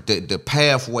different. The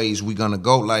pathways we're gonna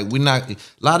go. Like a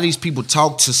lot of these people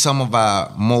talk to some of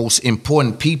our most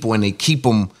important people and they keep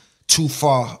them too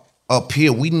far up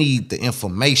here. We need the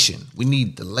information. We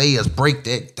need the layers. Break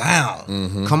that down.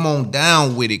 Mm-hmm. Come on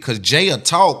down with it. Because Jay will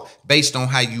talk based on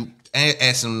how you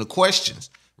ask him the questions,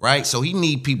 right? So he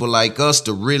need people like us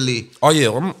to really. Oh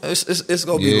yeah, it's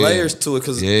gonna be layers to it.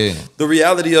 Because the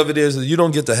reality of it is that you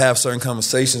don't get to have certain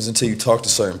conversations until you talk to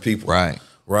certain people.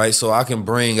 Right. So I can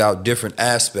bring out different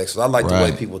aspects. I like the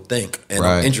way people think, and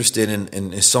I'm interested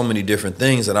in so many different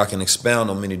things that I can expound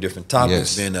on many different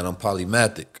topics. Being that I'm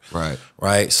polymathic.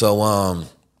 Right. So I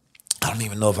don't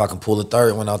even know if I can pull a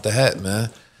third one out the hat, man.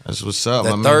 That's what's up.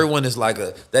 That third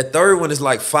one is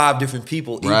like 5 different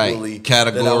people equally.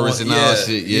 Categories and all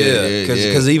shit. Yeah.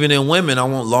 Because even in women, I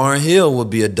want Lauryn Hill would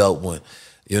be a dope one.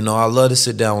 You know, I love to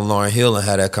sit down with Lauryn Hill and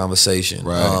have that conversation.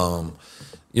 Right.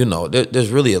 You know, there's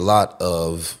really a lot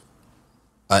of,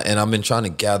 and I've been trying to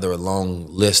gather a long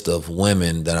list of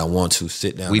women that I want to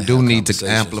sit down. We do need to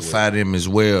amplify them as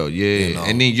well, You know?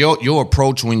 And then your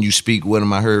approach when you speak with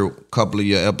them, I heard a couple of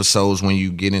your episodes when you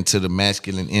get into the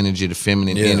masculine energy, the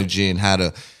feminine energy, and how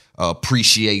to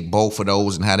appreciate both of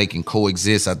those and how they can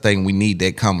coexist. I think we need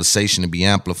that conversation to be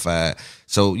amplified.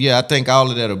 So I think all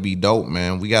of that'll be dope,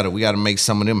 man. We gotta make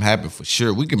some of them happen for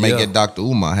sure. We can make that Dr.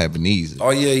 Umar happen easy. Oh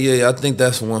yeah. I think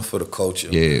that's one for the culture.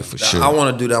 Yeah, for sure. I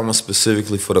want to do that one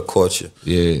specifically for the culture.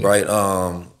 Yeah.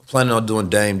 Right. Planning on doing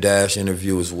Dame Dash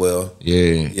interview as well.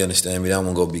 Yeah. You understand me? That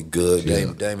one gonna be good.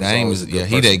 Yeah. Dame is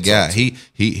he that guy.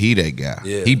 He that guy.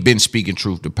 Yeah. He been speaking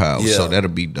truth to power. Yeah. So that'll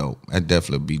be dope. That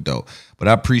definitely be dope. But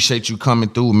I appreciate you coming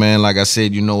through, man. Like I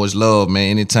said, it's love,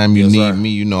 man. Anytime you need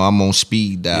me, I'm on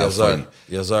speed dial for you.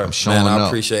 Yes, sir. I'm showing I up.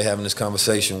 appreciate having this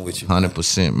conversation with you.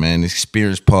 100%, man.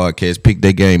 Experience Podcast. Pick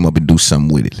that game up and do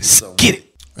something with it. Let's get it.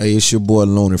 Hey, it's your boy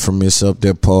Looney from It's Up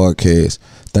There Podcast.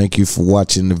 Thank you for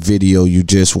watching the video you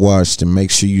just watched, and make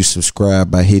sure you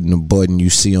subscribe by hitting the button you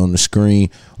see on the screen,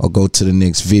 or go to the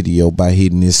next video by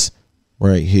hitting this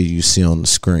right here you see on the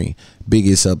screen. Big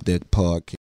It's Up There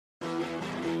Podcast.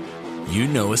 You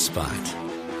know a spot,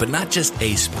 but not just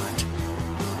a spot,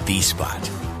 the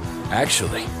spot.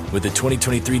 Actually, with the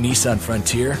 2023 Nissan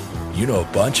Frontier, you know a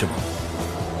bunch of them.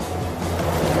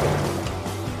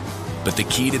 But the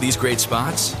key to these great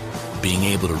spots? Being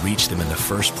able to reach them in the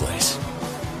first place.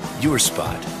 Your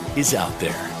spot is out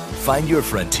there. Find your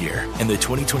Frontier in the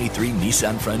 2023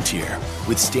 Nissan Frontier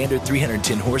with standard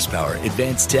 310 horsepower,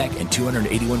 advanced tech, and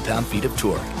 281 pound-feet of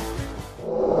torque.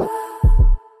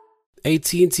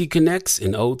 AT&T connects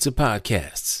an ode to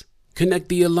podcasts. Connect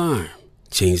the alarm.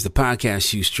 Change the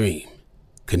podcast you stream.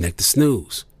 Connect the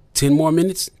snooze. 10 more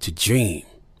minutes to dream.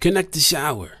 Connect the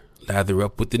shower. Lather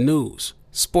up with the news,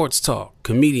 sports talk,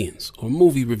 comedians, or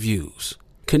movie reviews.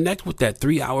 Connect with that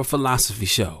 3-hour philosophy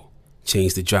show.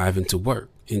 Change the drive into work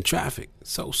in traffic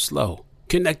so slow.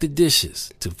 Connect the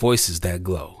dishes to voices that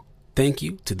glow. Thank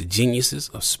you to the geniuses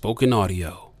of spoken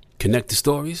audio. Connect the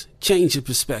stories, change your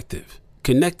perspective.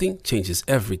 Connecting changes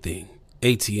everything.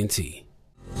 AT&T.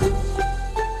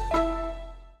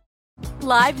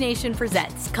 Live Nation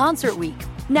presents Concert Week.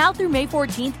 Now through May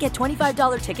 14th, get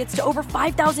 $25 tickets to over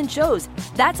 5,000 shows.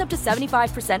 That's up to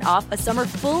 75% off a summer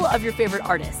full of your favorite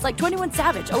artists like 21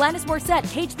 Savage, Alanis Morissette,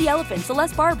 Cage the Elephant,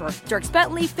 Celeste Barber, Dierks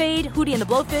Bentley, Fade, Hootie and the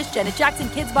Blowfish, Janet Jackson,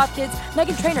 Kids Bop Kids,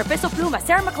 Meghan Trainor, Peso Pluma,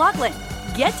 Sarah McLachlan.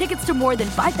 Get tickets to more than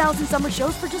 5,000 summer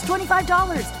shows for just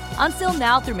 $25. Until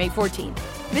now through May 14th.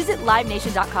 Visit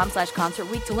livenation.com/Concert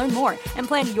Week to learn more and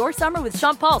plan your summer with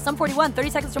Sean Paul, Sum 41, 30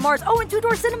 Seconds to Mars, and Two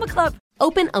Door Cinema Club.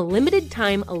 Open a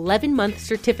limited-time 11-month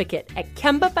certificate at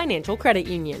Kemba Financial Credit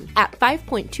Union. At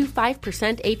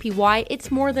 5.25% APY,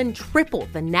 it's more than triple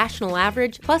the national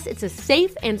average, plus it's a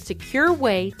safe and secure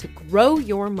way to grow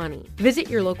your money.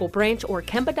 Visit your local branch or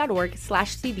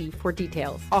kemba.org/cb for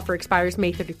details. Offer expires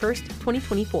May 31st,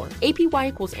 2024. APY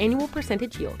equals annual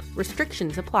percentage yield.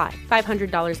 Restrictions apply.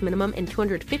 $500 minimum and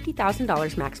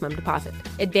 $250,000 maximum deposit.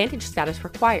 Advantage status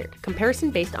required.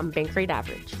 Comparison based on bank rate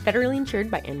average. Federally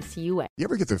insured by NCUA. You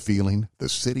ever get the feeling the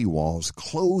city walls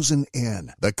closing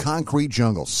in, the concrete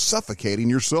jungle suffocating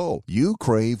your soul? You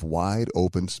crave wide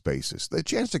open spaces, the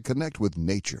chance to connect with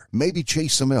nature, maybe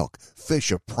chase some elk,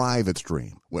 fish a private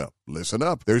stream. Well, listen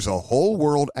up. There's a whole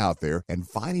world out there, and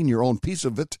finding your own piece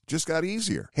of it just got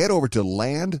easier. Head over to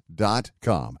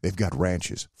land.com. They've got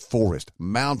ranches, forest,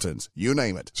 mountains, you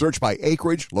name it. Search by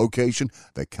acreage, location,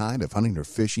 the kind of hunting or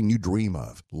fishing you dream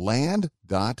of.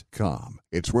 Land.com.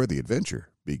 It's where the adventure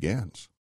begins.